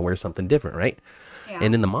Nika was going to wear something different, right? Yeah.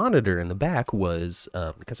 And in the monitor in the back was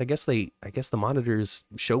because I guess the monitors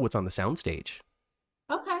show what's on the soundstage.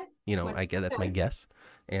 Okay. I guess that's my Okay. guess.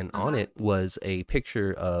 And on Uh-huh. it was a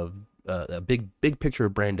picture of a big picture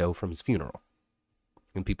of Brando from his funeral.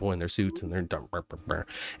 And people in their suits and they're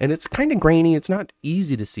and it's kind of grainy. It's not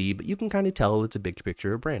easy to see, but you can kind of tell it's a big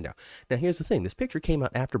picture of Brando. Now here's the thing: this picture came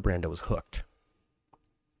out after Brando was hooked,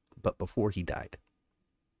 but before he died.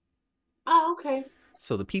 Oh, okay.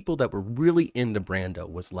 So the people that were really into Brando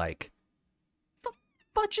was like, "The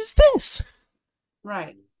fudge is this?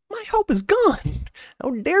 Right. My hope is gone! How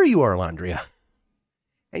dare you, Arlandria?"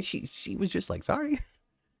 And she was just like, "Sorry,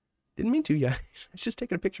 didn't mean to, guys. I was just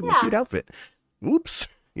taking a picture of my Yeah. cute outfit. Whoops,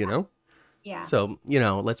 Yeah. So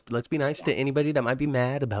let's be nice to anybody that might be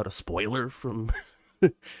mad about a spoiler from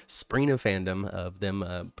Sprina fandom of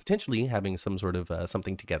them potentially having some sort of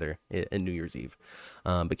something together in New Year's Eve.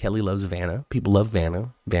 But Kelly loves Vanna. People love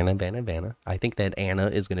Vanna. Vanna. I think that Anna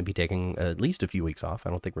is going to be taking at least a few weeks off. I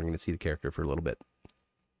don't think we're going to see the character for a little bit.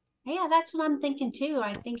 Yeah, that's what I'm thinking too.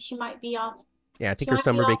 I think she might be off. Yeah, I She think her might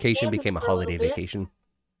be summer off vacation canvas became a for a little holiday bit. vacation.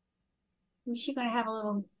 She's gonna have a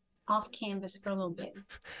little off canvas for a little bit.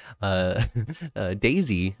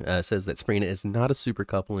 Daisy says that Sprina is not a super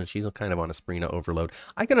couple and she's kind of on a Sprina overload.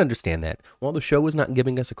 I can understand that. While the show is not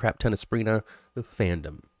giving us a crap ton of Sprina, the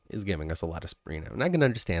fandom is giving us a lot of Sprina. And I can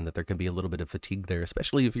understand that there could be a little bit of fatigue there,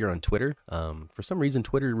 especially if you're on Twitter. For some reason,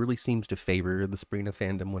 Twitter really seems to favor the Sprina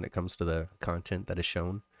fandom when it comes to the content that is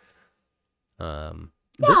shown.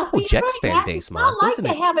 There's a Yeah, whole but you're Jex right, fan Matt. base, It's Ma. not like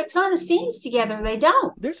they have a ton of scenes together. They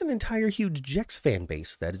don't. There's an entire huge Jex fan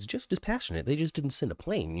base that is just as passionate. They just didn't send a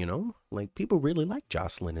plane, Like, people really like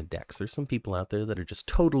Jocelyn and Dex. There's some people out there that are just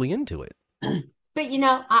totally into it. But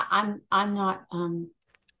I'm not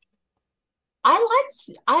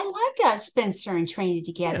I like Spencer and Trina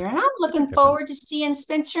together, Yeah, and I'm I think looking they're fun. forward to seeing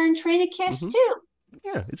Spencer and Trina kiss Hmm. too.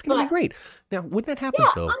 Yeah, it's going to be But great. Now, when that yeah, happens,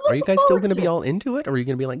 though, I'm are you looking guys still forward going to to be it. all into it? Or are you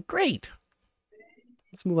going to be like, great,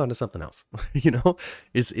 let's move on to something else?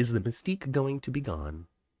 Is the mystique going to be gone?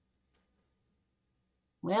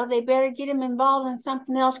 Well, they better get him involved in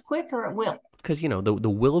something else quick, or it will. Because, the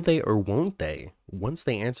will they or won't they, once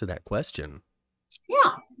they answer that question,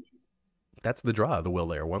 Yeah, that's the draw, the will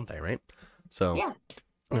they or won't they, right? So, yeah.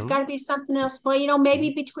 There's um, got to be something else. Well,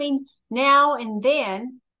 maybe between now and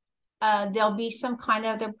then, there'll be some kind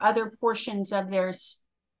of other portions of their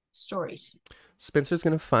stories. Spencer's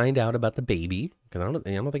going to find out about the baby, because I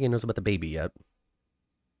don't think he knows about the baby yet.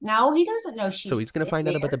 No, he doesn't know So she's he's going to find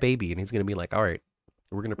out about the there. baby, and he's going to be like, all right,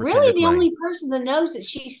 we're going to pretend Really, it's the mine. only person that knows that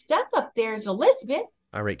she's stuck up there is Elizabeth.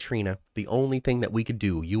 All right, Trina, the only thing that we could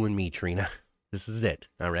do, you and me, Trina, this is it,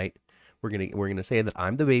 all right? We're gonna say that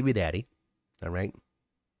I'm the baby daddy, all right?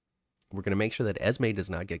 We're going to make sure that Esme does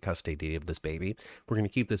not get custody of this baby. We're going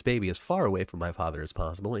to keep this baby as far away from my father as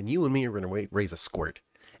possible, and you and me are going to raise a squirt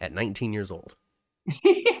at 19 years old.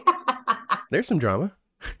 There's some drama.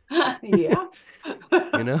 Yeah.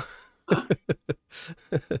 You know?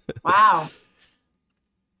 Wow.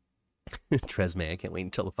 Tresme, I can't wait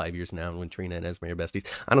until 5 years now when Trina and Esme are besties.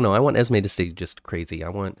 I don't know. I want Esme to stay just crazy. I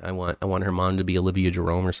want her mom to be Olivia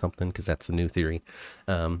Jerome or something, because that's the new theory.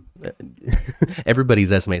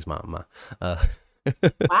 Everybody's Esme's mom. Wow.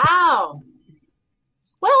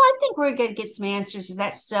 Well, I think we're going to get some answers to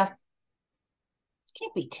that stuff.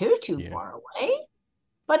 Can't be too Yeah. far away.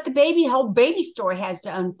 But the whole baby story has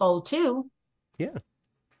to unfold too. Yeah.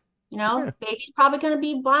 You know, Yeah. baby's probably going to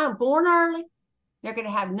be born early. They're going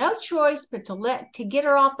to have no choice but to get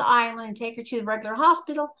her off the island and take her to the regular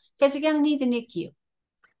hospital because they're going to need the NICU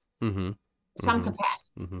Mm-hmm. some Mm-hmm.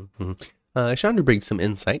 capacity. Mm-hmm. Mm-hmm. Chandra brings some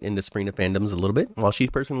insight into Sabrina fandoms a little bit. While she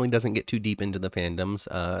personally doesn't get too deep into the fandoms,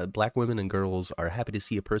 black women and girls are happy to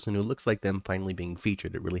see a person who looks like them finally being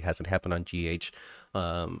featured. It really hasn't happened on GH.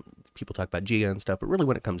 People talk about Gia and stuff, but really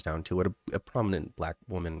when it comes down to it, a prominent black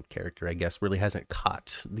woman character, I guess, really hasn't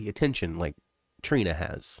caught the attention like Trina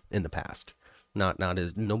has in the past. Not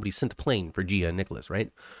as nobody sent a plane for Gia and Nicholas,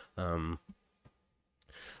 right?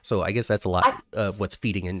 So I guess that's a lot I, of what's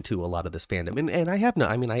feeding into a lot of this fandom. And I have no,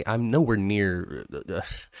 I mean, I'm nowhere near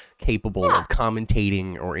capable yeah, of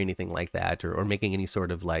commentating or anything like that, or making any sort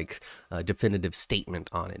of like definitive statement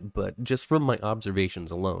on it. But just from my observations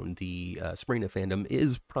alone, the Sabrina fandom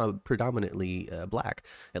is predominantly black,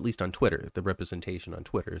 at least on Twitter. The representation on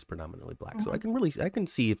Twitter is predominantly black. So I can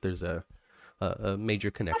see if there's a major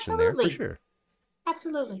connection there for absolutely. sure.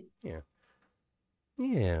 Absolutely. Yeah.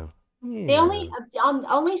 Yeah. The Yeah.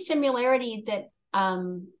 only similarity that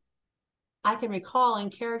I can recall in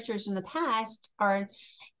characters in the past are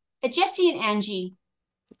Jesse and Angie.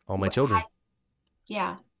 All my Had, children.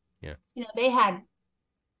 yeah, Yeah. you know, they had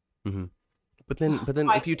Hmm. But then,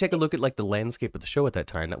 quite if you take a look at like the landscape of the show at that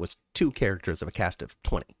time, that was two characters of a cast of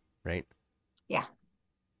 20, right? yeah,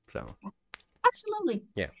 So absolutely.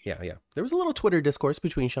 yeah. There was a little Twitter discourse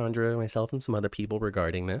between Chandra, myself, and some other people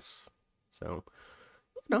regarding this. So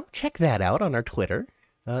check that out on our Twitter.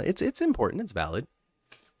 It's important. It's valid.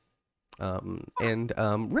 And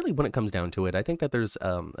really, when it comes down to it, I think that there's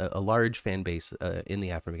a large fan base in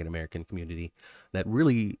the African American community that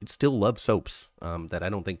really still loves soaps. That I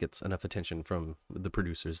don't think gets enough attention from the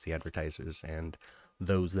producers, the advertisers, and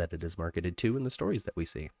those that it is marketed to, and the stories that we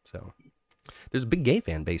see. So there's a big gay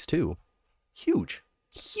fan base too, huge,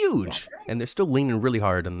 Yeah, huge, and they're still leaning really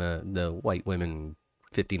hard on the white women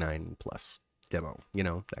 59 plus demo.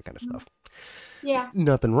 That kind of stuff. yeah,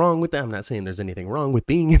 Nothing wrong with that. I'm not saying there's anything wrong with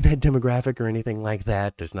being in that demographic or anything like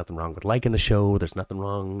that. There's nothing wrong with liking the show. There's nothing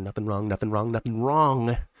wrong, nothing wrong, nothing wrong, nothing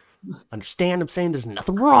wrong. Understand? I'm saying there's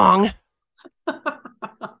nothing wrong.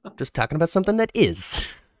 Just talking about something that is.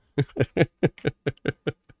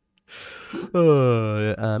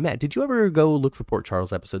 Matt, did you ever go look for Port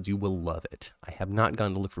Charles episodes? You will love it. I have not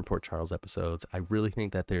gone to look for Port Charles episodes. I really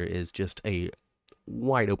think that there is just a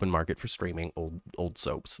wide open market for streaming old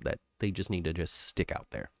soaps that they just need to just stick out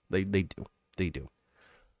there. They do.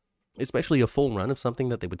 Especially a full run of something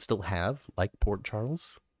that they would still have, like Port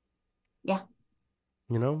Charles. yeah.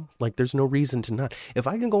 Like there's no reason to not. If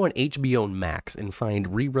I can go on HBO Max and find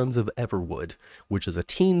reruns of Everwood, which is a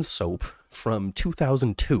teen soap from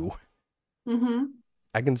 2002, Mm-hmm.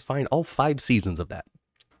 I can find all 5 seasons of that.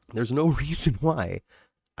 There's no reason why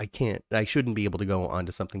I shouldn't be able to go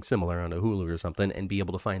onto something similar on a Hulu or something and be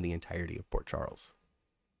able to find the entirety of Port Charles.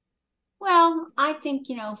 Well, I think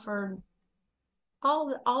for all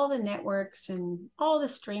the networks and all the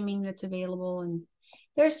streaming that's available, and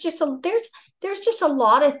there's just a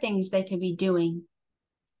lot of things they could be doing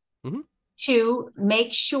Mm-hmm. to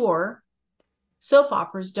make sure soap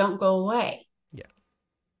operas don't go away. Yeah.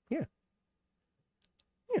 Yeah.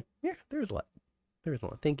 Yeah. There's a lot.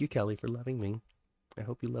 Thank you, Kelly, for loving me. I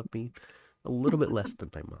hope you love me a little bit less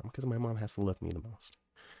than my mom, because my mom has to love me the most.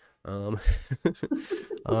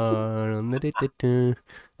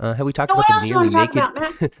 Have we talked So about what the else you nearly want to talk naked,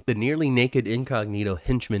 about, Matt? the nearly naked incognito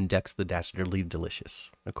henchman Dex the Dastardly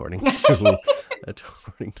Delicious, according to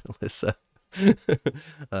Alyssa.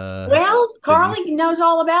 Well, Carly knows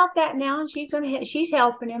all about that now, and she's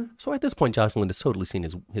helping him. So at this point, Jocelyn has totally seen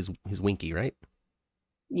his winky, right?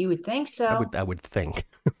 You would think so. I would think.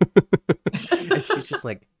 And she's just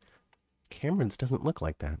like, Cameron's doesn't look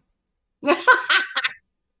like that.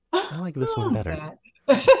 I like this one better.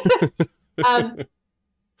 um,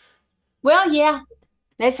 well, yeah,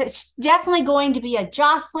 it's definitely going to be a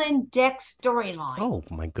Jocelyn Dex storyline. Oh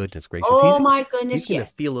my goodness gracious! Oh my goodness, he's gonna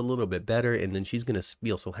yes. feel a little bit better, and then she's gonna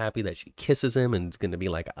feel so happy that she kisses him, and it's gonna be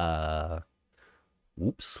like,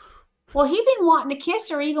 whoops. Well, he'd been wanting to kiss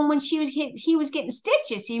her even when he was getting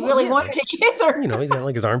stitches. He really wanted to kiss her. He's got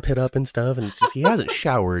like his armpit up and stuff, and he hasn't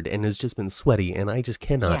showered and has just been sweaty, and I just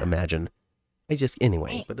cannot imagine.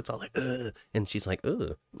 Anyway, but it's all like, ugh, and she's like,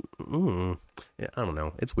 ugh, yeah, I don't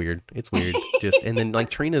know. It's weird. And then like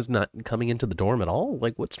Trina's not coming into the dorm at all.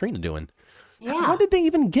 Like, what's Trina doing? Yeah. How did they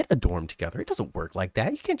even get a dorm together? It doesn't work like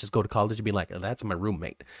that. You can't just go to college and be like, oh, that's my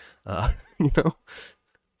roommate. Was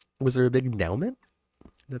there a big endowment?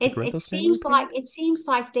 It seems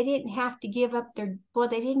like they didn't have to give up they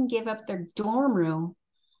didn't give up their dorm room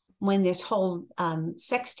when this whole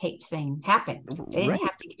sex tape thing happened. They didn't Right.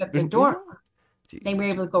 have to give up their dorm. They were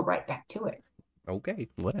Yeah. able to go right back to it. Okay,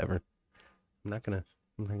 whatever. I'm not gonna,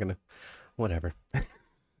 whatever.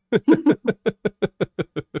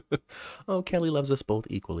 Oh, Kelly loves us both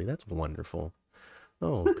equally. That's wonderful.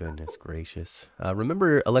 Oh, goodness gracious.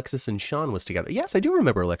 Remember Alexis and Sean was together. Yes, I do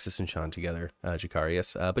remember Alexis and Sean together,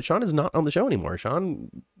 Jacarius. But Sean is not on the show anymore.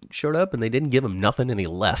 Sean showed up and they didn't give him nothing and he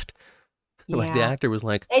left. Like the Yeah. actor was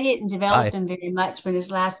like, They didn't develop bye. him very much for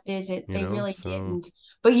his last visit. You They know, really so didn't.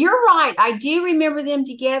 But you're right. I do remember them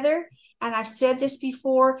together. And I've said this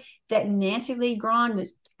before that Nancy Lee Grahn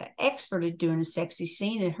is an expert at doing a sexy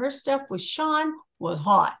scene, and her stuff with Sean was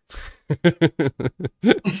hot. they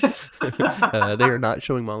are not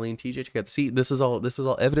showing Molly and TJ together. See, this is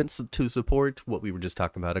all evidence to support what we were just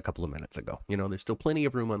talking about a couple of minutes ago. You know, there's still plenty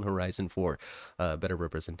of room on the horizon for better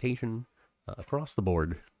representation across the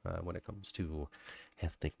board when it comes to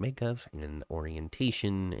ethnic makeup and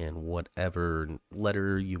orientation and whatever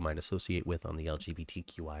letter you might associate with on the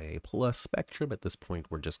LGBTQIA plus spectrum. At this point,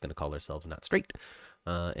 we're just going to call ourselves not straight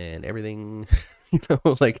and everything. You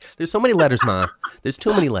know, like there's so many letters, Ma. There's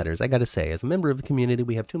too many letters. I got to say, as a member of the community,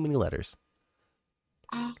 we have too many letters.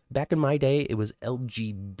 Back in my day, it was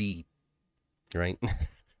LGB, right?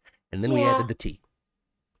 And then we added the T,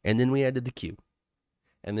 and then we added the Q.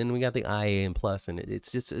 And then we got the IA and plus, and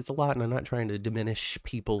it's a lot. And I'm not trying to diminish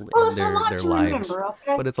people and their lives, remember,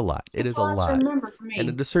 okay? But it's a lot. It is a lot. And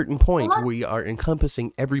at a certain point, we are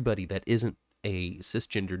encompassing everybody that isn't a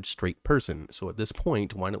cisgendered straight person. So at this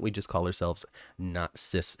point, why don't we just call ourselves not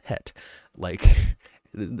cis het? Like,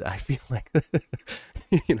 I feel like,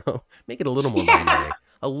 you know, make it a little more binary,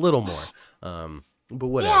 a little more. But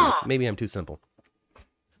whatever. Yeah. Maybe I'm too simple.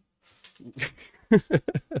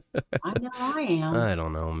 I know I am. I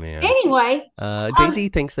don't know, man. Anyway, Daisy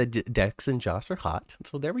thinks that Dex and Joss are hot,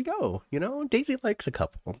 so there we go. You know, Daisy likes a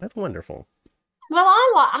couple. That's wonderful. Well,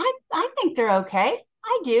 I think they're okay.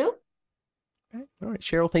 I do. All right,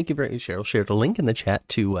 Cheryl. Thank you very much. Cheryl shared a link in the chat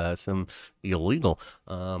to some illegal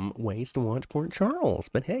ways to watch Port Charles.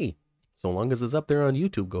 But hey, so long as it's up there on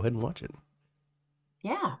YouTube, go ahead and watch it.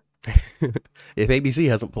 Yeah. If ABC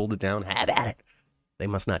hasn't pulled it down, have at it. They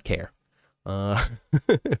must not care. Yeah,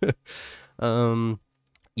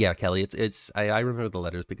 Kelly, I remember the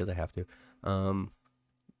letters because I have to.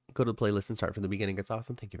 Go to the playlist and start from the beginning. It's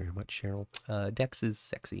awesome. Thank you very much, Cheryl. Dex is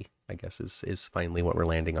sexy, I guess is finally what we're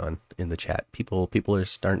landing on in the chat. People are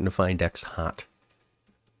starting to find Dex hot.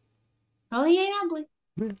 Well, he ain't ugly.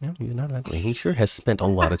 No, he's not ugly. He sure has spent a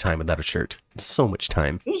lot of time without a shirt. So much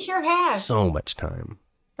time. He sure has. So much time.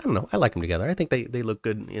 I don't know. I like them together. I think they look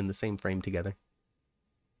good in the same frame together.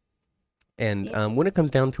 And when it comes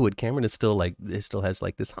down to it, Cameron is still like, it still has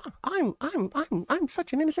like this, I'm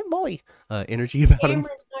such an innocent boy energy about him.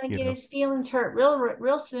 Cameron's gonna get his feelings hurt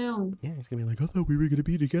real soon. Yeah, he's gonna be like, I thought we were gonna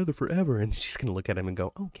be together forever, and she's gonna look at him and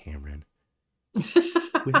go, oh, Cameron,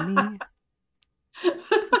 with me,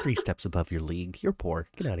 3 steps above your league. You're poor.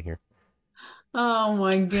 Get out of here. Oh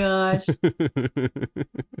my gosh.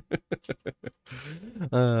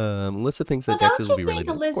 Melissa thinks that Texas will be really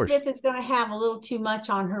good. Elizabeth is going to have a little too much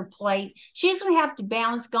on her plate. She's going to have to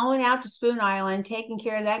balance going out to Spoon Island, taking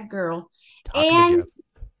care of that girl, and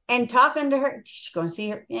talking to her. She's going to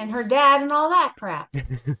see her and her dad and all that crap.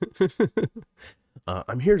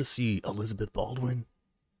 I'm here to see Elizabeth Baldwin.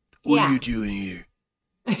 What are you doing here?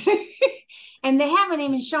 And they haven't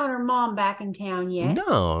even shown her mom back in town yet.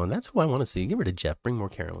 No, that's who I want to see. Give her to Jeff. Bring more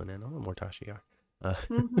Carolyn in. I want more Tasha.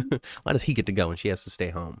 Why does he get to go and she has to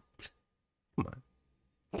stay home? Come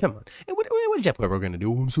on. Hey, what Jeff Weber going to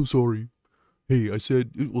do? Oh, I'm so sorry. Hey, I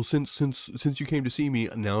said, well, since you came to see me,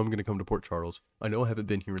 now I'm going to come to Port Charles. I know I haven't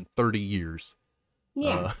been here in 30 years.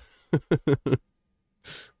 Yeah.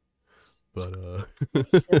 But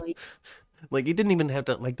silly. Like, he didn't even have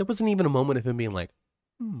to, like, there wasn't even a moment of him being like,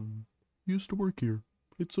 used to work here.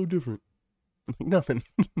 It's so different. Nothing.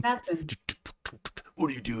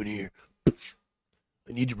 What are you doing here?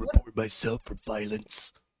 I need to report myself for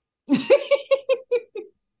violence.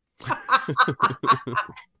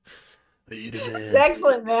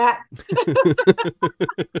 Excellent, Matt.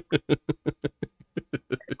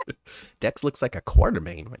 Dex looks like a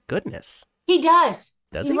Quartermain. My goodness. He does.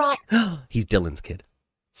 Does he? Right. He's Dylan's kid.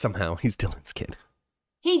 Somehow he's Dylan's kid.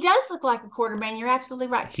 He does look like a Quartermain. You're absolutely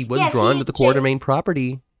right. He was drawn to the Quartermain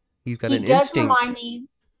property. He's got an instinct. He does remind me,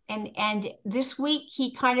 and this week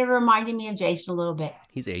he kind of reminded me of Jason a little bit.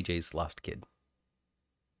 He's AJ's lost kid.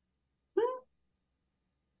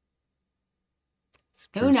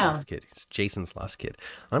 Who Drew's lost knows? kid. He's Jason's lost kid.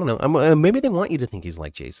 I don't know. Maybe they want you to think he's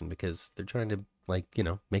like Jason because they're trying to, like, you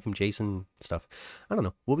know, make him Jason stuff. I don't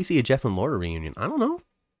know. Will we see a Jeff and Laura reunion? I don't know.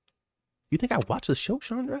 You think I watch the show,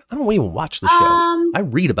 Chandra? I don't even watch the show. I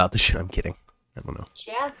read about the show. I'm kidding. I don't know.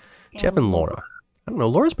 Jeff and Laura. I don't know.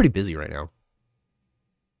 Laura's pretty busy right now.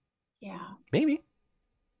 Yeah. Maybe.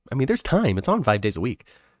 I mean, there's time. It's on 5 days a week.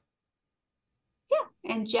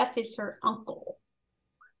 Yeah. And Jeff is her uncle.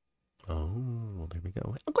 Oh, well, there we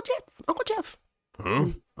go. Uncle Jeff. Uncle Jeff. Huh?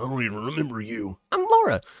 I don't even remember you. I'm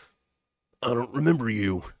Laura. I don't remember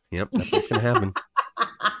you. Yep, that's what's going to happen.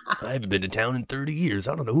 I haven't been to town in 30 years.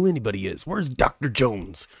 I don't know who anybody is. Where's Dr.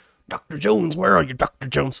 Jones? Dr. Jones, where are you, Dr.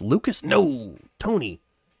 Jones? Lucas? No. Tony.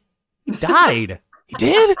 He died. He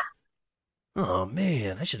did? Oh,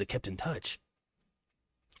 man. I should have kept in touch.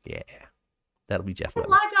 Yeah. That'll be Jeff Weber.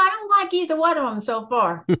 I don't like either one of them so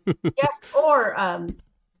far. Jeff or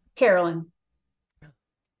Carolyn.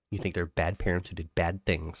 You think they're bad parents who did bad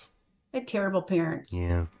things? They're terrible parents.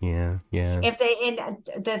 Yeah. If they, and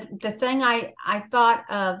the thing I thought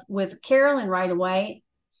of with Carolyn right away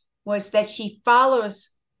was that she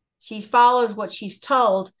follows what she's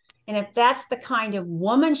told, and if that's the kind of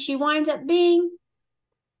woman she winds up being,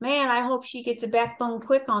 man, I hope she gets a backbone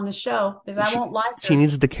quick on the show because I won't like her. She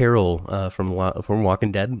needs the Carol from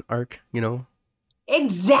Walking Dead arc, you know.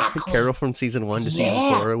 Exactly. Carol from season 1 to season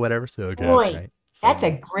 4 or whatever. So boy. Right. That's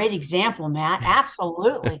a great example, Matt.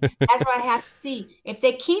 Absolutely. That's what I have to see. If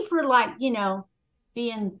they keep her like, you know,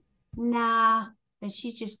 being nah, then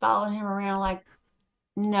she's just following him around like,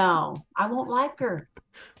 no, I won't like her.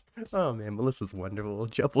 Oh man, Melissa's wonderful.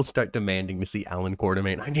 Jeff will start demanding to see Alan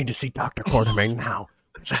Quartermain. I need to see Dr. Quartermain now.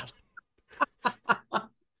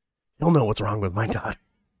 He'll know what's wrong with my daughter.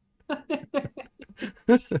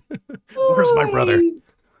 Where's my brother?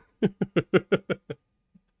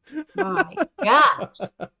 My gosh.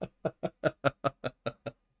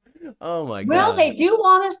 Oh my god. Well, they do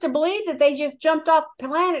want us to believe that they just jumped off the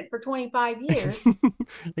planet for 25 years.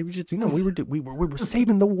 They were just, you know, we were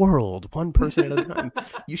saving the world one person at a time.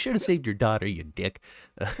 You should have saved your daughter, you dick.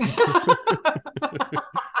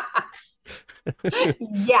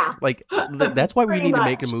 Yeah. Like that's why we need to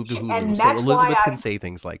make a move to Hulu so Elizabeth can say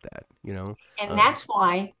things like that, you know. And that's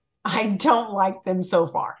why I don't like them so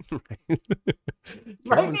far.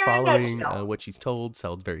 Right there, following what she's told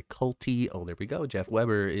sounds very culty. Oh, there we go. Jeff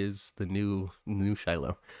Weber is the new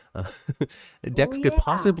Shiloh. Dex could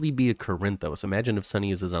possibly be a Corinthos. Imagine if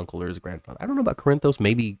Sonny is his uncle or his grandfather. I don't know about Corinthos,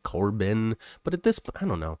 maybe Corbin, but at this point, I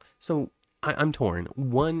don't know. So I'm torn.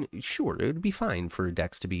 One, sure, it would be fine for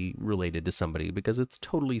Dex to be related to somebody because it's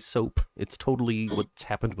totally soap. It's totally what's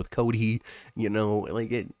happened with Cody. You know,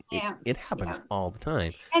 like it happens all the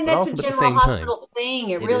time. And that's a general hospital thing.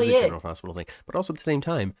 It really is. A general hospital thing. But also at the same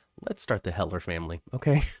time, let's start the Heller family,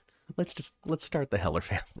 okay? Let's start the Heller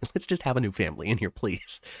family. Let's just have a new family in here,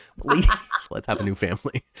 please. Please, let's have a new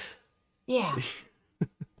family. Yeah.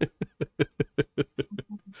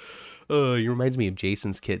 It reminds me of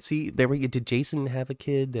Jason's kid. See, there we go. Did Jason have a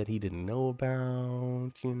kid that he didn't know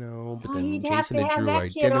about? You know, but then Jason and Drew are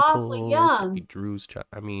identical. Drew's child.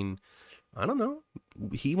 I mean, I don't know.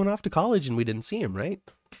 He went off to college and we didn't see him, right?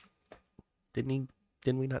 Didn't he?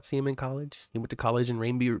 Didn't we not see him in college? He went to college in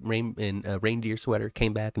reindeer sweater,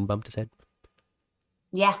 came back and bumped his head.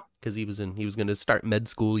 Yeah. Because he was going to start med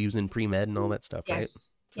school. He was in pre-med and all that stuff, right?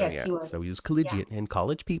 Yes, he was. So he was collegiate, and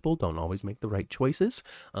college people don't always make the right choices.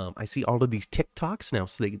 I see all of these TikToks now,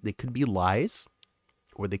 so they could be lies,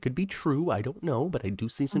 or they could be true. I don't know, but I do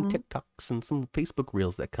see some TikToks and some Facebook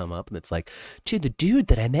reels that come up, and it's like, to the dude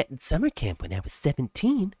that I met in summer camp when I was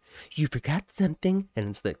 17, you forgot something, and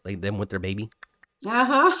it's like them with their baby.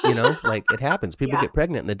 You know, like it happens. People get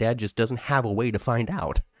pregnant, and the dad just doesn't have a way to find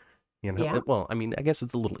out. You know, well, I mean, I guess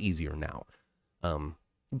it's a little easier now,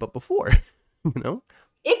 but before, you know.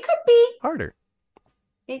 It could be harder.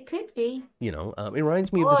 It could be. You know, it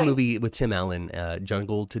reminds me of this movie with Tim Allen,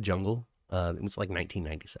 Jungle to Jungle. It was like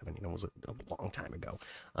 1997. You know, it was a long time ago.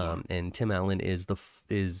 And Tim Allen is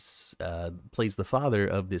plays the father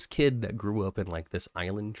of this kid that grew up in like this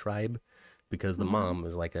island tribe, because the mom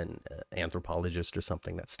is like an anthropologist or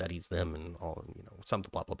something that studies them and all, you know, something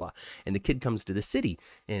blah blah blah. And the kid comes to the city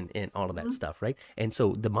and all of that stuff, right? And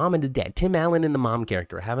so the mom and the dad, Tim Allen and the mom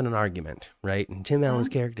character, are having an argument, right? And Tim Allen's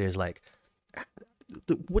character is like,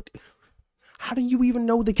 "What? How do you even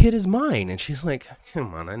know the kid is mine?" And she's like,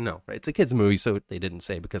 "Come on, I know, right? It's a kid's movie, so they didn't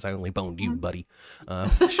say because I only boned you, buddy."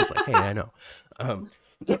 She's like, "Hey, I know."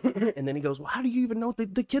 And then he goes, "Well, how do you even know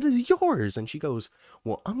that the kid is yours?" And she goes,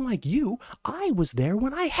 "Well, unlike you, I was there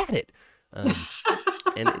when I had it." And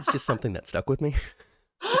it's just something that stuck with me.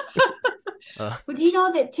 But do you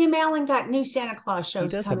know that Tim Allen got new Santa Claus He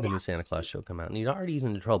shows does have coming the new out Santa this Claus week? show come out, and he's already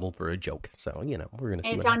in trouble for a joke. So, we're going to see And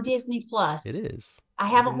what it's on happens. Disney It Plus. is. I It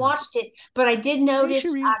haven't is. watched it, but I did Hey, notice,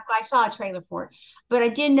 Cherie. I saw a trailer for it, but I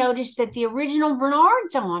did notice that the original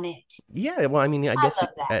Bernard's on it. Yeah, well, I mean, I I guess love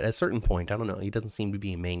that. at a certain point, I don't know, he doesn't seem to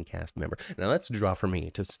be a main cast member. Now that's a draw for me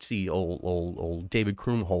to see old David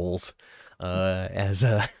Krumholz as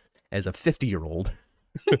a 50-year-old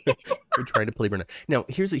trying to play Bernard. Now,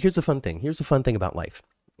 here's the fun thing. Here's the fun thing about life.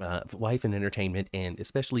 Life and entertainment, and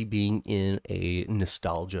especially being in a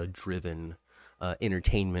nostalgia-driven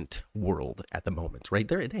entertainment world at the moment, right?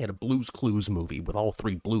 They had a Blues Clues movie with all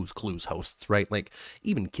three Blues Clues hosts, right? Like,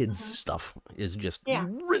 even kids' Hmm. stuff is just Yeah.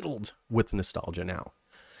 riddled with nostalgia now.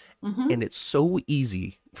 Hmm. And it's so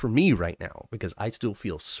easy for me right now because I still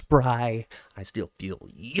feel spry. I still feel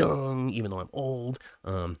young, even though I'm old.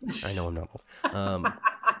 I know I'm not old.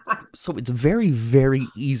 So it's very, very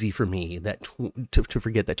easy for me that to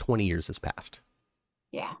forget that 20 years has passed.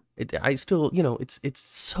 Yeah. I still, it's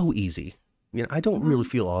so easy. I don't really Hmm.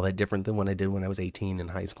 feel all that different than what I did when I was 18 in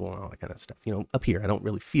high school and all that kind of stuff. Up here, I don't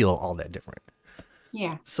really feel all that different.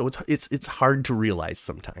 Yeah. So it's hard to realize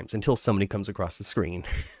sometimes until somebody comes across the screen,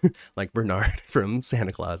 like Bernard from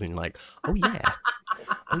Santa Claus, and you're like, oh yeah,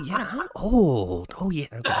 I'm old. Oh yeah,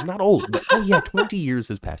 okay, I'm not old, but oh yeah, 20 years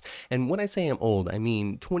has passed. And when I say I'm old, I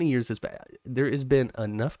mean 20 years has passed. There has been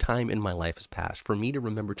enough time in my life has passed for me to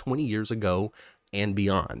remember 20 years ago and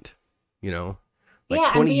beyond. You know, like Yeah,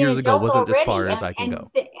 and 20 being an years ago adult wasn't as far already, as I can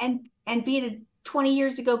and go. and being 20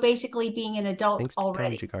 years ago, basically being an adult Thanks for coming,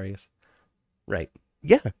 already. Jacarius. Right.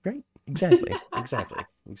 Yeah, right. Exactly. Exactly.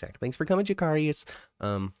 Exactly. Thanks for coming, Jacarius.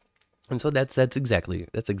 And so that's exactly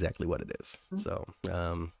what it is. So, yeah.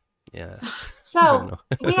 I don't So, know.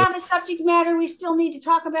 do we have a subject matter we still need to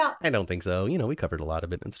talk about? I don't think so. We covered a lot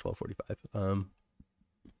of it. It's 12:45.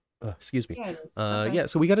 Excuse me. Yeah, it is. Okay. Yeah,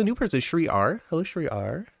 so we got a new person, Shri R. Hello, Shri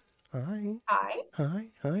R. Hi. Hi.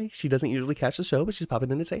 Hi. She doesn't usually catch the show, but she's popping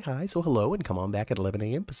in to say hi. So hello, and come on back at 11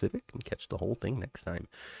 a.m. Pacific and catch the whole thing next time.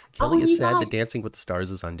 Oh, Kelly and is you sad that guys, Dancing with the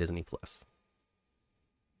Stars is on Disney Plus.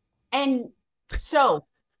 and so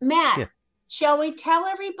Matt, Yeah. shall we tell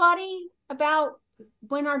everybody about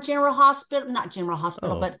when our general hospital, not general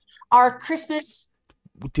hospital, Oh, but our Christmas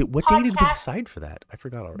what day did we podcast? decide for that? I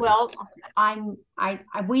forgot already. Well,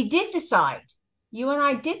 we did decide. You and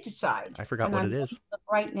I did decide, I forgot and what I'm it looking is. up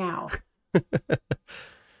right now.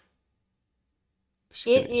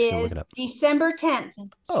 She's It gonna look it is up. December 10th,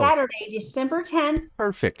 Oh, Saturday, December 10th,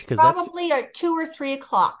 perfect. probably at 2 or 3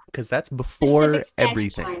 o'clock That's before Pacific Standard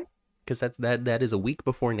everything. Time. Because that is a week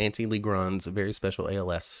before Nancy Lee Grand's very special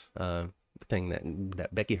ALS thing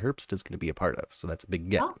that Becky Herbst is going to be a part of. So that's a big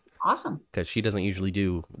get Oh, awesome. because she doesn't usually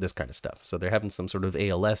do this kind of stuff. So they're having some sort of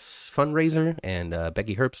ALS fundraiser, and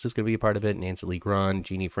Becky Herbst is going to be a part of it. Nancy Lee Grand,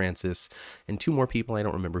 Jeannie Francis, and two more people. I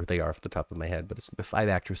don't remember who they are off the top of my head, but it's 5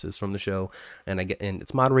 actresses from the show, and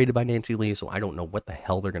it's moderated by Nancy Lee. So I don't know what the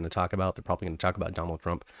hell they're going to talk about. They're probably going to talk about Donald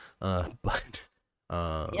Trump, but.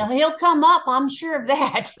 Yeah, he'll come up. I'm sure of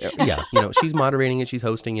that. Yeah, she's moderating it, she's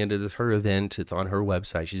hosting it. It is her event. It's on her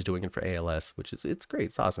website. She's doing it for ALS, which is it's great.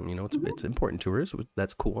 It's awesome. It's important to her. So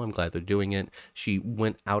that's cool. I'm glad they're doing it. She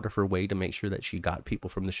went out of her way to make sure that she got people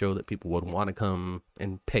from the show that people would want to come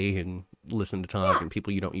and pay and listen to talk, Yeah. and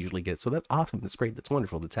people you don't usually get. So that's awesome. That's great. That's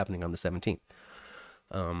wonderful. That's happening on the 17th.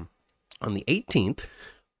 On the 18th,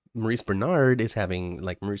 Maurice Bernard is having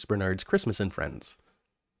like Maurice Bernard's Christmas and Friends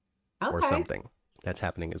or Okay. something. That's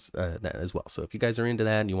happening as well. So if you guys are into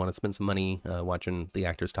that and you want to spend some money watching the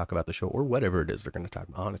actors talk about the show or whatever it is they're going to talk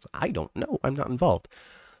about, honestly, I don't know. I'm not involved.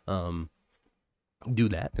 Do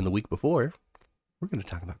that. And the week before, we're going to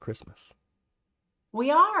talk about Christmas.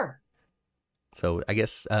 We are. So I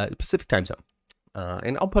guess Pacific time zone.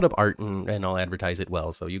 And I'll put up art and I'll advertise it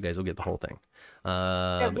well, so you guys will get the whole thing.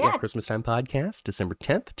 But yeah, Christmas time podcast, December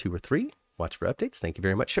 10th, 2 or 3. Watch for updates. Thank you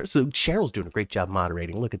very much. So Cheryl's doing a great job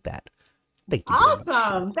moderating. Look at that. Thank you.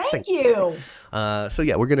 Awesome. Thank you. So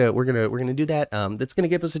yeah, we're gonna do that. That's gonna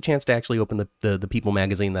give us a chance to actually open the People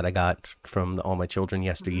magazine that I got from All My Children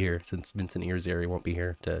yesteryear, since Vincent Irizarry won't be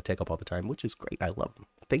here to take up all the time, which is great. I love him.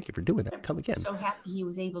 Thank you for doing that. Come again. So happy he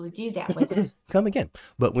was able to do that with us. Come again.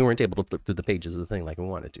 But we weren't able to flip through the pages of the thing like we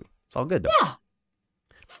wanted to. It's all good though. Yeah.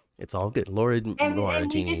 It's all good. Laura, And we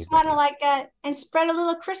Jeannie, just want to and spread a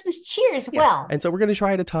little Christmas cheer as well. And so we're going to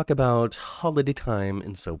try to talk about holiday time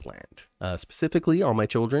in So Bland. Specifically, All My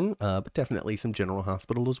Children, but definitely some General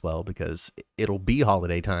Hospital as well, because it'll be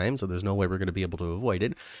holiday time, so there's no way we're going to be able to avoid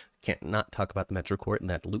it. Can't not talk about the Metro Court in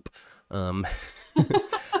that loop.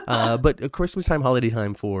 But Christmas time, holiday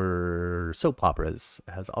time for soap operas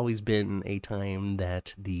has always been a time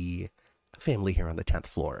that the family here on the 10th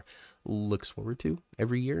floor looks forward to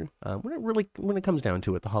every year. When it comes down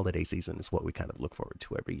to it, the holiday season is what we kind of look forward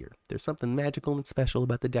to every year. There's something magical and special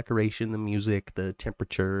about the decoration, the music, the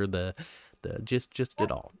temperature, the just Yep.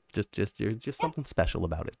 it all. There's Yep. something special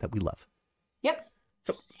about it that we love. Yep.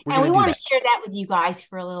 So we're And gonna we do want to that. share that with you guys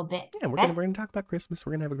for a little bit. Yeah, we're That's gonna talk about Christmas.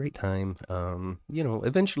 We're gonna have a great time.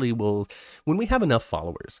 Eventually when we have enough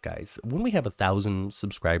followers, guys, when we have 1,000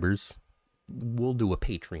 subscribers, we'll do a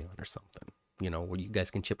Patreon or something. Where you guys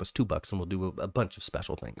can chip us $2 and we'll do a bunch of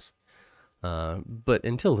special things. But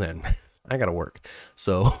until then, I gotta work.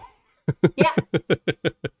 So yeah.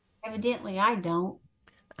 Evidently, I don't.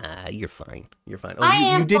 you're fine. You're fine. Oh, I you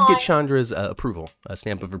am did get fine. Chandra's approval, a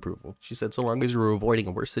stamp of approval. She said, so long as you were avoiding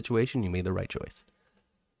a worse situation, you made the right choice.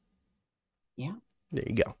 Yeah. There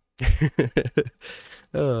you go.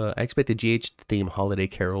 I expect a GH theme holiday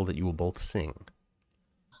carol that you will both sing.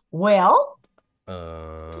 Well,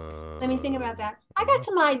 Uh, let me think about that. I got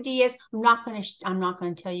some ideas. I'm not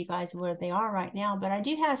gonna tell you guys where they are right now, but I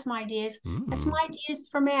do have some ideas. I have some ideas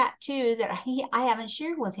for Matt too that I haven't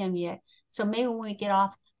shared with him yet. So maybe when we get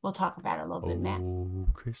off, we'll talk about it a little bit, Matt. Oh,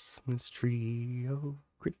 Christmas tree, oh,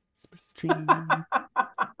 Christmas tree.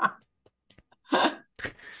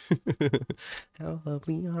 How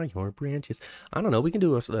lovely are your branches. I don't know. We can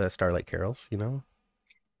do a Starlight Carols,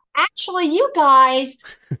 Actually, you guys,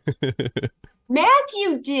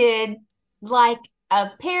 Matthew did like a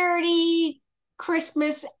parody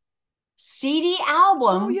Christmas CD Oh,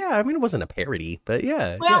 album. yeah. I mean, it wasn't a parody, but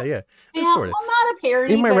yeah. Well, Yeah. yeah, Just sort of. well, not a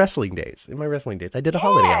parody, In my but wrestling days, I did a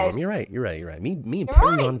holiday album. yes, You're right. Me and you're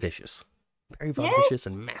Perry right. Von Vicious. Perry Von Vicious Yes,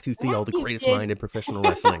 and Matthew Thiel, the Matthew greatest did. mind in professional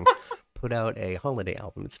wrestling, put out a holiday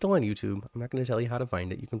album. It's still on YouTube. I'm not going to tell you how to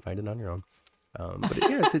find it. You can find it on your own.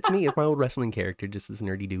 It's me. It's my old wrestling character, just this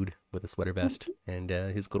nerdy dude with a sweater vest and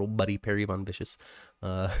his good old buddy Perry Von Vicious.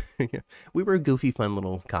 Yeah. We were a goofy, fun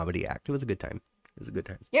little comedy act. It was a good time. It was a good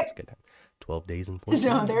time. Yep. It was a good time. 12 days and 14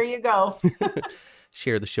 So there you go.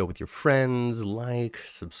 Share the show with your friends, like,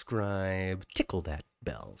 subscribe, tickle that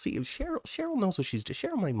bell. See, if Cheryl knows what she's doing.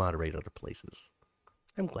 Cheryl might moderate other places.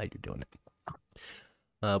 I'm glad you're doing it.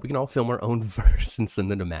 We can all film our own verse and send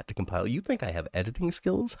them to Matt to compile. You think I have editing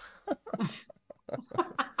skills?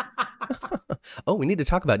 Oh, we need to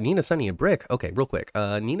talk about Nina, Sonny, and Brick. Okay, real quick.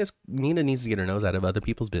 Nina needs to get her nose out of other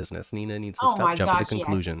people's business. Nina needs to Oh stop my jumping to gosh, yes.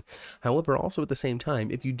 conclusion. However, also at the same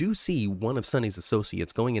time, if you do see one of Sonny's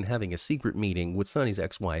associates going and having a secret meeting with Sonny's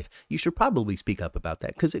ex-wife, you should probably speak up about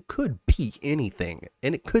that because it could be anything,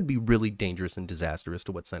 and it could be really dangerous and disastrous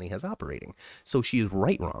to what Sonny has operating. So she is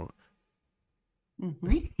wrong.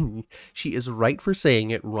 Mm-hmm. She is right for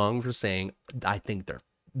saying it, wrong for saying I think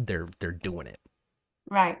they're doing it.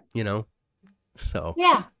 Right. So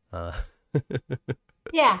Yeah. uh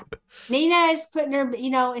Yeah. Nina is putting her,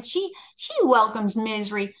 and she welcomes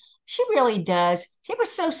misery. She really does. It was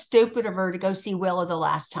so stupid of her to go see Willow the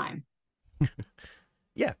last time.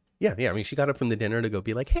 yeah. I mean, she got up from the dinner to go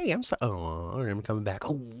be like, "Hey, I'm coming back."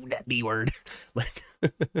 Oh, that B word. Like,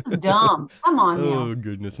 Dumb. Come on now. oh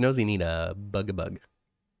goodness, Nosy need a bug.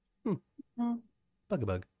 Mm-hmm.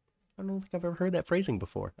 Bug. I don't think I've ever heard that phrasing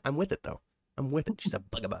before. I'm with it though. I'm with it. She's a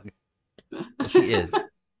bug. She is.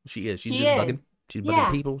 She's She just is. bugging. She's bugging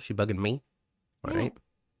Yeah. people. She's bugging me. All Yeah. right.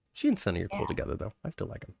 She and Sonny are cool Yeah. together though. I still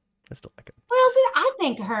like him. Well, I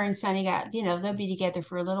think her and Sonny got, they'll be together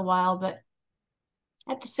for a little while, but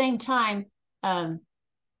at the same time,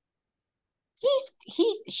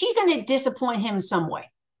 she's going to disappoint him in some way.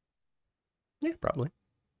 Yeah, probably.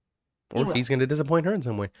 He Or will. he's going to disappoint her in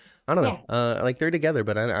some way. I don't know. Yeah. Like they're together,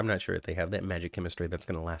 but I'm not sure if they have that magic chemistry that's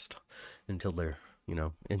going to last until they're,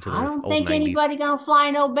 into their I don't old think 90s. anybody going to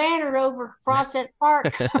fly no banner over across that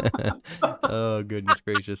park. Oh, goodness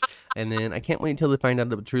gracious. And then I can't wait until they find out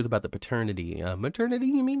the truth about the paternity. Maternity,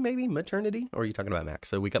 you mean maybe? Maternity? Or are you talking about Max?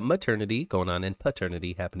 So we got maternity going on and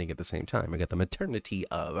paternity happening at the same time. We got the maternity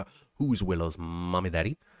of who's Willow's mommy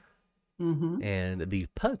daddy. Mm-hmm. And the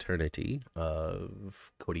paternity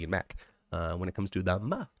of Cody and Mac. When it comes to the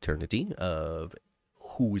maternity of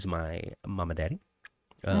who's my mama daddy.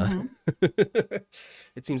 It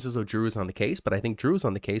seems as though Drew is on the case, but I think Drew is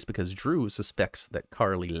on the case because Drew suspects that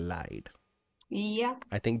Carly lied. Yeah.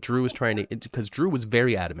 I think Drew is trying to, because Drew was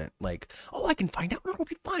very adamant, like, oh, I can find out. It'll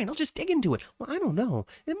be fine. I'll just dig into it. Well, I don't know.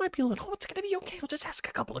 It might be a little, it's going to be okay. I'll just ask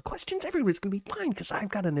a couple of questions. Everybody's going to be fine because I've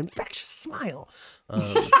got an infectious smile.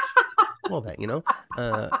 Well, that,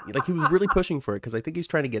 like he was really pushing for it because I think he's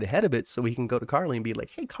trying to get ahead of it so he can go to Carly and be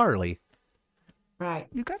like, hey, Carly. Right.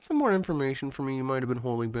 You got some more information for me you might have been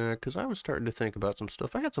holding back because I was starting to think about some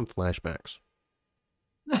stuff. I had some flashbacks.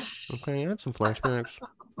 Okay, I had some flashbacks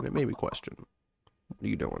and it made me question. What are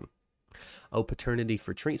you doing? Oh, paternity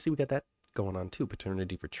for Trina. See, we got that going on too.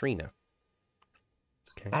 Paternity for Trina.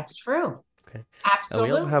 Okay. That's true. Okay. And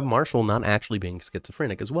we also Absolutely. have Marshall not actually being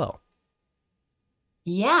schizophrenic as well.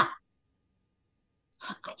 Yeah.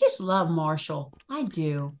 I just love Marshall. I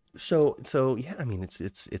do. So yeah, I mean it's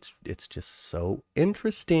just so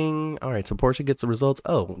interesting. All right, so Portia gets the results.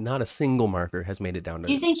 Oh, not a single marker has made it Do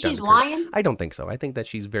you think down she's to Curtis. lying? I don't think so. I think that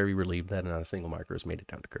she's very relieved that not a single marker has made it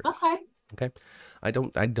down to Curtis. Okay. Okay. I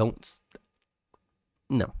don't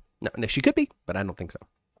no. No, no, she could be, but I don't think so.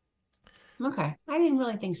 Okay. I didn't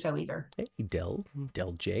really think so either. Hey, Del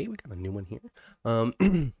J, we got a new one here.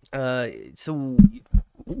 So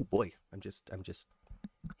oh boy, I'm just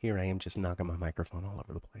here I am just knocking my microphone all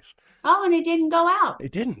over the place. Oh, and it didn't go out.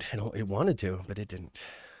 It didn't. It wanted to, but it didn't.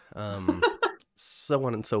 Um, so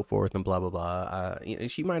on and so forth, and blah blah blah. You know,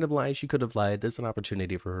 she might have lied. She could have lied. There's an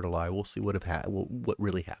opportunity for her to lie. We'll see what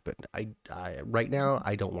really happened. Right now,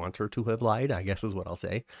 I don't want her to have lied. I guess is what I'll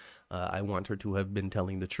say. I want her to have been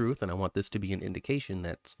telling the truth, and I want this to be an indication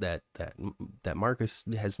that Marcus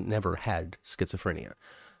has never had schizophrenia.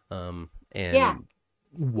 And Yeah.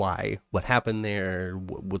 what happened there,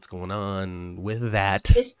 what's going on with that.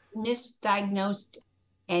 Misdiagnosed,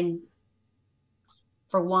 and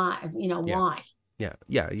for why, Yeah. why?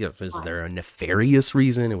 Yeah. Is there a nefarious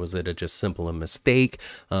reason? Was it just simple a mistake?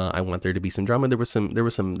 I want there to be some drama. There was some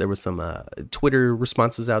Twitter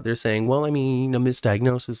responses out there saying, well, I mean, a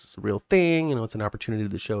misdiagnosis is a real thing. You know, it's an opportunity to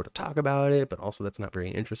the show to talk about it, but also that's not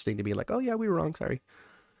very interesting to be like, oh yeah, we were wrong. Sorry.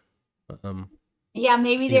 Yeah,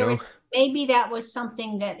 maybe You know? maybe that was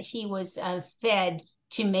something that he was fed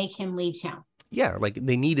to make him leave town. Yeah, like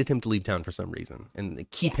they needed him to leave town for some reason and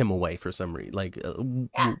keep him away for some reason. Like,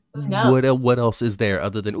 Yeah, who knows? what else is there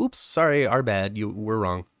other than, oops, sorry, our bad, we're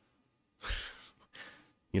wrong.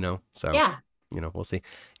 You know, so Yeah. you know, we'll see.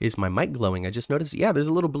 Is my mic glowing? I just noticed. Yeah, there's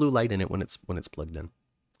a little blue light in it when it's plugged in.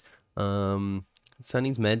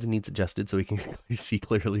 Sonny's meds needs adjusted so he can see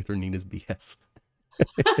clearly through Nina's BS.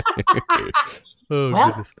 Oh Well,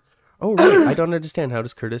 goodness. Oh right, I don't understand. How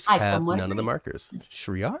does Curtis I have somewhat none of the agree. markers?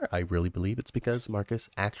 Shriar, I really believe it's because Marcus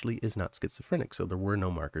actually is not schizophrenic, so there were no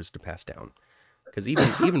markers to pass down. Because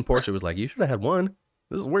even Portia was like, "You should have had one.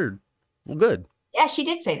 This is weird." Well, good. Yeah, she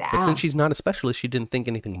did say that. But since she's not a specialist, she didn't think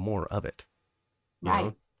anything more of it. You Right.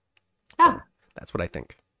 know? Oh, So that's what I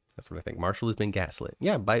think. That's what I think. Marshall has been gaslit.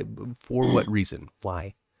 Yeah, for what reason?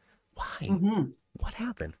 Why? Why? mhm. What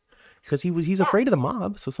happened? Because he's afraid of the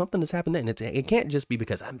mob, so something has happened then. It can't just be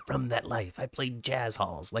because I'm from that life. I played jazz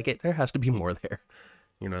halls. Like there has to be more there,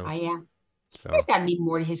 you know. Yeah. So There's got to be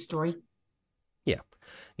more to his story. yeah,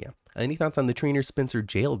 yeah. Any thoughts on the Trainer Spencer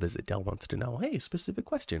jail visit? Dell wants to know. Hey, specific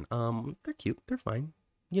question. They're cute. They're fine.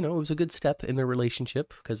 You know, it was a good step in their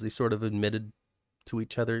relationship because they sort of admitted to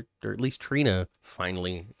each other, or at least Trina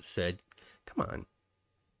finally said, "Come on,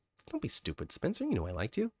 don't be stupid, Spencer. You know I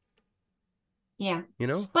liked you." Yeah. You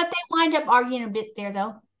know. But they wind up arguing a bit there,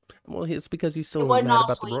 though. Well, it's because he's It still wasn't mad all about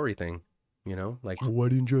the sweet. Rory thing. You know, like, well, why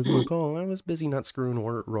didn't you answer my call? I was busy not screwing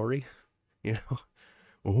Rory. You know,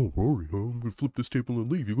 oh, Rory, I'm gonna flip this table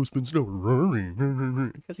and leave. You go spend snow, Rory,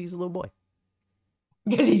 because he's a little boy.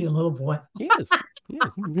 Because he's a little boy. He is. He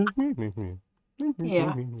is.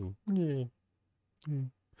 Yeah. Yeah.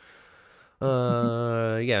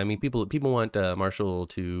 Yeah, I mean, people want Marshall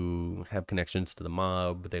to have connections to the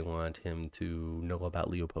mob. They want him to know about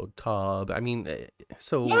Leopold Taub. I mean,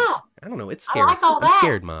 so Yeah. I don't know. It's I scary. like all I'm that.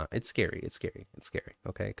 scared, Ma. It's scary. It's scary. It's scary.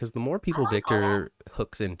 Okay, because the more people like all that. Victor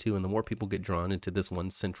hooks into, and the more people get drawn into this one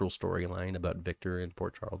central storyline about Victor and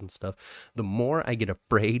Port Charles and stuff, the more I get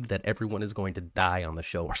afraid that everyone is going to die on the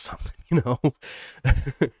show or something. You know.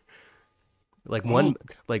 Like what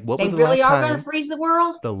They was the really last are going to time? freeze the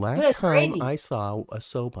world? The last Good time gravy. I saw a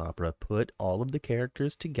soap opera put all of the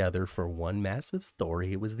characters together for one massive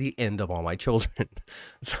story, it was the end of All My Children.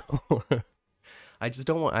 So I just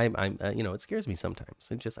don't want. You know, it scares me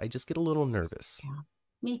sometimes. I just get a little nervous. Yeah,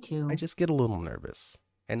 me too. I just get a little nervous,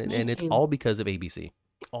 and it's too. all because of ABC.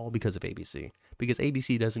 All because of ABC. Because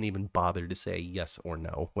ABC doesn't even bother to say yes or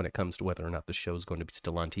no when it comes to whether or not the show's going to be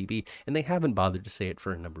still on TV, and they haven't bothered to say it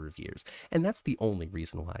for a number of years. And that's the only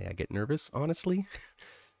reason why I get nervous, honestly.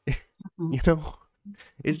 Mhm. You know,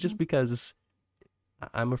 it's just because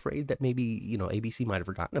I'm afraid that maybe, you know, ABC might have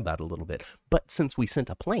forgotten about it a little bit. But since we sent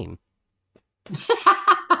a plane,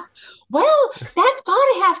 Well, that's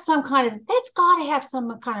got to have some kind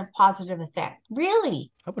of positive effect.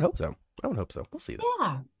 Really? I would hope so. I would hope so. We'll see though.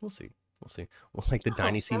 Yeah. We'll see. We'll see. Well, like the I hope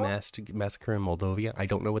Dynasty so. Massacre in Moldova. I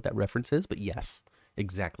don't know what that reference is, but yes,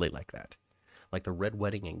 exactly like that. Like the Red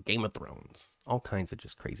Wedding and Game of Thrones. All kinds of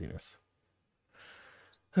just craziness.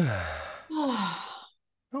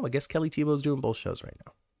 Oh, I guess Kelly Tebow's doing both shows right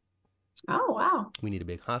now. Oh, wow. We need a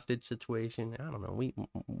big hostage situation. I don't know.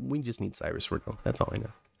 We just need Cyrus Renault. That's all I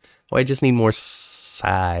know. Oh, I just need more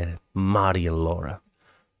Marty, and Laura.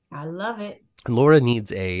 I love it. Laura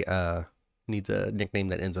needs a nickname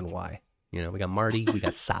that ends in Y. You know, we got Marty, we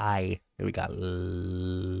got Cy, and we got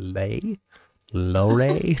Lay,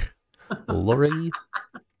 Lore, Lori.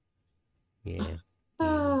 Yeah.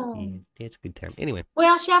 Yeah, it's a good time. Anyway.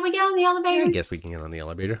 Well, shall we get on the Yeah, elevator? I guess we can get on the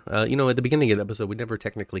elevator. You know, at the beginning of the episode, we never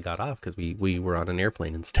technically got off because we were on an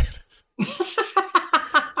airplane instead.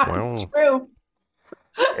 Wow. It's true.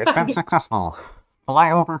 It's been successful.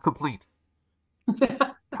 Flyover complete.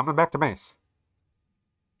 Coming back to base.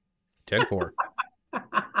 10-4.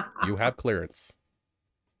 You have clearance.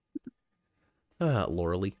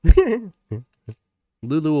 Laura Lee.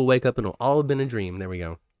 Lulu will wake up and it'll all have been a dream. There we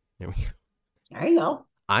go. There you go.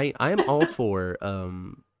 I am all for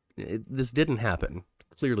this didn't happen.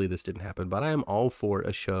 Clearly this didn't happen, but I am all for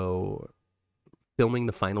a show filming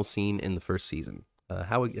the final scene in the first season.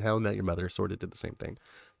 How I Met Your Mother sort of did the same thing.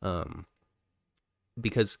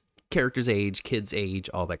 Because characters age, kids age,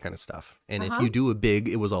 all that kind of stuff. And if you do a big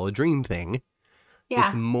it was all a dream thing,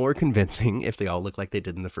 it's more convincing if they all look like they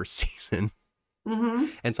did in the first season.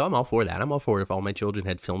 And so I'm all for that. I'm all for if all my children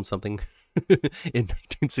had filmed something in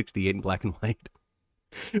 1968 in black and white.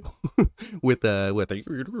 with a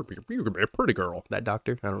you're gonna be a pretty girl. That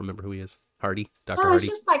doctor, I don't remember who he is. Hardy, Dr. Hardy. It's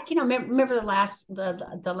just like, you know, remember the last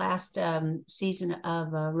season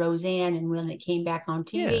of Roseanne, and when it came back on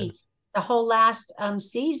TV, the whole last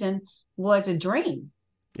season was a dream.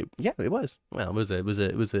 It was. Well, it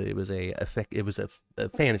was a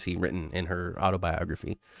fantasy written in her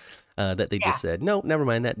autobiography that they just said, no, never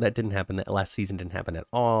mind, that didn't happen. That last season didn't happen at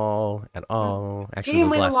all. Actually, she didn't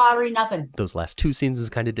win the lottery, nothing. Those last two seasons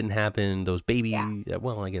kind of didn't happen. Those baby,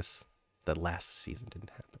 well, I guess the last season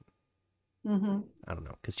didn't happen. I don't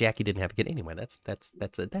know, because Jackie didn't have a kid anyway. That's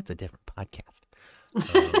a different podcast.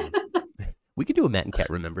 We could do a Matt and Cat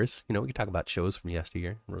Remembers. You know, we could talk about shows from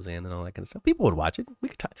yesteryear, Roseanne and all that kind of stuff. People would watch it. We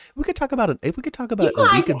could talk about it. If we could talk about a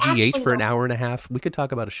week of GH for an hour and a half, we could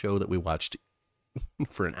talk about a show that we watched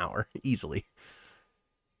for an hour easily.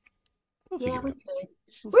 We could.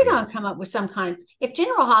 We're going to come up with some kind of, if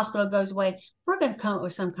General Hospital goes away, we're going to come up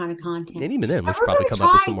with some kind of content. And even then, we should probably come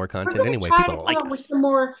up with some more content anyway. People like with some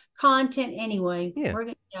more content anyway. Yeah. We're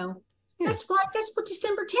going to, you know. Yeah. That's what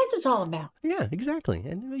December 10th is all about. Yeah, exactly.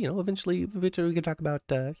 And, you know, eventually we can talk about,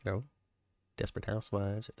 you know, Desperate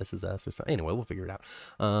Housewives, or This Is Us, or something. Anyway, we'll figure it out.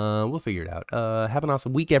 Have an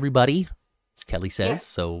awesome week, everybody, as Kelly says. Yeah.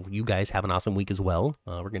 So you guys have an awesome week as well.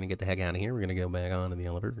 We're going to get the heck out of here. We're going to go back onto the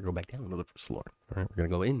elevator. We're going to go back down to the first floor. All right, we're going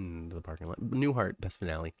to go into the parking lot. Newhart, best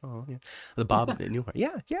finale. Oh, yeah. The Bob Newhart.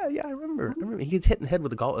 Yeah, I remember. He gets hit in the head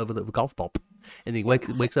with a golf ball. And he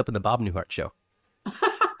wakes up in the Bob Newhart show.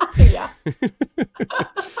 Yeah.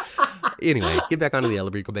 Anyway, get back onto the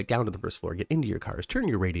elevator, go back down to the first floor, get into your cars, turn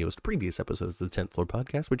your radios to previous episodes of the 10th Floor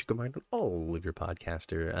Podcast, which you can find on all of your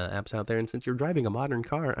podcaster apps out there. And since you're driving a modern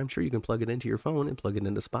car, I'm sure you can plug it into your phone and plug it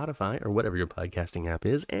into Spotify or whatever your podcasting app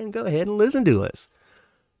is and go ahead and listen to us.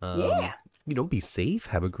 You know, be safe.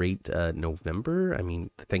 Have a great November. I mean,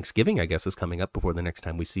 Thanksgiving, I guess, is coming up before the next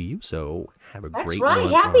time we see you. So have a great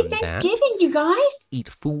one. Happy Thanksgiving, you guys. Eat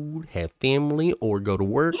food, have family, or go to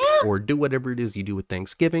work, or do whatever it is you do with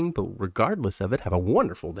Thanksgiving. But regardless of it, have a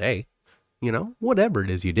wonderful day. You know, whatever it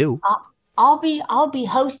is you do. I'll be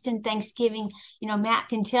hosting Thanksgiving. You know, Matt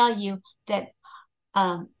can tell you that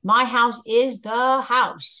my house is the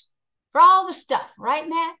house for all the stuff, right,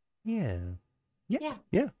 Matt? Yeah.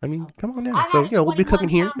 I mean, come on now. So, you know, we'll be cooking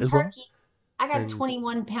here as well. I got a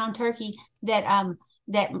 21-pound turkey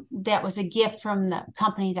that was a gift from the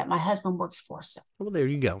company that my husband works for. So, well, there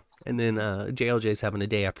you go. And then JLJ's having a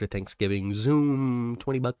day after Thanksgiving Zoom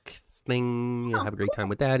 $20 thing. You know, have a great time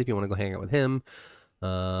with that if you want to go hang out with him.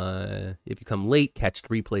 If you come late, catch the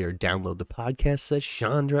replay or download the podcast. Says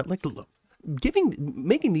Chandra. Like, look,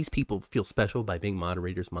 making these people feel special by being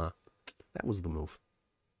moderators, Ma. That was the move.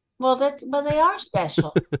 Well, they are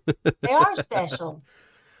special. They are special.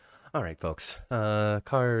 All right, folks.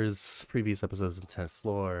 Cars, previous episodes of the 10th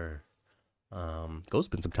Floor. Go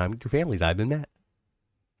spend some time with your families. I've been Matt.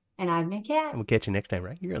 And I've been Kat. And we'll catch you next time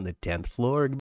right here on the 10th Floor.